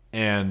Wii,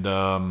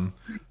 and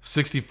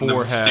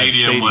 64 had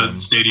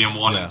Stadium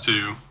 1 and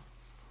 2.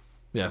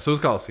 Yeah, so it was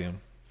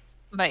Colosseum.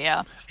 But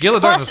yeah. Gale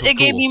of Darkness was it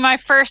gave me my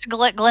first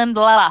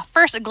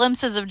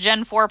glimpses of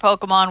Gen 4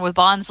 Pokemon with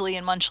Bonsly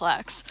and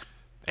Munchlax.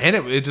 And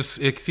it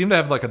seemed to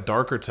have like a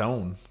darker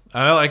tone.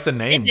 I like the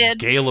name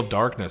Gale of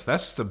Darkness.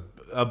 That's just an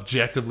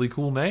objectively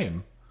cool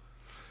name.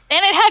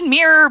 And it had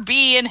Mirror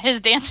B and his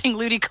dancing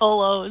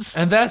Ludicolo.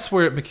 And that's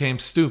where it became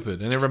stupid.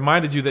 And it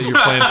reminded you that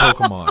you're playing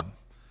Pokemon.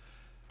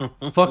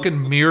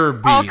 Fucking Mirror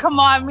B. Oh,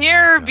 come on.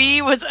 Mirror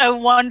B was a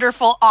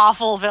wonderful,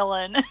 awful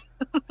villain.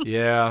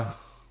 Yeah.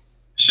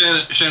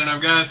 Shannon,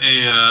 I've got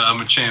a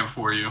Machamp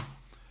for you.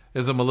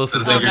 Is it Melissa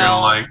that I think you're Devling?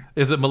 gonna like.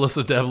 Is it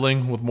Melissa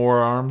Devling with more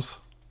arms?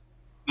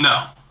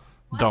 No.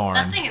 Darn.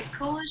 That thing is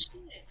cool as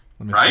shit.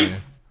 Let me Right? see.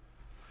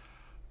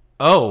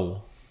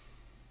 Oh.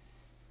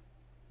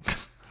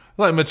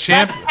 Like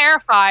Machamp. That's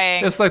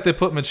terrifying. It's like they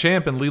put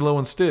Machamp in Lilo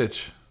and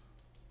Stitch.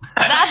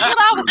 That's what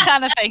I was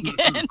kind of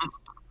thinking.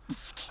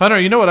 Hunter,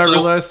 you know what I So-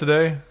 realized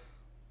today?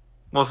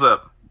 What's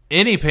up?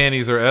 Any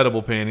panties are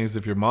edible panties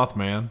if you're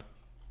Mothman.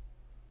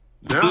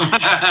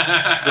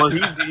 Yeah. Well,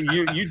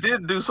 you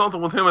did do something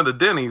with him at the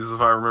Denny's,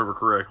 if I remember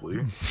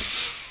correctly.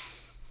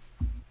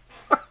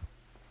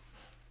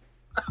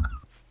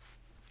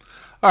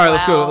 All right,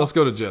 let's Wow.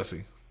 go to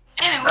Jesse.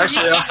 Anyway, where'd you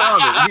Actually, I get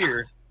found that? it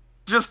here.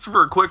 Just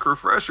for a quick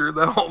refresher,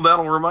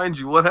 that'll remind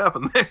you what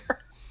happened there.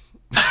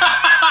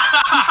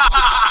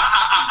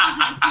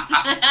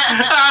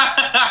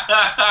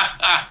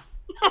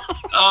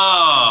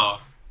 Oh,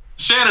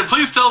 Shannon,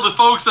 please tell the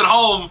folks at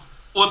home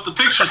what the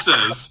picture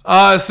says.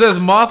 It says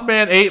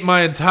Mothman ate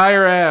my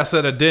entire ass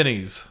at a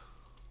Denny's.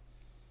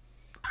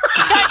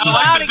 I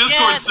Out like the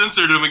Discord again.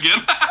 censored him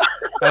again.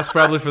 That's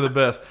probably for the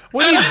best.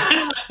 We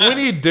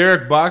need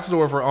Derek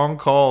Boxdorfer on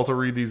call to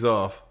read these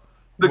off.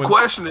 The When-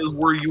 question is,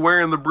 were you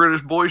wearing the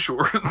British boy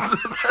shorts?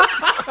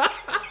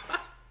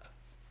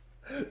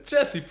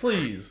 Jesse,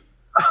 please.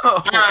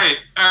 All right.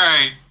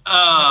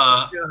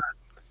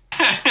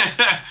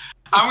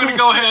 I'm gonna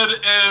go ahead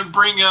and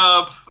bring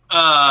up.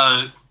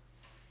 I'm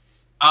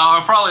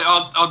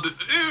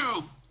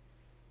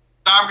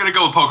gonna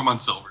go with Pokemon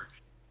Silver.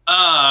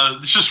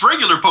 It's just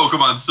regular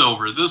Pokemon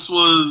Silver. This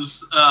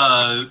was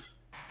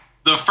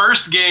the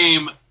first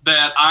game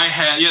that I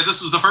had. Yeah,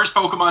 this was the first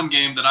Pokemon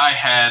game that I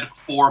had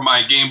for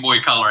my Game Boy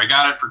Color. I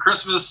got it for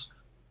Christmas.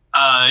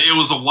 It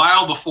was a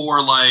while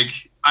before, like,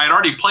 I had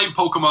already played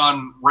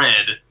Pokemon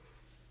Red.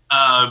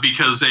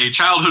 Because a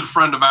childhood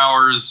friend of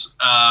ours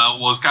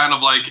was kind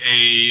of like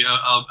a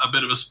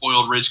bit of a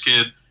spoiled rich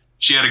kid.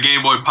 She had a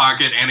Game Boy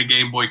Pocket and a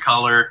Game Boy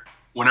Color.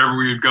 Whenever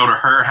we would go to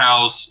her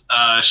house,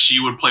 she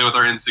would play with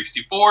our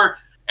N64,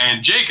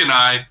 and Jake and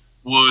I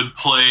would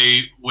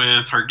play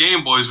with her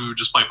Game Boys. We would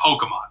just play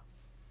Pokemon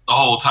the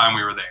whole time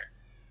we were there.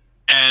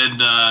 And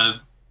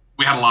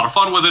we had a lot of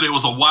fun with it. It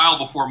was a while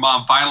before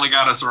Mom finally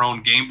got us our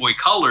own Game Boy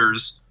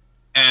Colors,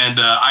 and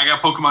I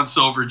got Pokemon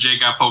Silver, Jake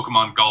got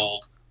Pokemon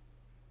Gold.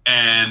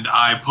 And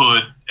I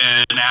put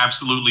an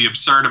absolutely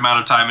absurd amount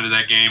of time into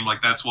that game. Like,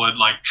 that's what,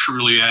 like,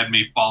 truly had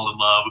me fall in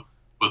love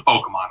with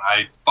Pokemon.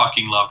 I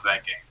fucking loved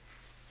that game.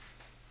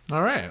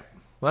 All right.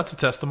 Well, that's a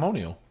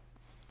testimonial.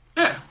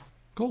 Yeah,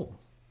 Cool.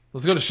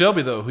 Let's go to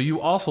Shelby, though, who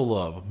you also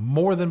love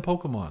more than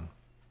Pokemon.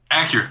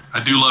 accurate.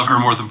 I do love her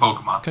more than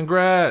Pokemon.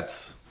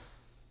 Congrats.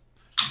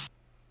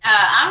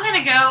 I'm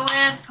gonna go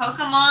with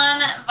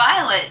Pokemon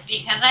Violet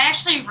because I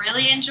actually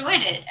really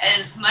enjoyed it.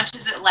 As much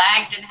as it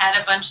lagged and had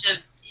a bunch of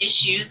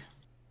issues,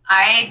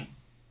 I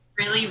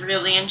really,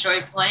 really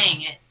enjoyed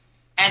playing it.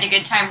 I had a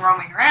good time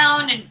roaming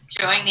around,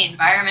 enjoying the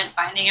environment,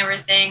 finding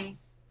everything,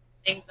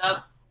 things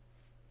up.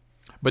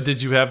 But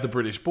did you have the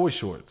British boy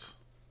shorts?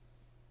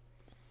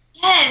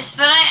 Yes,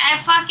 but I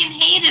fucking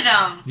hated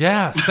them.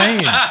 Yeah,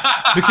 same.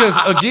 Because,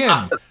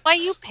 again, Why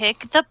you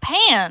pick the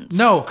pants?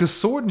 no, because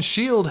Sword and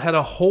Shield had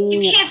a whole...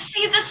 You can't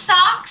see the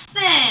socks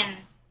then.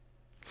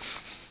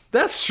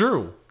 That's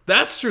true.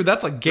 That's true.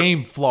 That's a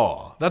game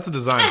flaw. That's a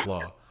design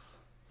flaw.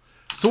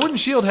 Sword and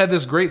Shield had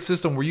this great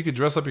system where you could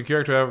dress up your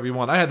character however you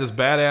want. I had this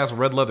badass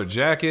red leather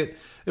jacket.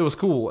 It was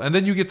cool. And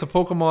then you get to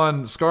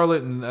Pokemon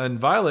Scarlet and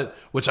Violet,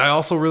 which I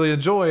also really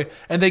enjoy.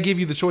 And they give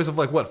you the choice of,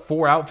 like, what,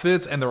 4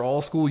 outfits, and they're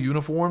all school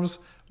uniforms?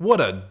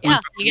 What a... Yeah,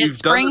 you get we've done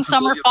spring, this a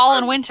summer, million fall,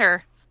 and times.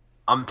 winter.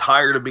 I'm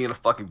tired of being a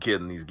fucking kid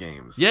in these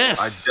games. Yes.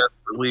 I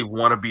desperately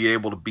want to be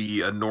able to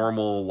be a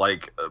normal,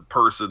 like,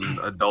 person,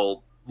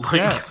 adult. Like,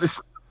 Yes.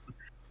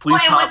 please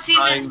Wait, stop what's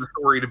even- tying the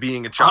story to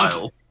being a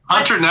child.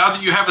 Hunter, now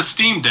that you have a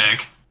Steam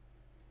Deck,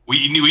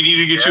 we need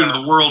to get you into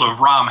the world of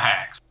ROM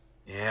hacks.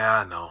 Yeah,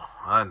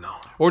 I know.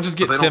 Or just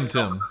get But they Tim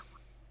don't-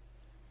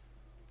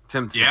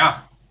 Tim. Tim.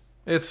 Yeah.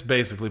 It's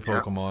basically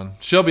Pokemon.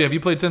 Shelby, have you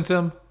played Tim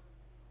Tim?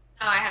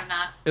 No, I have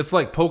not. It's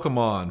like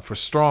Pokemon for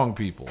strong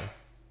people.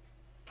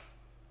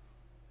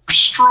 For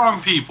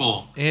strong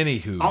people. I don't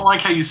Anywho,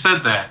 like how you said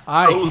that.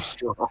 So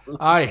strong.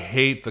 I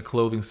hate the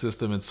clothing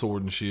system in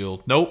Sword and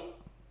Shield. Nope.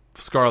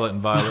 Scarlet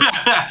and Violet.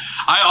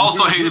 I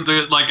also hated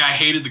I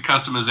hated the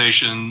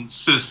customization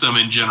system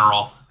in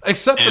general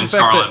Except for in the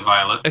fact Scarlet that and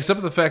Violet. except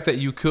for the fact that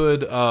you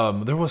could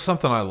there was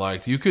something I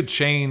liked. You could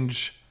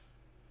change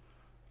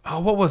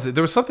what was it?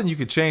 There was something you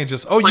could change.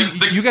 Just Like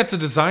the- you got to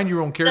design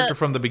your own character The-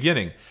 from the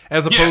beginning,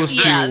 as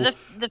opposed Yeah, to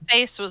the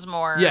face was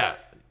more. yeah.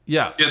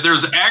 Yeah,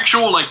 there's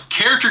actual like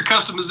character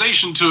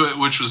customization to it,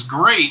 which was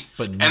great.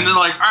 But and no. then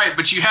like, all right,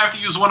 but you have to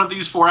use one of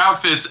these 4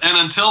 outfits. And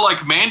until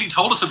like Mandy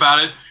told us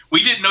about it,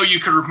 we didn't know you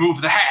could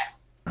remove the hat.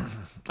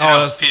 I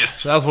was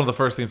pissed. That was one of the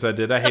first things I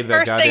did. I hated The that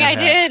first goddamn thing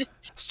I hat. did.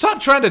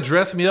 Stop trying to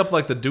dress me up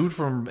like the dude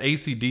from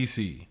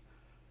AC/DC.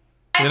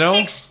 I I You know?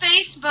 picked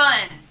space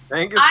buns.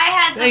 Angus? I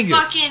had the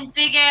Angus. fucking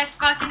big ass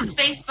fucking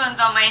space buns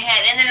on my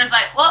head, and then it was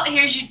like, well,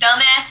 here's your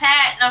dumbass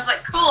hat, and I was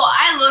like, cool,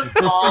 I look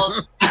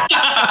bald.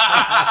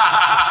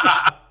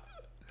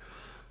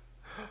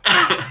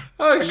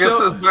 Oh, I guess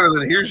that's better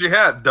than here's your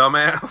hat,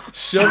 dumbass.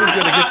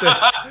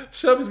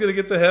 Shelby's gonna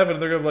get to heaven,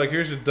 and they're gonna be like,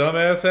 "Here's your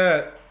dumbass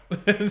hat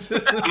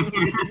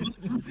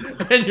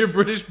and your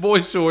British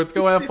boy shorts.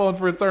 Go have fun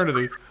for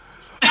eternity."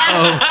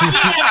 Damn,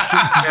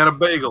 And a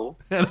bagel.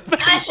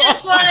 I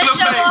just want to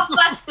show off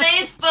my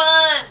space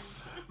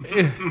buns.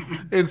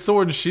 In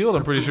Sword and Shield,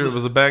 I'm pretty sure it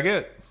was a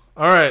baguette.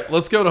 All right,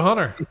 let's go to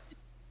Hunter.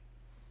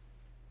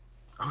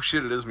 Oh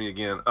shit, it is me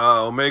again.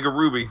 Omega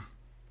Ruby.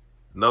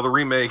 Another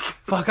remake.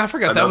 Fuck, I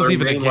forgot that was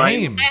Another even a mainline.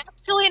 game. I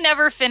actually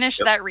never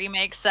finished that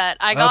remake set.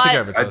 I don't think I got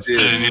ever touched I it.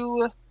 did.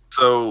 to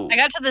So I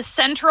got to the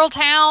central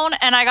town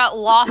and I got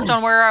lost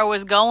on where I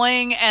was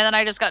going, and then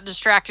I just got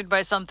distracted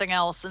by something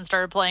else and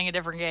started playing a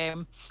different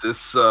game.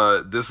 this is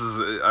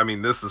I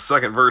mean, this is the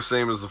second verse,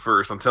 same as the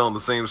first. I'm telling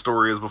the same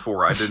story as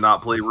before. I did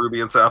not play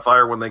Ruby and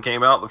Sapphire when they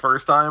came out the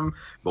first time,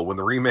 but when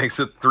the remakes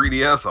hit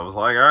 3DS, I was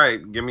like, all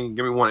right, give me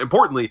one.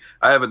 Importantly,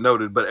 I haven't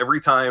noted, but every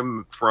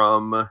time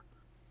from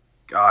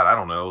God, I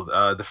don't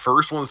know, the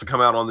first ones to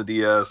come out on the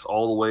DS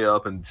all the way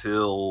up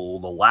until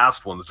the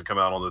last ones to come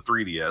out on the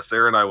 3DS,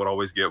 Sarah and I would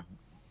always get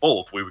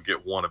both. We would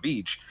get one of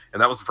each, and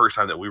that was the first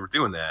time that we were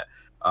doing that.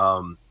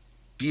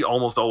 She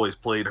almost always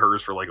played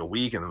hers for like a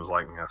week, and it was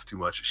like, that's too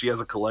much. She has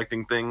a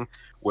collecting thing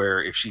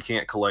where if she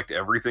can't collect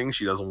everything,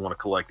 she doesn't want to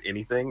collect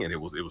anything, and it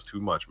was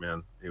too much,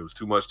 man. It was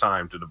too much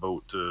time to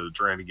devote to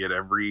trying to get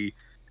every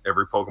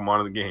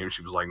Pokemon in the game.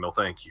 She was like, no,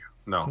 thank you,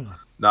 no,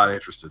 not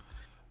interested.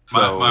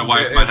 So my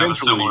wife might have a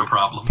similar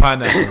problem.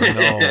 Pineapple,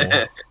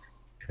 no.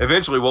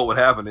 Eventually, what would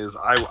happen is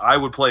I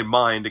would play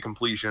mine to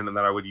completion, and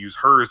then I would use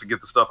hers to get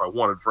the stuff I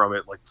wanted from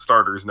it, like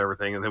starters and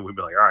everything, and then we'd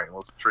be like, all right,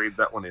 let's trade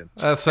that one in.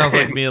 That sounds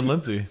like me and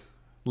Lindsay.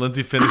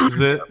 Lindsay finishes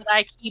it. But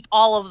I keep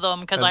all of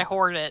them because I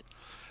hoard it.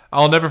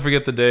 I'll never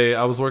forget the day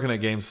I was working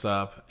at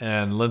GameStop,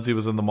 and Lindsay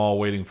was in the mall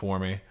waiting for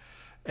me.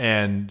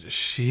 And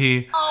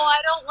Oh, I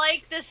don't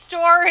like this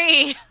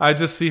story. I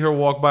just see her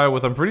walk by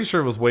with, I'm pretty sure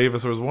it was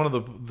Wavis, or it was one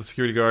of the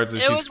security guards.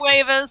 And It was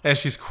Wavis. And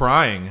she's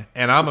crying.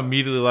 And I'm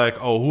immediately like,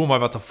 oh, who am I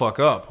about to fuck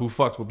up? Who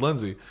fucked with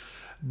Lindsay?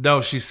 No,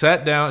 she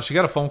sat down. She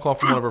got a phone call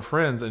from one of her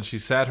friends, and she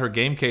sat her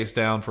game case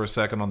down for a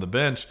second on the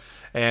bench.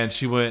 And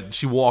she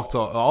walked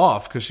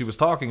off because she was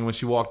talking. And when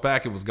she walked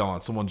back, it was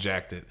gone. Someone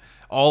jacked it.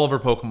 All of her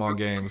Pokemon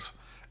games.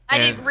 I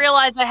didn't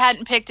realize I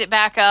hadn't picked it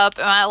back up,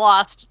 and I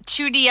lost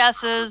 2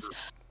 DSs.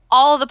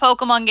 All of the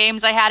Pokemon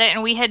games, I had it,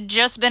 and we had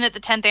just been at the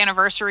 10th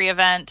anniversary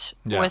event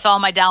with all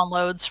my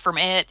downloads from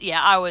it.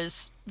 Yeah, I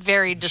was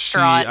very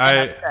distraught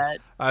and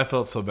upset. I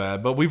felt so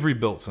bad, but we've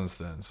rebuilt since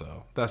then,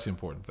 so that's the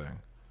important thing.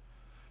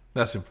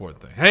 That's the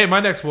important thing. Hey, my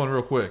next one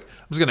real quick.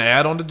 I'm just going to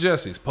add on to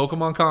Jesse's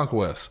Pokemon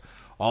Conquest.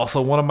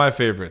 Also one of my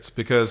favorites,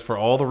 because for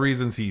all the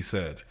reasons he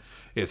said.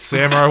 It's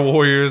Samurai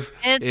Warriors.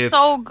 It's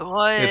so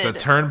good. It's a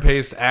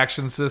turn-based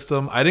action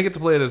system. I didn't get to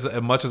play it as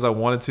much as I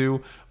wanted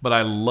to, but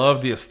I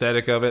love the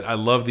aesthetic of it. I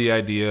love the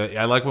idea.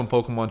 I like when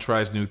Pokemon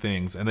tries new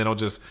things, and they don't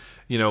just,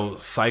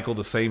 cycle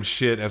the same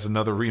shit as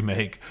another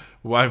remake.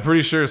 Well, I'm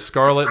pretty sure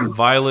Scarlet and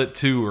Violet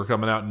 2 are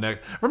coming out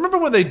next. Remember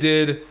when they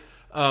did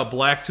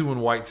Black 2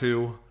 and White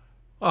 2?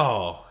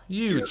 Oh,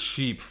 you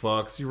cheap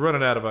fucks. You're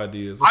running out of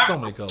ideas. There's so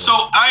many colors. So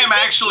I am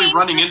actually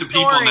running into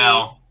people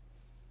now.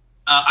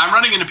 I'm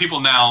running into people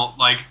now,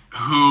 like,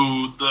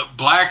 who the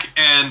Black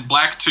and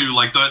Black 2,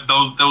 like,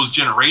 those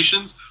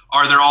generations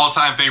are their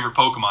all-time favorite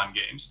Pokemon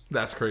games.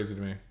 That's crazy to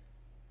me.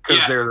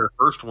 Because they're their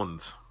first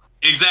ones.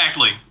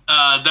 Exactly.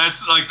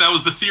 That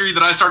was the theory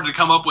that I started to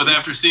come up with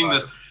after seeing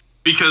this,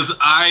 because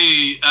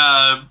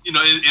I,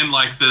 in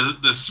like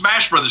the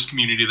Smash Brothers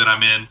community that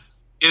I'm in,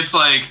 it's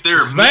like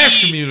they're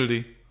Smash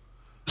community.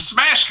 The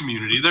Smash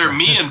community. There are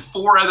me and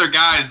 4 other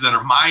guys that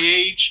are my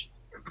age.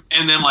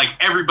 And then, like,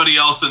 everybody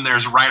else in there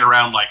is right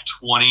around, like,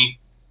 20.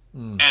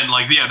 And,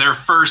 like, their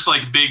first,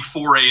 like, big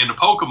foray into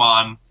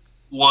Pokemon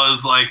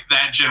was, like,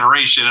 that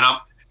generation.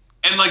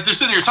 And they're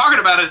sitting here talking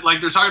about it,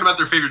 like, they're talking about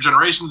their favorite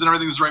generations and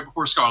everything. This is right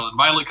before Scarlet and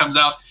Violet comes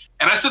out.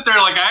 And I sit there,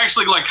 like, I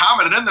actually, like,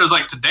 commented in there. It's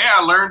like, today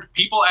I learned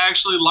people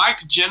actually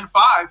liked Gen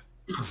 5.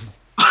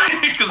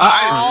 Because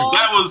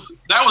that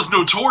was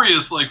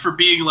notorious, like, for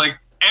being, like,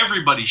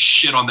 everybody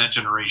shit on that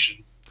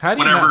generation. How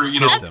do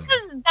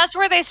That's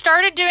where they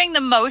started doing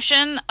the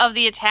motion of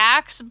the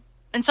attacks,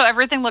 and so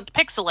everything looked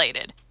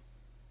pixelated.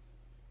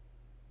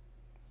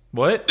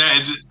 What?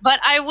 But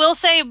I will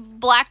say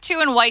Black 2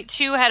 and White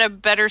 2 had a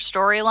better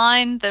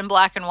storyline than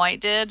Black and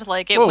White did.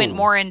 Like, it went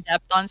more in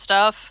depth on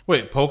stuff.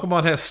 Wait,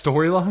 Pokemon has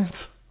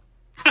storylines?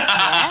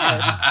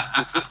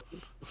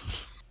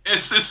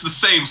 It's the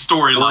same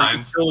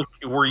storylines.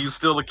 Were you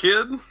still a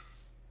kid?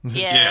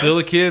 Yes. Still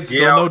a kid,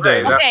 still no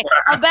date. Okay,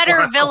 a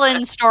better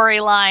villain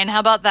storyline. How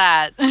about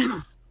that?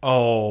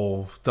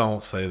 Oh,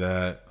 don't say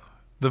that.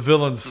 The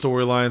villain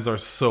storylines are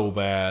so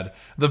bad.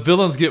 The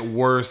villains get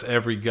worse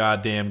every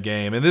goddamn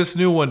game. And this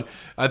new one,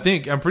 I'm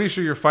pretty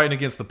sure you're fighting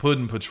against the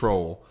Puddin'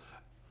 Patrol.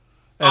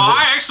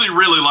 I actually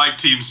really like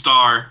Team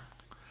Star.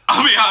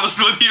 I'll be honest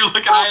with you.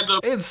 Like, I end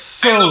up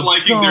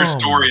liking their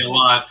story a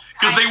lot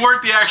because they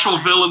weren't the actual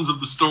villains of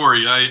the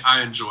story.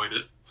 I enjoyed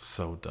it.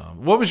 So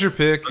dumb. What was your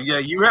pick? Yeah,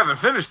 you haven't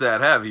finished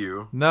that, have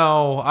you?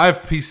 No,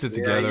 I've pieced it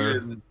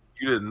together.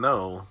 You didn't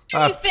know.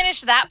 You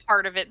finished that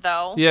part of it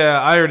though.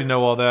 Yeah, I already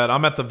know all that.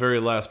 I'm at the very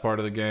last part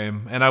of the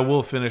game, and I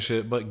will finish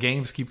it. But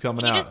games keep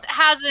coming out. He just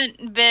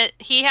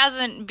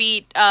hasn't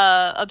beat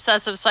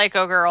Obsessive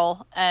Psycho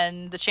Girl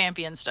and the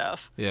Champion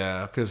stuff.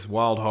 Yeah, because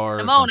Wild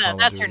Hearts. Nimona,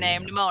 that's her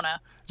name, Nimona.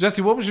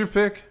 Jesse, what was your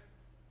pick?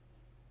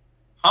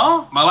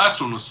 Oh, my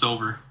last one was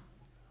Silver.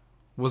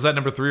 Was that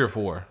number 3 or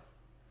 4?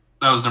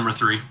 That was number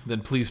 3. Then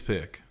please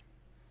pick.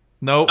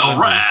 No. All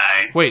Lindsay.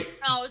 right. Wait.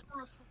 No, it was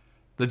number 4.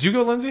 Did you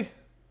go, Lindsay?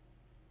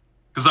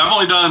 Because I've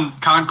only done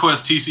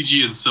Conquest,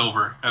 TCG, and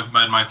Silver. Have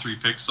been my 3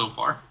 picks so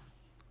far.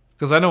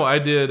 Because I know I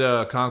did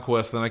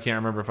Conquest, then I can't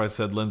remember if I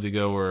said Lindsay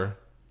go or...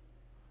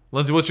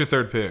 Lindsay, what's your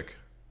 3rd pick?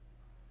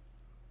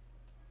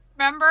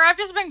 Remember, I've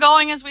just been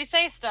going as we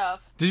say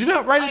stuff. Did you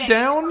not write it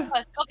down?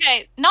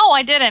 Okay, no,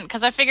 I didn't,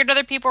 because I figured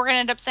other people were going to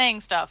end up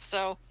saying stuff,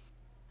 so...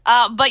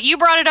 but you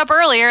brought it up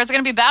earlier, it's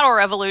going to be Battle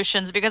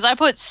Revolutions, because I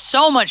put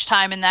so much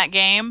time in that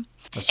game.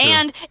 That's true.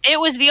 And it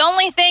was the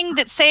only thing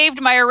that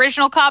saved my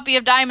original copy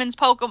of Diamond's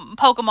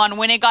Pokemon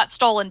when it got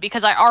stolen,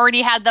 because I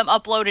already had them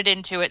uploaded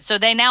into it, so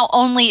they now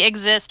only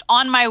exist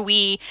on my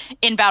Wii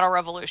in Battle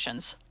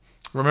Revolutions.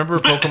 Remember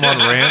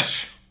Pokemon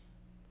Ranch?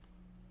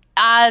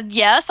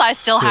 Yes, I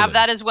still Silly. have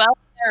that as well.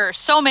 There are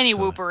so many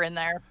Silly. Wooper in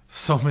there.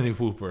 So many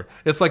Whooper.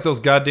 It's like those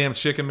goddamn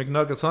chicken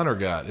McNuggets Hunter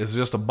got. It's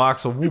just a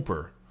box of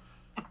Whooper.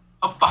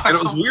 And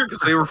it was weird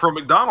because they were from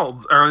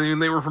McDonald's, or I mean,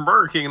 they were from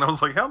Burger King, and I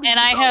was like, "How?" And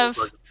I have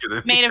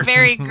made a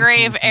very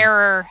grave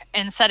error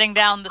in setting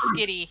down the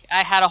Skitty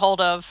I had a hold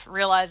of,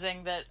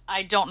 realizing that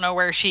I don't know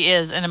where she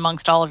is in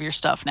amongst all of your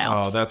stuff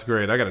now. Oh, that's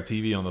great. I got a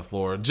TV on the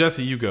floor.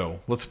 Jesse, you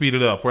go. Let's speed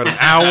it up. We're at an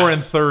hour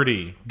and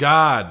 30.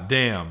 God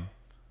damn.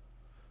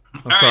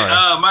 I'm sorry.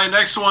 Right, my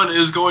next one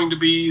is going to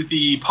be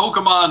the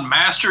Pokemon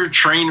Master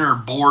Trainer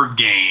board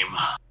game.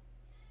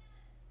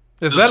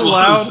 Is that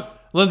allowed?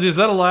 Lindsay, is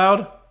that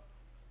allowed?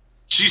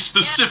 She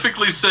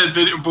specifically said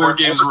board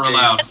games were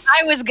allowed.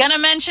 I was going to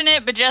mention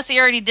it, but Jesse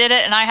already did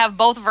it, and I have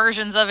both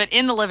versions of it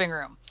in the living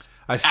room.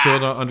 I still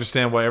don't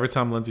understand why every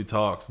time Lindsay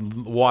talks,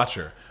 watch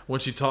her. When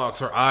she talks,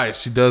 her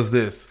eyes, she does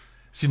this.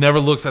 She never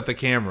looks at the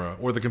camera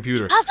or the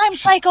computer. Because I'm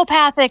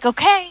psychopathic,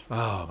 okay?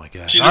 Oh, my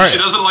God. She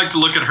doesn't like to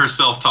look at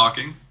herself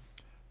talking.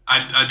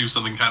 I do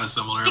something kind of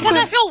similar. Because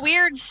I feel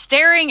weird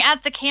staring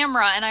at the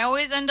camera, and I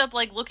always end up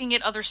like looking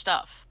at other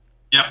stuff.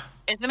 Yep.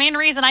 It's the main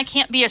reason I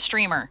can't be a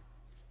streamer.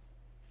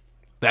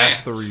 That's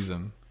the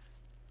reason.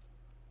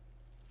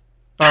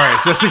 All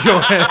right, Jesse, go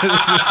ahead.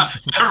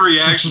 That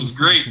reaction's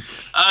great.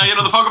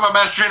 The Pokemon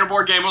Master Trainer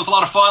board game was a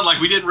lot of fun. Like,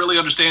 we didn't really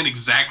understand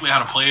exactly how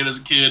to play it as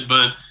a kid,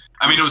 but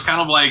I mean, it was kind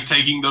of like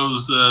taking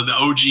those the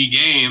OG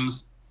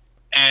games,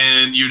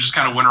 and you just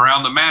kind of went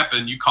around the map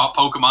and you caught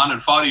Pokemon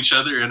and fought each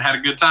other and had a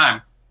good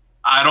time.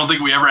 I don't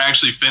think we ever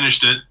actually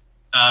finished it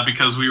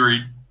because we were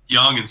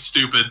young and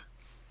stupid.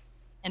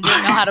 And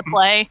didn't know how to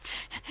play.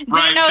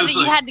 Didn't know that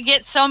you had to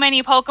get so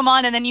many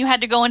Pokemon and then you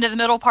had to go into the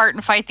middle part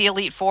and fight the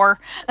Elite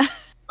Four.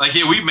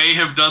 Yeah, we may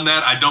have done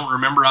that. I don't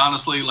remember,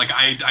 honestly. Like,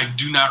 I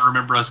do not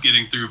remember us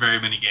getting through very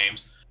many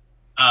games.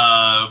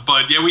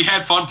 But, yeah, we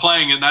had fun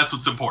playing, and that's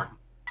what's important.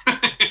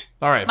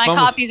 All right. My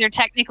copies are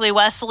technically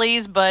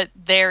Wesley's, but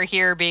they're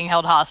here being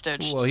held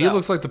hostage. Well, he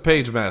looks like the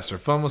page master.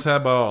 Fun was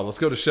had by all. Let's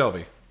go to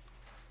Shelby.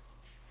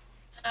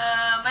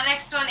 My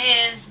next one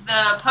is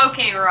the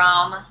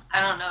Poke-Rom.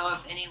 I don't know if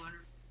anyone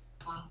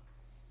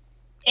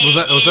remembers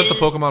one. Was that the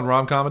Pokemon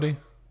ROM comedy?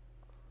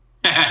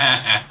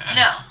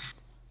 No.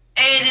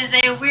 It is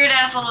a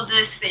weird-ass little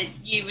disc that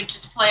you would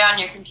just play on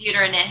your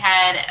computer, and it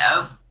had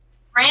a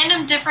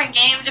random different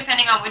game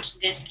depending on which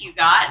disc you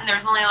got, and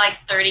there's only like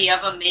 30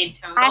 of them made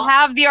total. I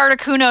have the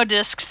Articuno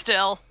disc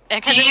still.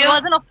 Because it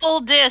wasn't a full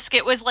disc.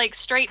 It was like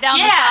straight down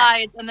the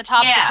sides and the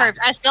tops are curved.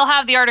 I still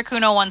have the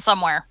Articuno one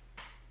somewhere.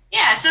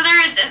 Yeah, so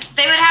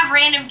they would have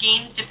random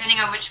games depending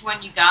on which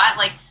one you got.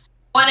 Like,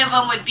 one of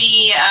them would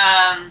be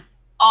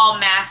all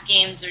math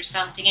games or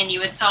something, and you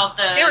would solve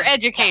the... They were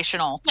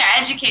educational. Yeah,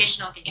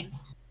 educational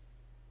games.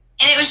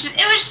 And it was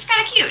just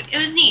kind of cute. It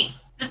was neat.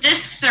 The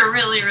discs are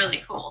really,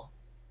 really cool.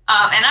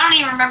 And I don't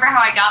even remember how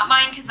I got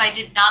mine because I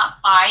did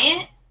not buy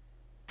it.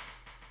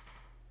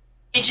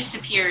 It just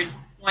appeared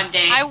one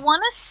day. I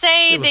want to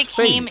say they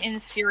came in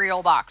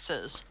cereal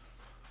boxes.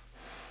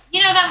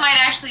 That might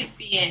actually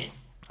be it.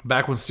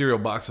 Back when cereal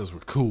boxes were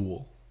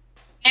cool.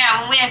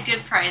 Yeah, when we had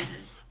good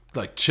prizes.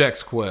 Like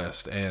Chex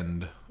Quest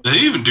and... Do they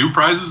even do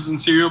prizes in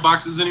cereal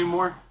boxes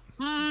anymore?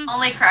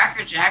 Only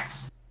Cracker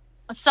Jacks.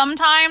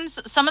 Sometimes,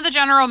 some of the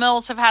General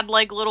Mills have had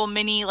like little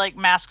mini like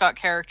mascot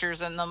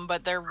characters in them,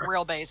 but they're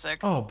real basic.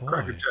 Oh boy.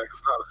 Cracker Jack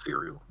is not a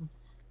cereal.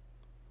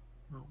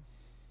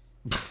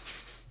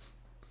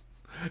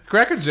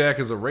 Cracker Jack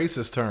is a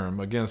racist term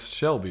against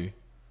Shelby.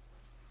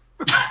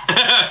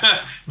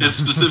 It's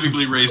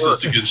specifically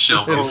racist against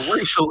Shelby. It's a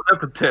racial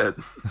epithet.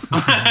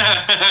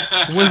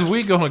 When's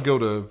we gonna go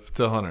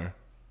to Hunter?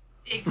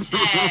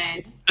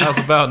 Exactly. How's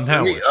about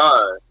nowish?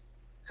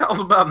 How's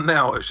about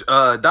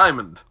nowish?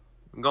 Diamond.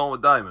 I'm going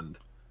with Diamond.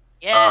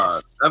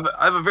 Yes.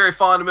 I have a very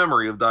fond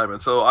memory of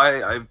Diamond. So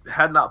I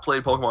had not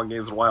played Pokemon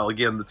games in a while.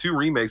 Again, the 2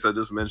 remakes I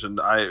just mentioned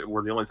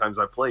were the only times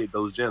I played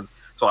those gens.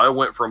 So I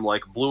went from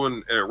like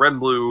red and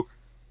blue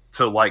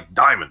to like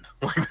Diamond.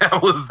 Like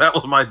that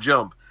was my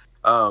jump.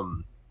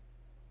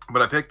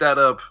 But I picked that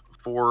up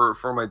for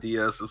my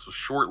DS. This was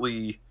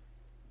shortly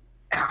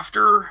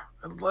after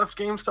I left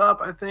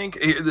GameStop, I think.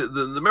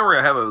 The memory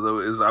I have of it, though,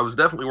 is I was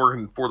definitely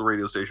working for the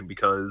radio station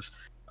because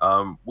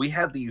we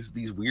had these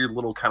weird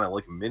little kind of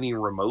like mini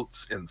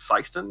remotes in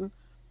Sykeston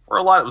for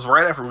a lot. It was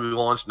right after we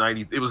launched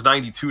it was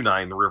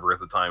 92.9 The River at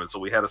the time, and so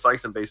we had a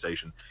Sykeston base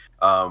station.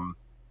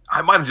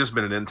 I might have just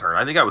been an intern.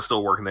 I think I was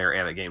still working there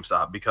and at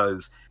GameStop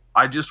because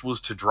I just was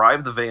to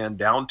drive the van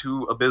down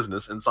to a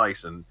business in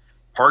Sykeston,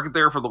 park it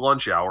there for the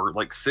lunch hour,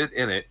 like sit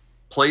in it,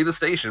 play the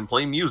station,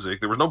 play music.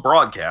 There was no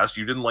broadcast.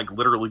 You didn't like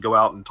literally go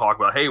out and talk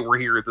about, hey, we're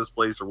here at this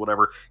place or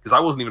whatever, because I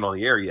wasn't even on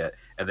the air yet,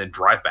 and then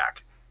drive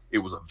back. It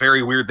was a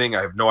very weird thing.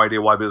 I have no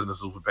idea why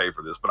businesses would pay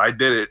for this, but I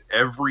did it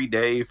every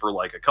day for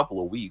like a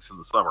couple of weeks in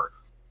the summer.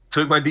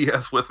 Took my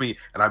DS with me,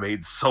 and I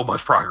made so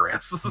much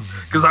progress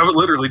because I would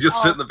literally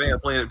just sit in the van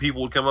playing it.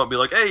 People would come up and be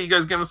like, hey, you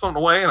guys giving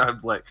something away? And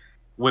I'd like,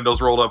 windows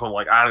rolled up. I'm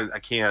like, I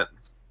can't.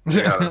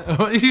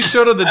 You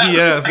showed her the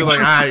DS. You're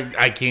like,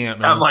 I can't,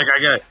 man. I'm like,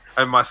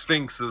 my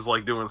Sphinx is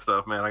like doing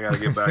stuff, man. I got to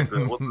get back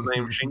to what's the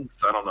name?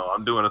 Shinx? I don't know.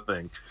 I'm doing a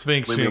thing.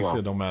 Sphinx,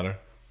 it don't matter.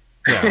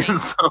 Yeah.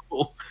 And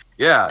so,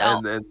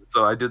 and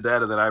so I did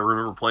that, and then I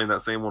remember playing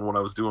that same one when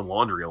I was doing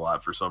laundry a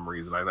lot for some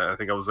reason. I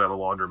think I was at a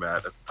laundromat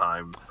at the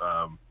time.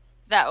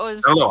 That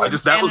was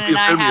that was the and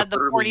I epitome had of the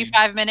early-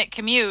 45-minute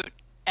commute,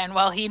 and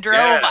while he drove,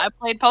 Yeah. I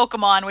played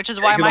Pokemon, which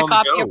is why Take it my on the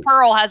copy go. of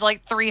Pearl has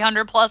like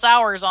 300 plus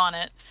hours on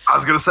it. I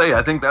was gonna say,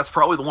 I think that's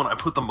probably the one I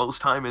put the most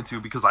time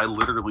into because I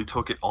literally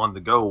took it on the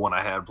go when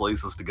I had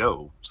places to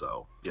go.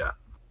 So yeah,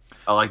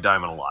 I like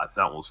Diamond a lot.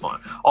 That one was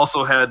fun.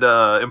 Also had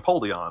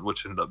Empoleon,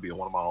 which ended up being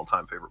one of my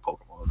all-time favorite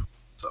Pokemon.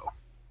 So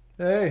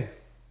Hey,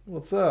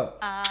 what's up?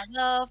 I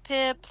love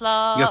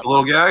Piplup. you got the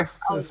little guy.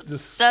 I was Just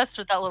obsessed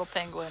with that little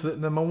penguin.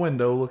 sitting in my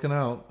window looking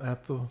out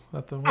at the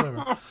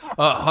whatever.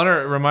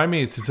 Hunter, remind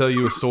me to tell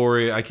you a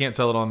story. I can't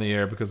tell it on the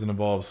air because it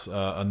involves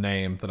a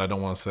name that I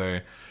don't want to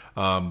say.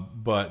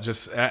 But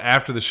just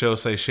after the show,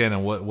 say,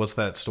 Shannon, what's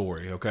that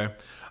story? Okay.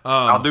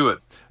 I'll do it.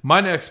 My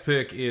next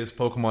pick is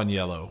Pokemon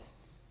Yellow.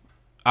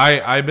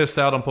 I missed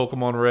out on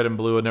Pokemon Red and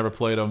Blue. I never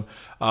played them.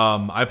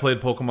 I played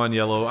Pokemon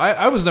Yellow.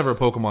 I was never a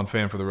Pokemon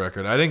fan, for the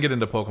record. I didn't get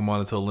into Pokemon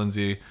until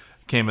Lindsay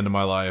came into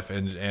my life,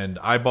 and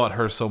I bought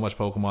her so much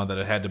Pokemon that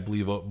it had to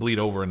bleed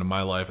over into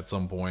my life at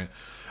some point.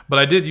 But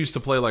I did used to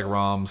play like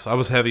ROMs. I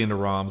was heavy into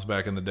ROMs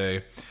back in the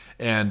day.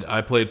 And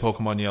I played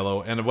Pokemon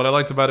Yellow, and what I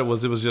liked about it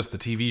was just the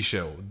TV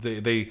show.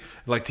 They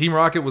like Team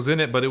Rocket was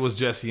in it, but it was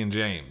Jesse and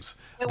James.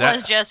 It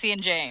was Jesse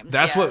and James.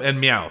 That's yes. what, and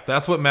Meowth.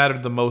 That's what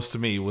mattered the most to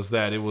me, was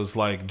that it was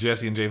like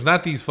Jesse and James,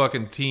 not these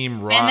fucking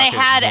Team Rocket. And they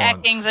had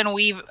ones.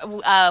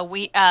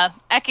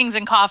 Ekings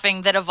and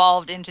Coughing that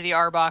evolved into the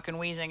Arbok and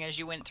Weezing as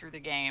you went through the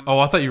game. Oh,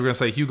 I thought you were gonna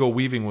say Hugo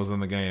Weaving was in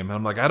the game, and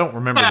I'm like, I don't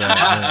remember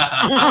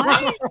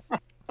that.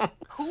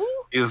 Who?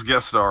 He was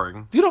guest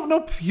starring. You don't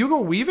know Hugo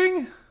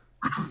Weaving?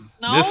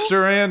 No?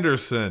 Mr.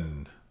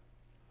 Anderson.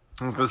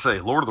 I was gonna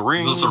say Lord of the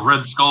Rings. Is this a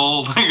Red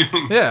Skull?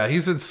 Yeah,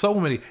 he's in so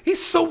many. He's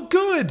so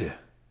good.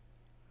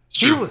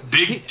 True.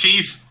 Big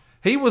teeth.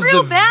 He was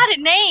Real the bad at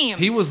names.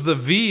 He was the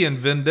V in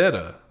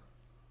Vendetta.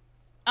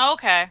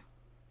 Okay.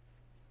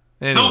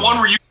 Anyway. No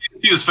wonder you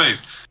can't see his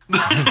face. But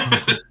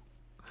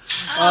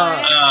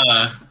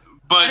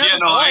yeah,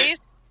 no,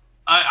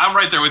 I'm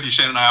right there with you,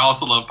 Shannon. I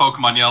also love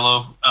Pokemon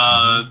Yellow.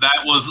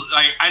 That was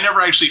I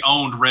never actually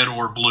owned Red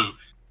or Blue.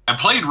 I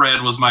played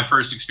Red, was my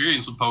first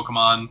experience with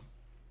Pokemon.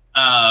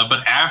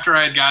 But after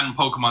I had gotten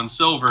Pokemon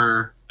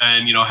Silver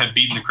and had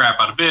beaten the crap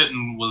out of it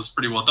and was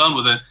pretty well done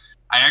with it,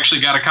 I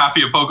actually got a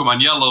copy of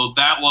Pokemon Yellow.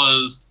 That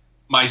was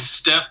my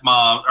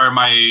stepmom, or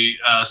my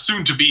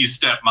soon-to-be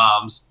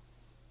stepmom's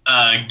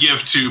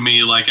gift to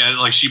me. Like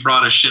she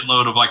brought a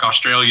shitload of like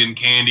Australian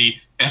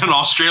candy and an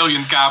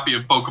Australian copy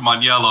of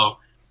Pokemon Yellow.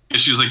 And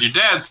she was like, "Your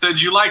dad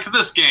said you liked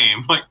this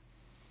game." Like,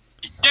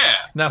 yeah.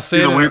 Now,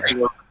 The weird thing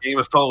was the game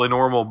is totally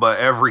normal, but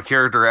every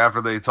character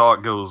after they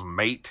talk goes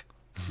mate.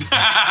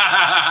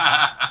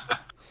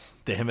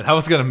 Damn it! I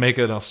was gonna make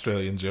an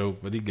Australian joke,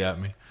 but he got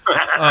me.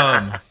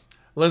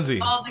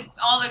 Lindsay. All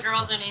the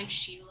girls are named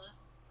Sheila.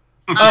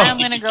 I'm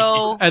gonna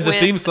go. And the with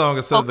theme song,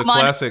 instead of the Pokemon-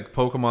 classic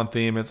Pokemon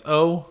theme, it's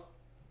Oh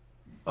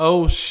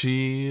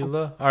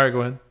Sheila. All right,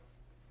 go ahead.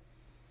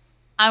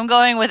 I'm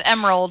going with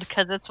Emerald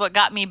because it's what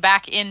got me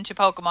back into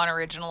Pokemon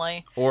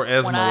originally. Or When I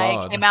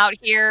Esmeralda. came out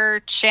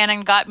here,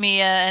 Shannon got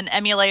me an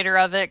emulator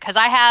of it because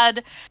I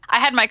had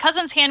my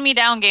cousins hand me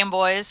down Game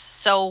Boys,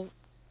 so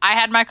I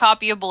had my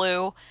copy of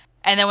Blue,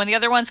 and then when the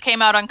other ones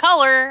came out on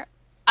color,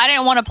 I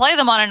didn't want to play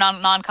them on a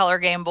non-color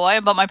Game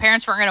Boy, but my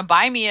parents weren't going to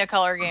buy me a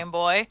color Game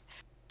Boy,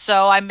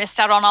 So I missed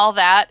out on all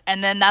that,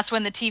 and then that's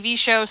when the TV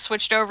show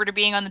switched over to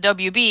being on the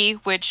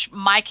WB, which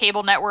my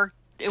cable network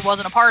it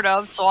wasn't a part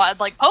of. So I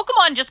like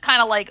Pokemon just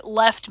kind of like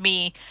left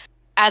me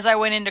as I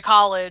went into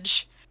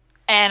college,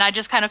 and I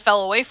just kind of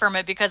fell away from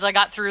it because I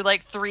got through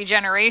like 3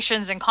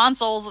 generations and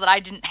consoles that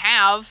I didn't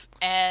have.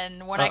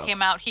 And when I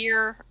came out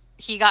here,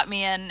 he got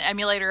me an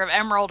emulator of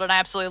Emerald, and I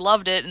absolutely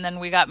loved it. And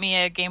then we got me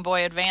a Game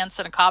Boy Advance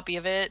and a copy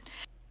of it.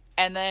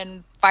 And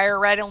then Fire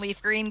Red and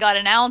Leaf Green got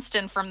announced,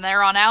 and from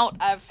there on out,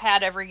 I've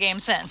had every game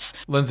since.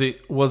 Lindsay,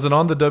 was it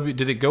on the W?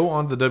 Did it go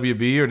on the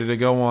WB or did it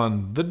go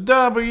on the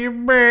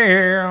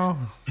WB?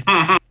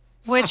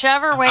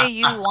 Whichever way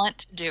you want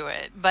to do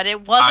it, but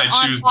it wasn't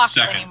on Fox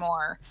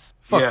anymore.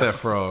 Fuck that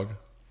frog.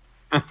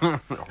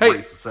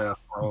 Hey,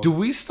 do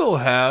you still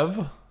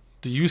have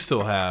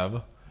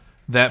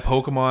that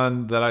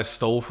Pokemon that I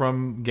stole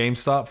from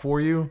GameStop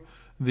for you?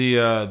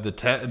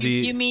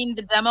 You mean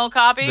the demo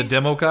copy? The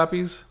demo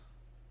copies?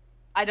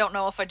 I don't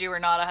know if I do or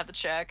not. I have to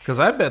check. Because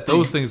I bet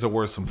those things are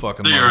worth some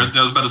fucking money.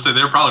 I was about to say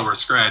they're probably worth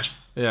scratch.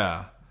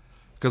 Yeah.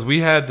 Because we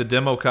had the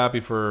demo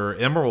copy for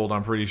Emerald,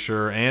 I'm pretty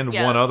sure, and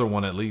one other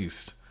one at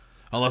least.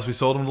 Unless we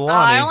sold them to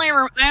Lonnie. I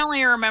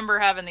only remember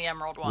having the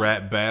Emerald one.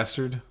 Rat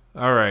bastard.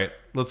 All right.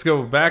 Let's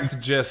go back to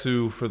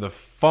Jessu for the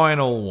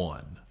final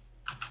one.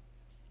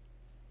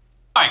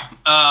 All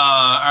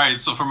right.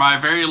 So for my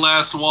very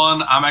last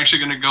one, I'm actually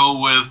going to go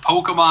with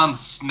Pokemon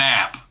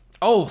Snap.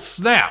 Oh,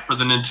 Snap! For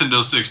the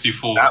Nintendo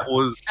 64. I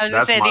was going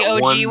to say the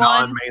OG one.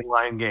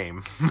 Non-mainline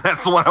game.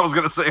 That's what I was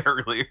going to say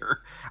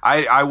earlier.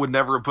 I would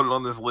never have put it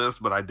on this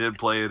list, but I did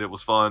play it. It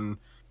was fun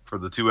for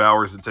the 2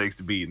 hours it takes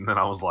to beat. And then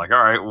I was like, all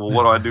right, well,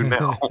 what do I do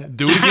now?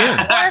 Do it again.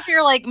 Or if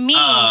you're like me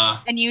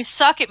and you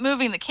suck at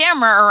moving the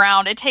camera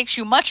around, it takes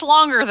you much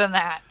longer than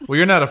that. Well,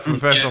 you're not a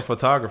professional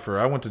photographer.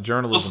 I went to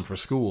journalism for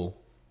school.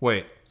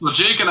 Wait. So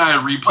Jake and I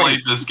replayed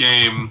this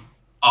game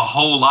a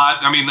whole lot.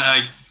 I mean,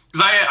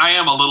 because I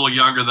am a little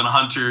younger than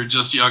Hunter,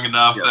 just young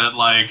enough that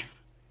like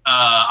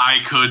I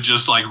could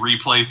just like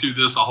replay through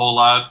this a whole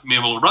lot. Me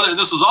and my little brother. And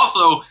this was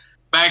also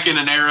back in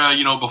an era,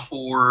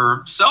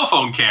 before cell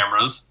phone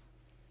cameras,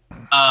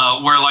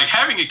 where like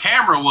having a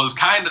camera was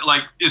kind of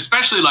like,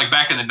 especially like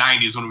back in the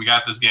 90s when we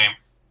got this game.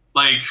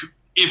 Like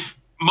if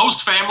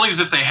most families,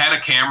 if they had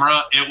a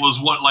camera, it was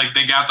what like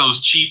they got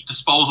those cheap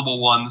disposable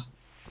ones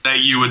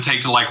that you would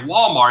take to like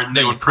Walmart and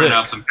they would print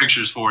out some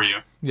pictures for you.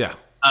 Yeah.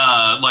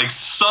 Like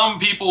some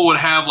people would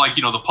have like,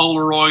 the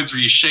Polaroids where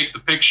you shake the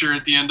picture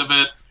at the end of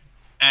it.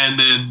 And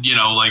then,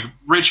 like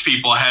rich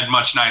people had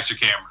much nicer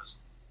cameras.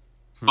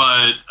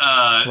 But,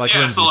 like yeah,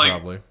 Lindsay, so like,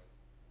 probably.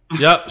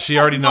 Yep, she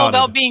already I don't know nodded.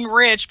 about being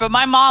rich, but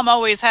my mom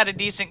always had a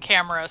decent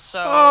camera,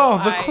 so. Oh,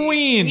 the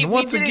queen!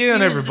 Once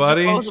again,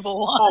 everybody.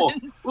 Disposable Oh,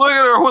 look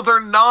at her with her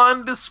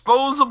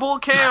non-disposable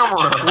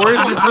camera.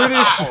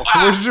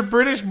 Where's your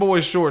British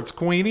boy shorts,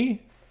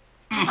 Queenie?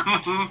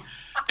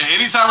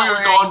 Anytime we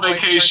would go on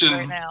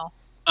vacation,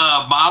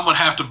 mom would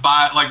have to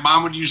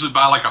mom would usually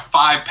buy like a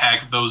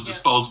 5-pack of those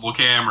disposable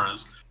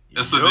cameras,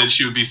 so that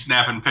she would be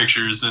snapping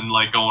pictures and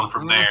like going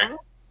from there.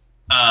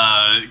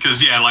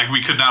 Because like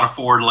we could not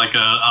afford like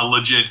a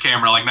legit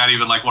camera, like not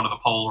even like one of the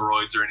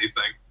Polaroids or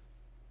anything.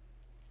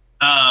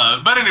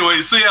 But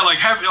anyway, so yeah, like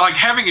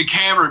having a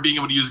camera, being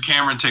able to use a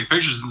camera and take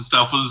pictures and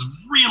stuff was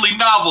really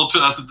novel to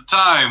us at the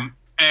time,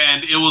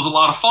 and it was a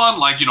lot of fun.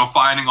 Like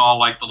finding all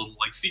like the little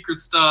like secret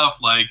stuff,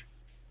 like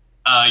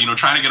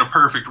trying to get a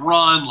perfect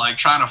run, like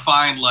trying to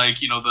find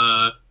like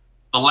the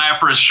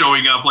Lapras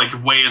showing up like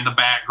way in the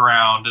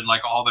background and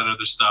like all that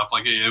other stuff.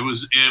 Like it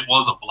was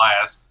a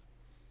blast.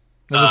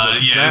 It was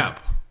a snap.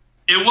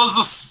 It was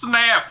a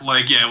snap.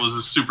 Like, yeah, it was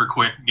a super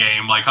quick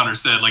game. Like Hunter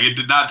said, like it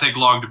did not take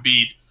long to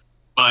beat.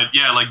 But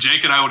yeah, like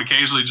Jake and I would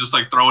occasionally just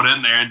like throw it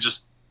in there and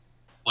just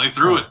play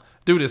through it.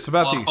 Dude, it's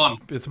about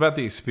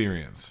the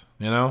experience,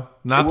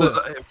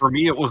 For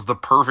me, it was the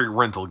perfect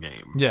rental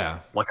game. Yeah.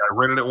 Like I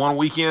rented it one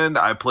weekend.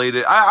 I played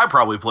it. I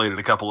probably played it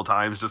a couple of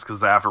times just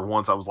because after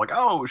once I was like,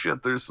 oh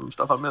shit, there's some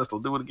stuff I missed. I'll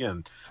do it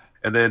again.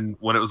 And then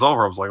when it was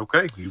over, I was like,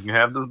 okay, you can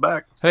have this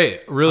back.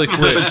 Hey, really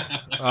quick,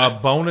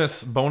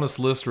 bonus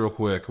list real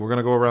quick. We're going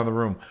to go around the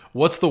room.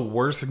 What's the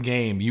worst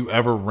game you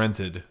ever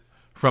rented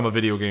from a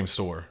video game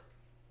store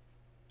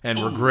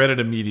and regretted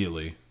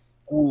immediately?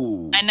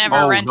 Ooh. I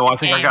never rented no, I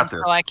think games, I got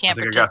this. so I can't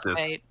I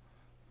participate.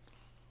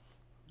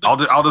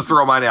 I'll just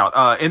throw mine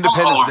out.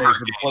 Independence Day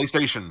for the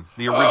PlayStation,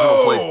 the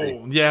original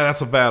PlayStation. Yeah,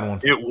 that's a bad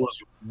one. It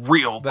was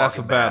real. That's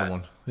a bad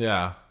one.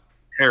 Yeah.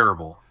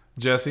 Terrible.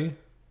 Jesse?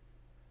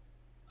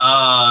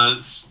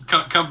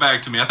 Come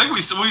back to me. I think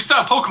we still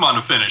have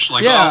Pokemon to finish.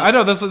 Like, yeah, I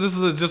know. This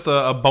is just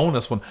a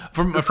bonus one.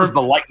 For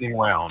the lightning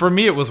round. For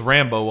me, it was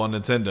Rambo on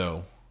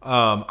Nintendo.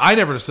 I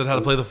never understood how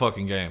to play the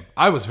fucking game.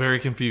 I was very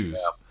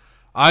confused. Yeah.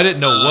 I didn't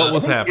know what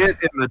was happening. It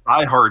and the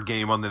Die Hard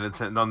game on the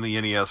Nintendo, on the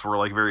NES were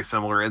like very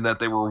similar in that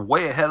they were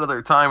way ahead of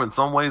their time. In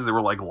some ways, they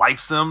were like life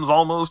sims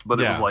almost. But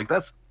it was like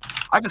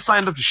I just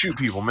signed up to shoot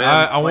people, man.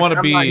 I want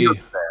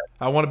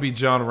to be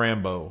John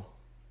Rambo.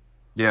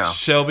 Yeah,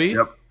 Shelby.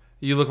 Yep.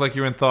 You look like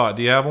you're in thought.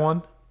 Do you have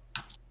one?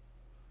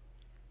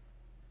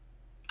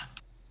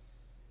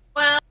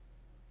 Well,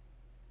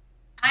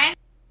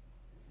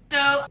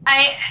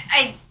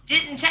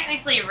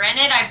 technically rent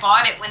it. I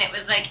bought it when it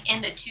was like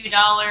in the $2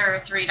 or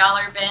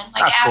 $3 bin.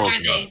 Like That's after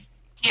close they,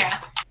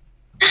 yeah.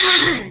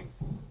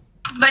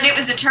 But it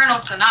was Eternal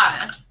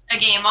Sonata, a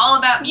game all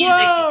about music.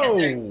 Because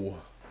Whoa.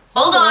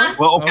 hold on,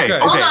 Well, okay, Okay. okay,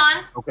 hold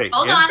on, okay.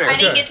 hold in on. fairness- I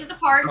didn't Okay. get to the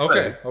part.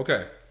 Okay.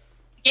 Okay.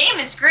 The game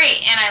is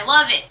great, and I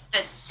love it.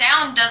 The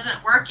sound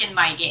doesn't work in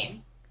my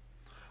game.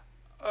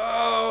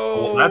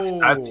 Oh. Well,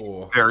 that's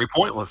very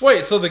pointless.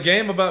 Wait. So the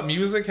game about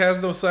music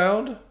has no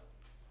sound?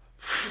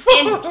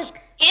 In, Fuck.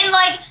 in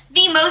like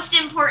the most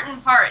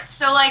important parts.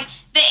 So like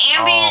the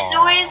ambient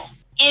Oh. noise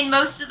in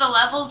most of the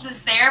levels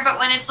is there, but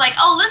when it's like,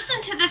 oh,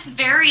 listen to this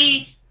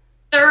very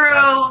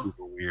thorough That's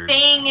super weird.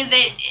 thing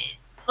that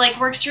like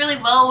works really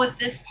well with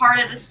this part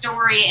of the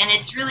story, and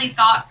it's really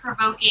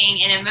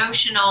thought-provoking and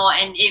emotional,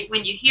 and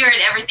when you hear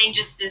it, everything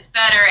just is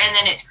better, and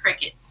then it's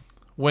crickets.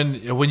 When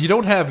you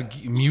don't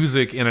have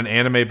music in an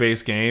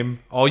anime-based game,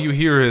 all you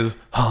hear is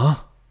 "huh."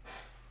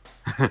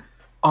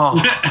 Oh.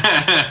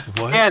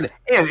 What? And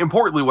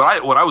importantly, what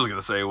I was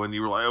gonna say when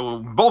you were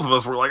like, both of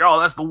us were like, oh,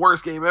 that's the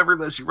worst game ever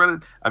that she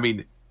rented. I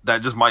mean,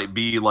 that just might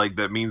be like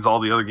that means all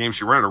the other games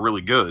she rented are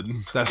really good.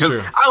 That's 'Cause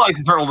true. I liked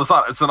Eternal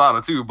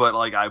Sonata too, but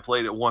like I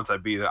played it once, I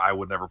beat it. I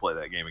would never play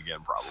that game again,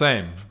 probably.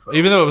 Same.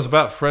 Even though it was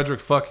about Frederick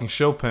fucking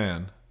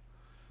Chopin.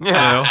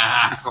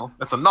 Yeah, You know?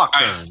 that's a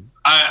nocturne.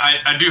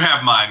 I do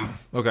have mine.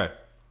 Okay.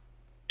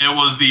 It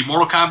was the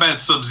Mortal Kombat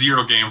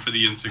Sub-Zero game for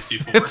the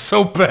N64. It's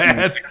so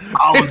bad.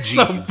 Oh, It's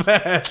so jeez.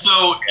 bad.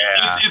 So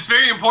Yeah. it's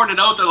very important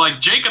to note that like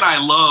Jake and I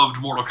loved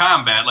Mortal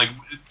Kombat. Like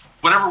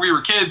whenever we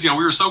were kids, we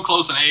were so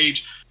close in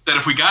age that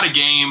if we got a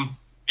game,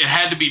 it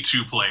had to be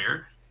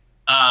 2-player,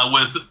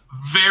 with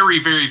very,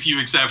 very few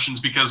exceptions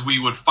because we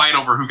would fight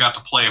over who got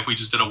to play if we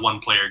just did a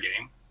 1-player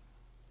game.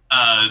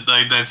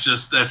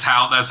 That's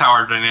how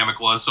our dynamic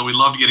was. So we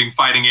loved getting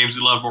fighting games.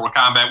 We loved Mortal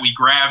Kombat. We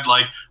grabbed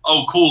like,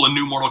 oh cool, a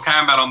new Mortal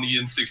Kombat on the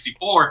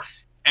N64,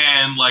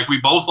 and like we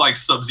both liked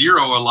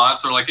Sub-Zero a lot.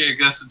 So like, hey, I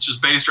guess it's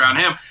just based around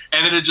him.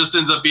 And then it just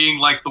ends up being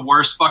like the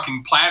worst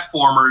fucking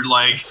platformer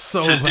like It's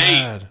so to date.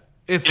 bad.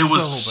 It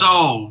Was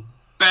so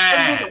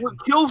And bad.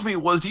 what kills me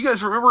was, do you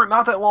guys remember it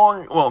not that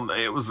long? Well,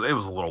 it was a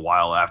little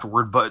while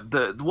afterward, but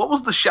what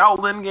was the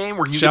Shaolin game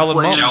where you could Shaolin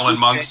play Monks. Shaolin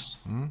Monks.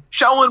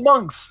 Shaolin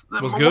Monks.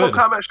 The Was Mortal good.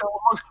 Kombat Shaolin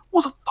Monks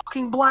was a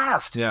fucking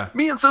blast. Yeah.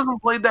 Me and Sism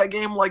played that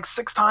game like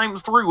 6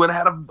 times through and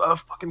had a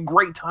fucking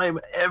great time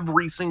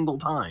every single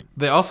time.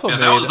 They also Yeah,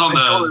 made. that was on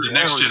I know the there's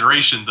next hours.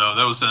 generation though.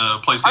 That was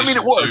PlayStation. I mean,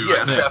 it was, 2, yes,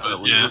 I think,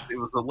 definitely. but, yeah. It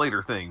was a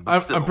later thing.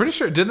 But still. I'm pretty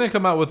sure. Didn't they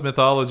come out with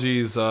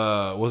Mythologies?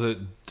 Was it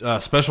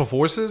Special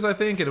Forces? I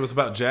think, and it was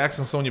about Jax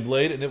and Sonya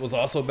Blade, and it was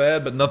also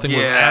bad, but nothing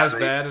was as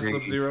bad as they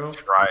Sub-Zero.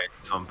 tried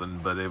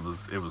something, but it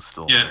was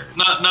still Yeah,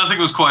 there. nothing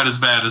was quite as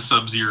bad as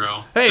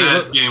Sub-Zero. Hey,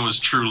 that let's- game was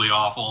truly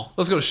awful.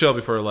 Let's go to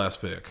Shelby for her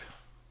last pick.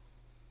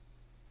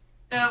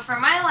 So for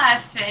my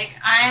last pick,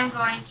 I am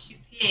going to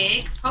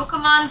pick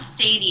Pokemon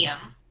Stadium.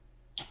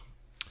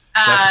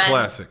 That's a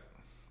classic.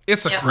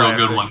 It's a Yep. Real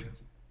classic. good one.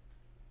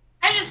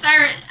 I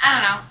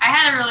don't know. I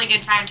had a really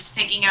good time just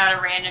picking out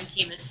a random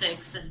team of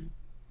 6 and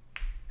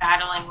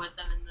battling with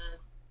them in the.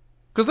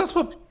 Because that's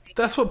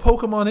what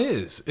Pokemon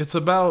is. It's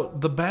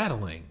about the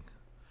battling.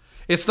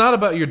 It's not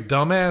about your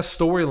dumbass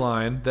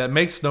storyline that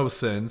makes no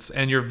sense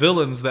and your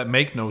villains that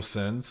make no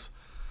sense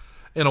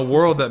in a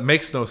world that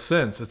makes no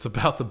sense. It's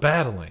about the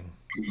battling.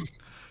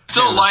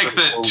 Still Yeah, like that's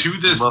that what to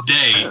this love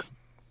day. that.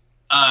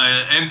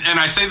 And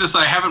I say this,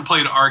 I haven't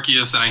played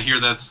Arceus, and I hear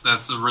that's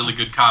a really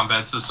good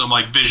combat system.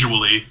 Like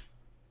visually,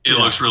 it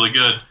Yeah. looks really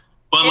good.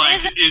 But It like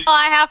is it, until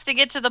I have to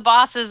get to the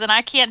bosses, and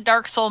I can't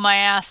Dark Soul my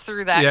ass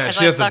through that. Yeah, 'cause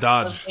she I has to suck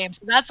at those dodge. games.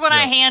 So that's when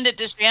I Yeah. hand it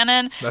to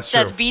Shannon. That's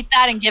says, true. beat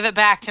that and give it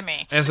back to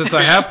me. And since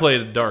I have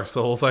played Dark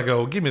Souls, I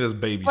go, give me this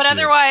baby But shit.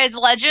 otherwise,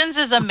 Legends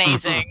is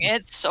amazing.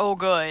 It's so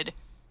good.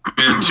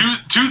 and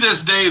to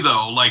this day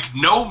though, like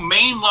no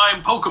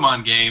mainline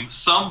Pokemon game,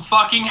 some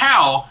fucking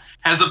how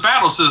has a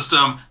battle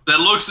system that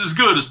looks as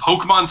good as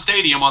Pokemon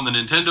Stadium on the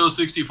Nintendo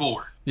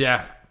 64.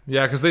 Yeah,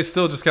 because they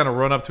still just kind of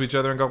run up to each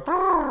other and go,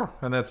 "Brrr,"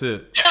 and that's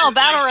it. Yeah, No,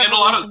 Battle and a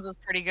lot Revolutions was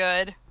pretty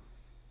good.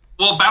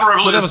 well, Battle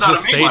But that Revolution was is not a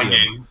just mainline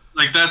Stadium. game.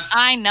 Like that's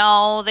I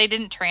know they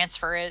didn't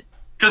transfer it.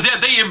 because yeah,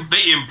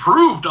 they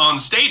improved on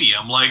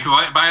Stadium. Like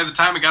by the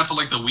time it got to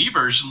like the Wii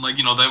version, like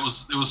it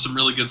was some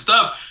really good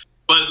stuff.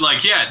 But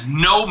like yeah,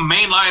 no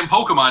mainline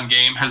Pokemon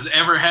game has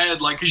ever had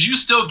like because you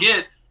still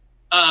get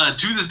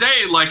to this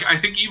day like I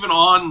think even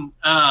on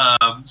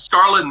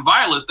Scarlet and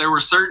Violet there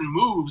were certain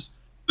moves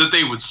that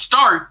they would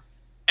start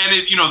and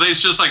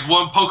it's just like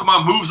one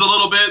Pokemon moves a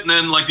little bit and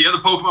then like the other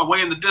Pokemon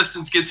way in the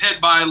distance gets hit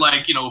by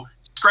like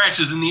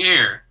scratches in the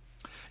air.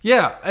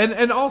 Yeah,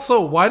 and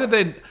also, why did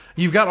they...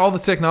 You've got all the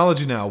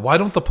technology now. Why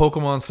don't the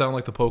Pokemon sound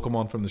like the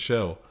Pokemon from the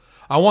show?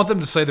 I want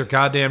them to say their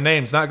goddamn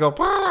names, not go...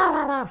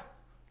 "Brrr."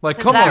 Like,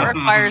 'Cause come that on.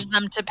 requires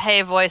them to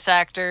pay voice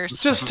actors.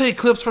 Just take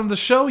clips from the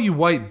show, you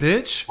white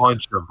bitch.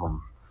 Bunch of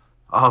them.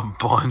 A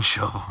bunch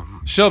of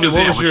them. Shelby,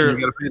 Because, yeah, You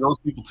gotta pay those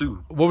people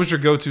too. what was your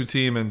go-to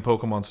team in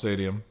Pokemon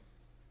Stadium?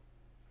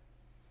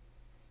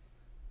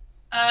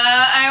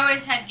 I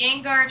always had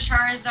Gengar,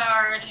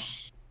 Charizard,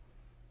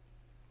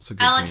 It's a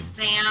good team.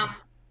 Alakazam.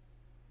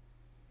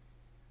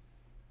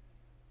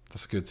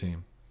 That's a good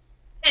team.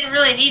 Didn't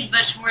really need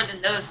much more than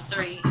those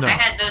three. No. I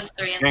had those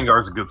three.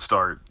 Gengar's a good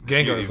start.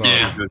 Gengar's You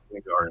awesome. a good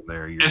Gengar in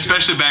there.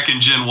 Especially back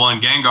in Gen 1,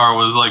 Gengar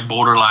was like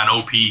borderline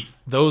OP.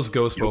 Those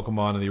ghost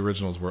Pokemon in the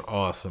originals were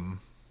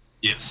awesome.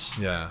 Yes.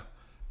 Yeah.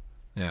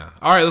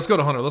 All right, let's go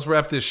to Hunter. Let's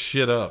wrap this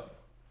shit up.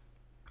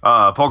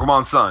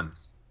 Pokemon Sun.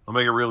 I'll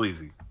make it real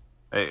easy.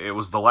 It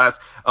was the last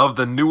of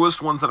the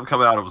newest ones that have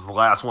come out. It was the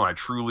last one I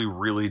truly,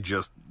 really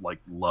just like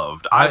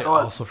loved. I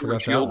thought also Sword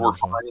and forgot that Shield were one.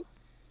 fine.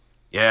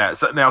 Yeah.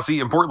 So now, see,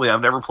 importantly,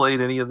 I've never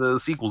played any of the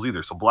sequels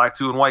either. So Black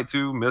 2 and White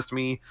 2 missed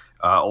me.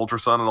 Ultra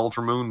Sun and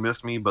Ultra Moon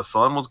missed me. But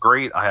Sun was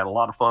great. I had a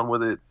lot of fun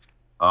with it.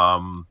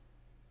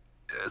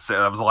 So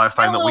that was the last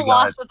time that we got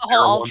lost with the whole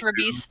Terra Ultra 1,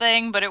 2. Beast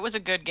thing, but it was a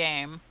good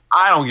game.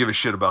 I don't give a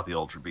shit about the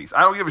Ultra Beast.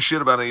 I don't give a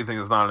shit about anything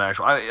that's not an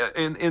actual.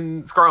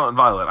 In Scarlet and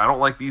Violet, I don't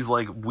like these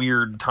like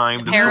weird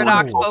timed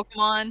Paradox Pokemon.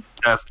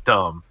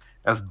 Pokemon.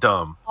 That's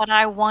dumb. But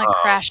I want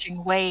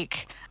Crashing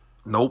Wake.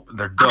 Nope,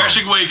 they're dumb.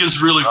 Crashing Wake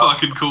is really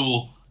fucking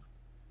cool.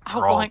 I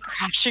Wrong. want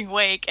Crashing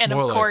Wake, and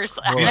More of like- course,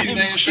 more like- I'm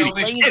Idiot,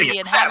 Shelby. lazy Idiot,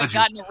 and savages. haven't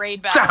gotten a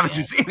raid back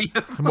Savages, yet.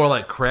 idiots. It's more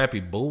like crappy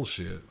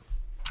bullshit.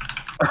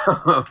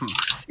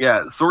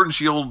 Yeah, Sword and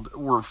Shield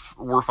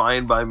were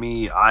fine by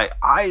me.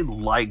 I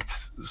liked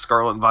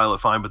Scarlet and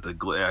Violet fine, but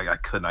I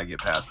could not get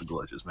past the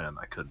glitches, man.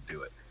 I couldn't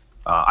do it.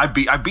 I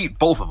beat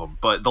both of them,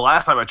 but the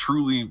last time I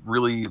truly,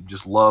 really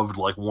just loved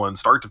like one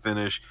start to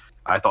finish.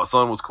 I thought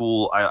Sun was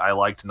cool. I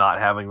liked not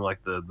having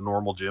like the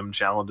normal gym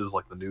challenges,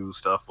 like the new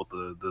stuff with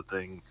the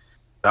thing.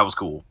 That was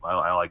cool.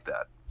 I like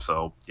that.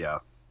 So yeah,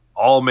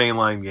 all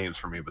mainline games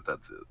for me, but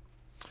that's it.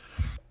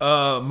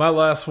 My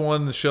last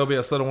one, Shelby,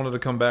 I said I wanted to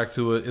come back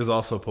to it, is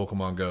also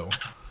Pokemon Go.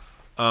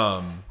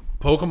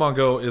 Pokemon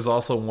Go is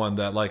also one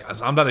that, like,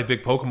 I'm not a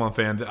big Pokemon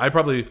fan. I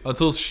probably,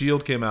 until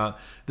Shield came out,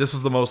 this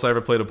was the most I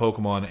ever played of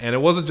Pokemon. And it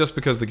wasn't just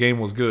because the game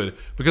was good,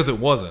 because it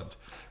wasn't.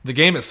 The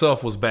game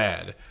itself was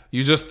bad.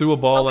 You just threw a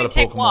ball But at a we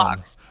take Pokemon.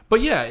 walks. But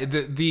yeah,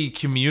 the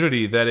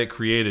community that it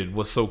created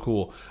was so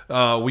cool.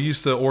 We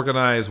used to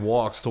organize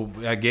walks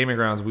at gaming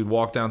grounds. We'd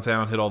walk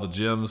downtown, hit all the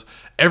gyms.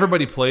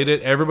 Everybody played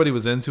it. Everybody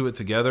was into it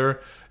together.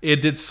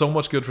 It did so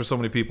much good for so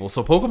many people.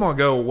 So Pokemon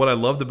Go, what I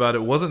loved about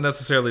it wasn't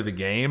necessarily the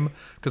game,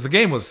 because the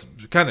game was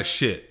kind of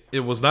shit. It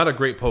was not a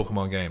great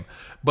Pokemon game,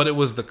 but it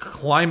was the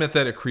climate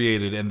that it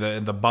created and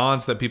the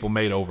bonds that people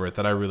made over it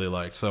that I really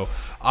liked. So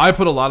I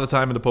put a lot of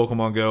time into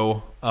Pokemon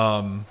Go.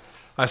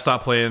 I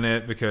stopped playing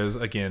it because,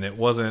 again, it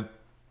wasn't...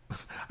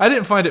 I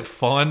didn't find it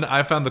fun.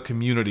 I found the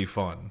community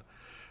fun.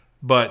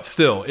 But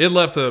still, it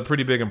left a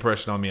pretty big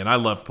impression on me, and I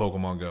loved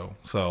Pokemon Go.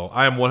 So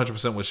I am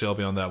 100% with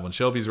Shelby on that one.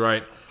 Shelby's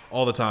right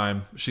all the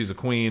time. She's a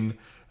queen.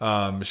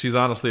 She's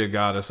honestly a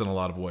goddess in a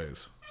lot of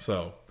ways.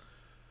 So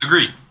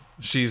Agreed.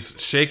 she's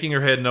shaking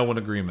her head no in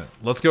agreement.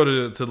 Let's go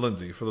to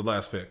Lindsay for the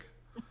last pick.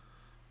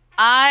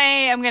 I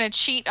am going to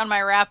cheat on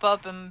my wrap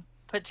up and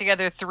put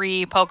together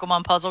 3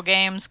 Pokemon puzzle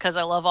games because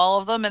I love all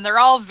of them, and they're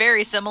all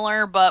very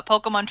similar, but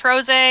Pokemon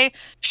Troze,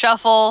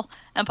 Shuffle,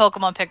 and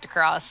Pokemon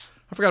Pictocross.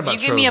 I forgot about You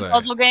give me a Troze.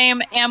 puzzle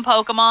game and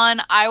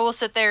Pokemon, I will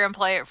sit there and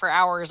play it for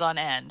hours on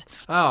end.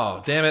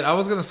 Oh, damn it. I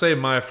was going to say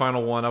my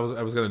final one. I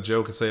was going to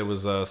joke and say it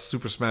was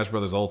Super Smash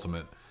Bros.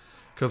 Ultimate.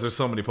 Because there's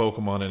so many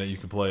Pokemon in it you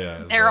can play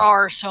as. There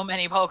are so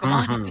many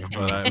Pokemon.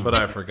 Mm-hmm. But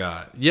I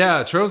forgot.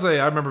 Yeah, Troze.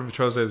 I remember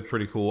Troze is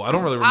pretty cool. I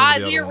don't really remember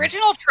the The other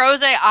original ones.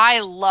 Troze I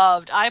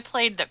loved. I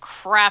played the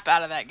crap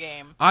out of that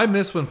game. I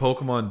miss when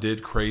Pokemon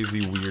did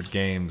crazy, weird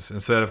games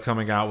instead of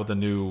coming out with a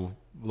new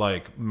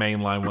like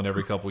mainline one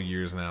every couple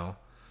years now.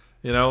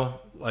 You know,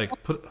 like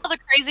put. All the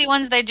crazy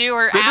ones they do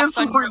are They did apps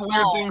some on pretty your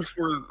weird wall. things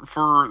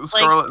for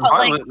Scarlet and put,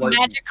 Violet, like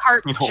Magic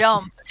Cart you know,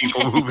 Jump.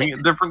 people moving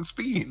at different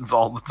speeds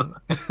all the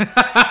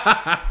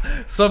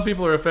time, Some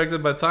people are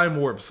affected by time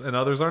warps and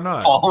others are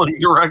not. falling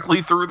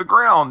directly through the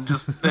ground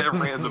just at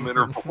random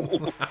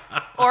intervals.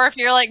 Or if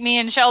you're like me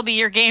and Shelby,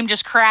 your game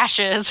just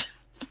crashes.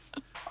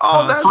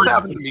 Oh, that's Free.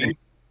 happened to me.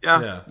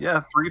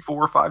 Yeah, 3,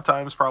 4, 5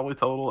 times probably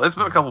total. It's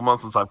been a couple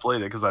months since I played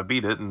it because I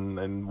beat it,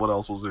 and what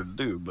else was there to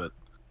do? But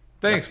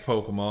Thanks,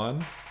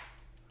 Pokemon.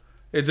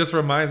 It just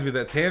reminds me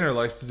that Tanner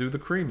likes to do the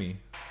creamy.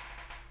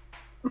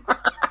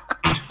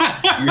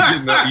 you're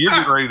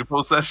getting ready to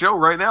post that show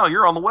right now.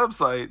 You're on the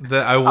website.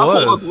 That I I pulled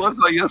up was. the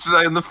website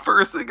yesterday, and the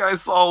first thing I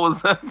saw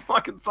was that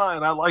fucking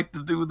sign. I like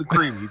to do the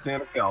creamy,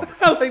 Tanner Calvert.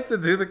 I like to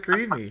do the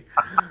creamy.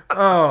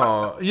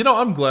 Oh,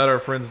 I'm glad our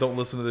friends don't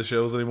listen to the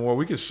shows anymore.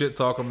 We can shit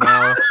talk them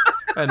now,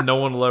 and no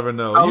one will ever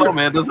know. I don't know,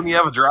 man. Doesn't he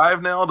have a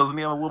drive now? Doesn't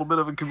he have a little bit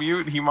of a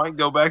commute? He might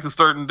go back to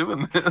starting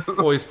doing this.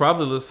 Well, he's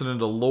probably listening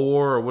to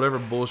lore or whatever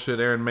bullshit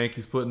Aaron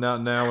Mankey's putting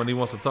out now, and he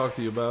wants to talk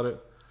to you about it.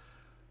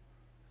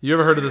 You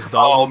ever heard of this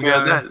dog? man,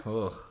 guy? that-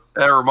 Ugh.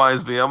 That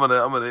reminds me, I'm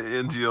gonna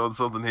end you on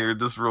something here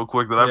just real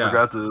quick that I Yeah.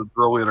 forgot to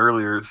throw in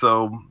earlier.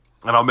 So,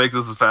 and I'll make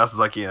this as fast as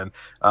I can.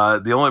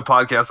 The only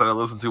podcast that I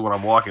listen to when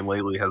I'm walking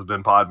lately has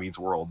been Pod Meets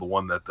World, the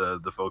one that the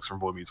folks from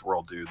Boy Meets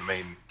World do, the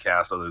main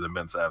cast other than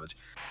Ben Savage.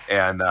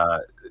 And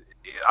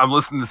I'm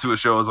listening to a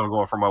show as I'm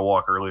going for my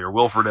walk earlier.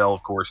 Will Friedle,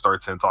 of course,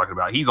 starts in talking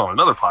about he's on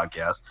another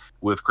podcast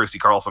with Christy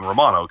Carlson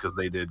Romano because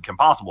they did Kim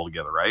Possible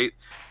together, right?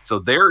 So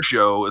their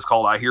show is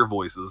called I Hear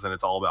Voices, and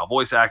it's all about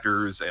voice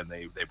actors, and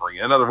they bring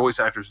in other voice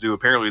actors to do.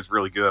 Apparently, it's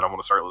really good. I'm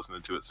going to start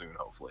listening to it soon,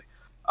 hopefully.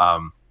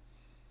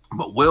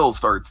 But Will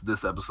starts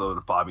this episode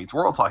of Bob Meets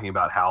World talking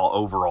about how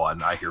overall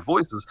in I Hear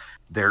Voices,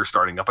 they're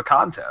starting up a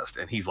contest.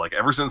 And he's like,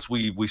 ever since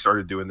we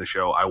started doing the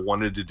show, I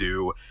wanted to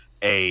do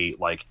a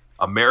like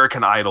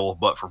American Idol,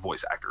 but for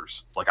voice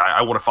actors. Like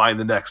I want to find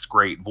the next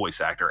great voice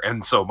actor.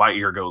 And so my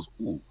ear goes,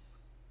 ooh,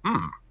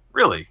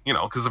 really? You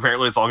know, because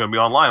apparently it's all going to be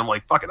online. I'm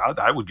like, fuck it,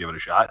 I would give it a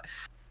shot.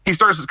 He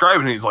starts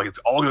subscribing and he's like, it's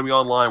all going to be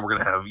online. We're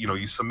going to have, you know,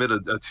 you submit a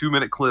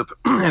 2-minute clip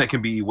and it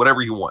can be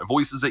whatever you want.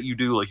 Voices that you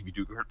do, like if you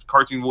do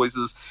cartoon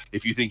voices,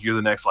 if you think you're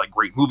the next like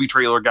great movie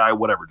trailer guy,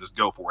 whatever, just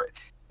go for it.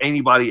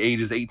 Anybody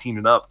ages 18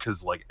 and up,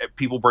 because like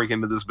people break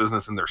into this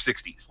business in their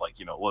 60s. Like,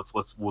 you know,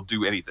 we'll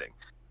do anything.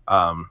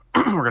 We're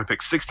going to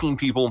pick 16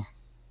 people.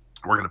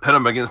 We're going to pit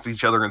them against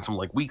each other in some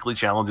like weekly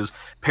challenges,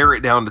 pare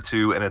it down to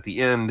 2. And at the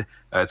end,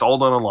 it's all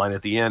done online.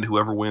 At the end,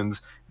 whoever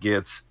wins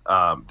gets,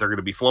 they're going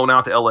to be flown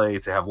out to LA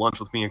to have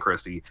lunch with me and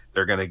Christy.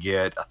 They're going to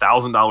get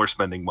 $1,000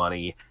 spending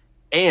money.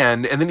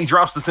 And then he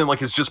drops this in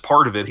like it's just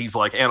part of it. He's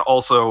like, and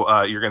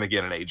also you're going to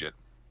get an agent.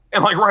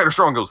 And like Ryder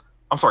Strong goes,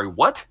 I'm sorry,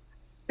 what?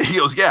 He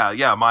goes,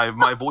 yeah,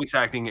 my voice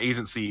acting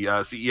agency,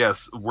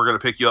 CES, we're going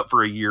to pick you up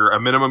for a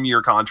minimum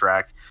year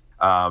contract.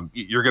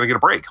 You're gonna get a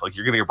break. Like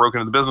you're gonna get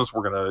broken into the business.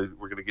 We're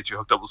gonna get you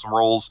hooked up with some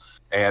roles,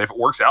 and if it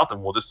works out,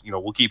 then we'll just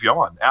we'll keep you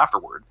on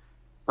afterward.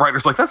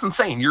 Writer's like, that's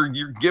insane. You're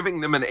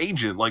giving them an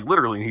agent, like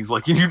literally. And he's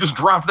like, you just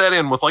drop that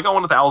in with like, I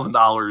want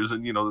 $1,000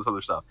 and this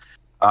other stuff.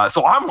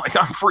 So I'm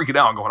freaking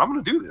out. I'm going, I'm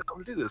gonna do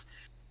this.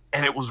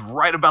 And it was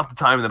right about the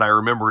time that I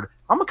remembered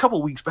I'm a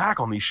couple weeks back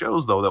on these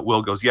shows though. That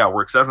Will goes, yeah,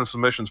 we're accepting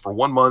submissions for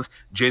 1 month,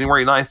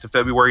 January 9th to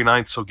February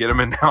 9th. So get them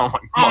in now. I'm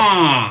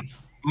like,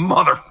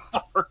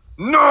 motherfucker.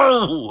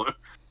 No.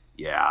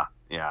 Yeah.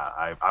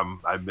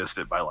 I missed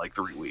it by like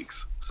 3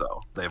 weeks.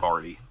 So they've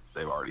already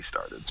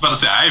started. I was about to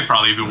say I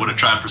probably even would have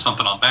tried for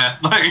something on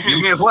that. Like,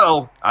 you may as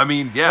well. I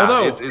mean, yeah.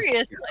 Although,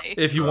 seriously,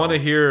 if you want to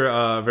hear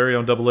very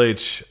own Double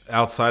H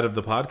outside of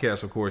the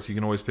podcast, of course, you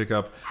can always pick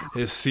up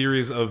his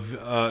series of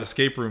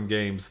escape room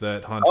games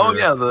that Hunter. Oh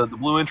yeah, the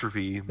Blue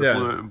Entropy.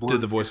 Blue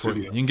did the voice for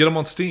you. You can get them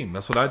on Steam.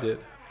 That's what I did,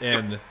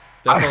 and.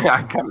 I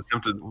kind of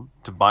tempted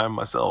to buy them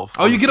myself.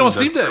 Oh, you get on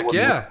Steam Deck,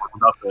 yeah.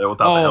 Without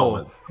the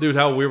helmet. Dude,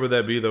 how weird would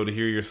that be though to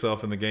hear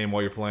yourself in the game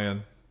while you're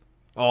playing?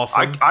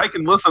 Awesome. I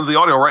can listen to the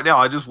audio right now.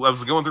 I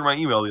was going through my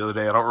email the other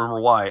day. I don't remember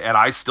why, and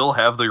I still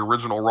have the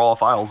original raw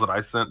files that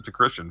I sent to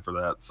Christian for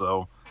that.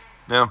 So,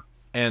 yeah.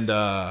 And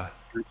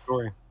true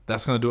story.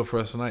 That's gonna do it for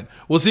us tonight.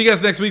 We'll see you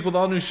guys next week with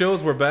all new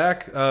shows. We're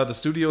back. The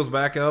studio's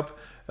back up.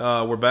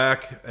 We're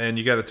back, and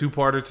you got a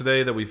 2-parter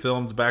today that we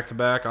filmed back to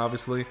back,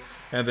 obviously,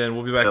 and then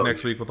we'll be back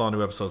next week with all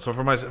new episodes. So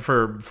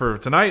for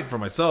tonight, for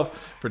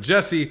myself, for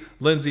Jesse,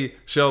 Lindsay,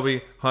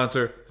 Shelby,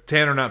 Hunter,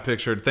 Tanner not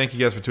pictured. Thank you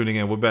guys for tuning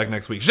in. We'll be back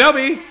next week.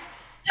 Shelby.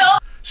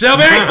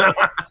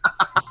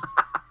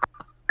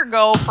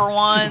 Go for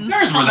one.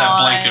 There's where that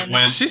blanket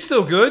went. She's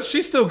still good.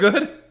 She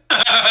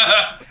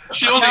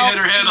only hit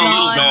her head a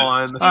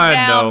little bit.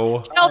 I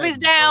know. Shelby's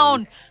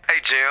down.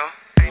 Hey, Jim.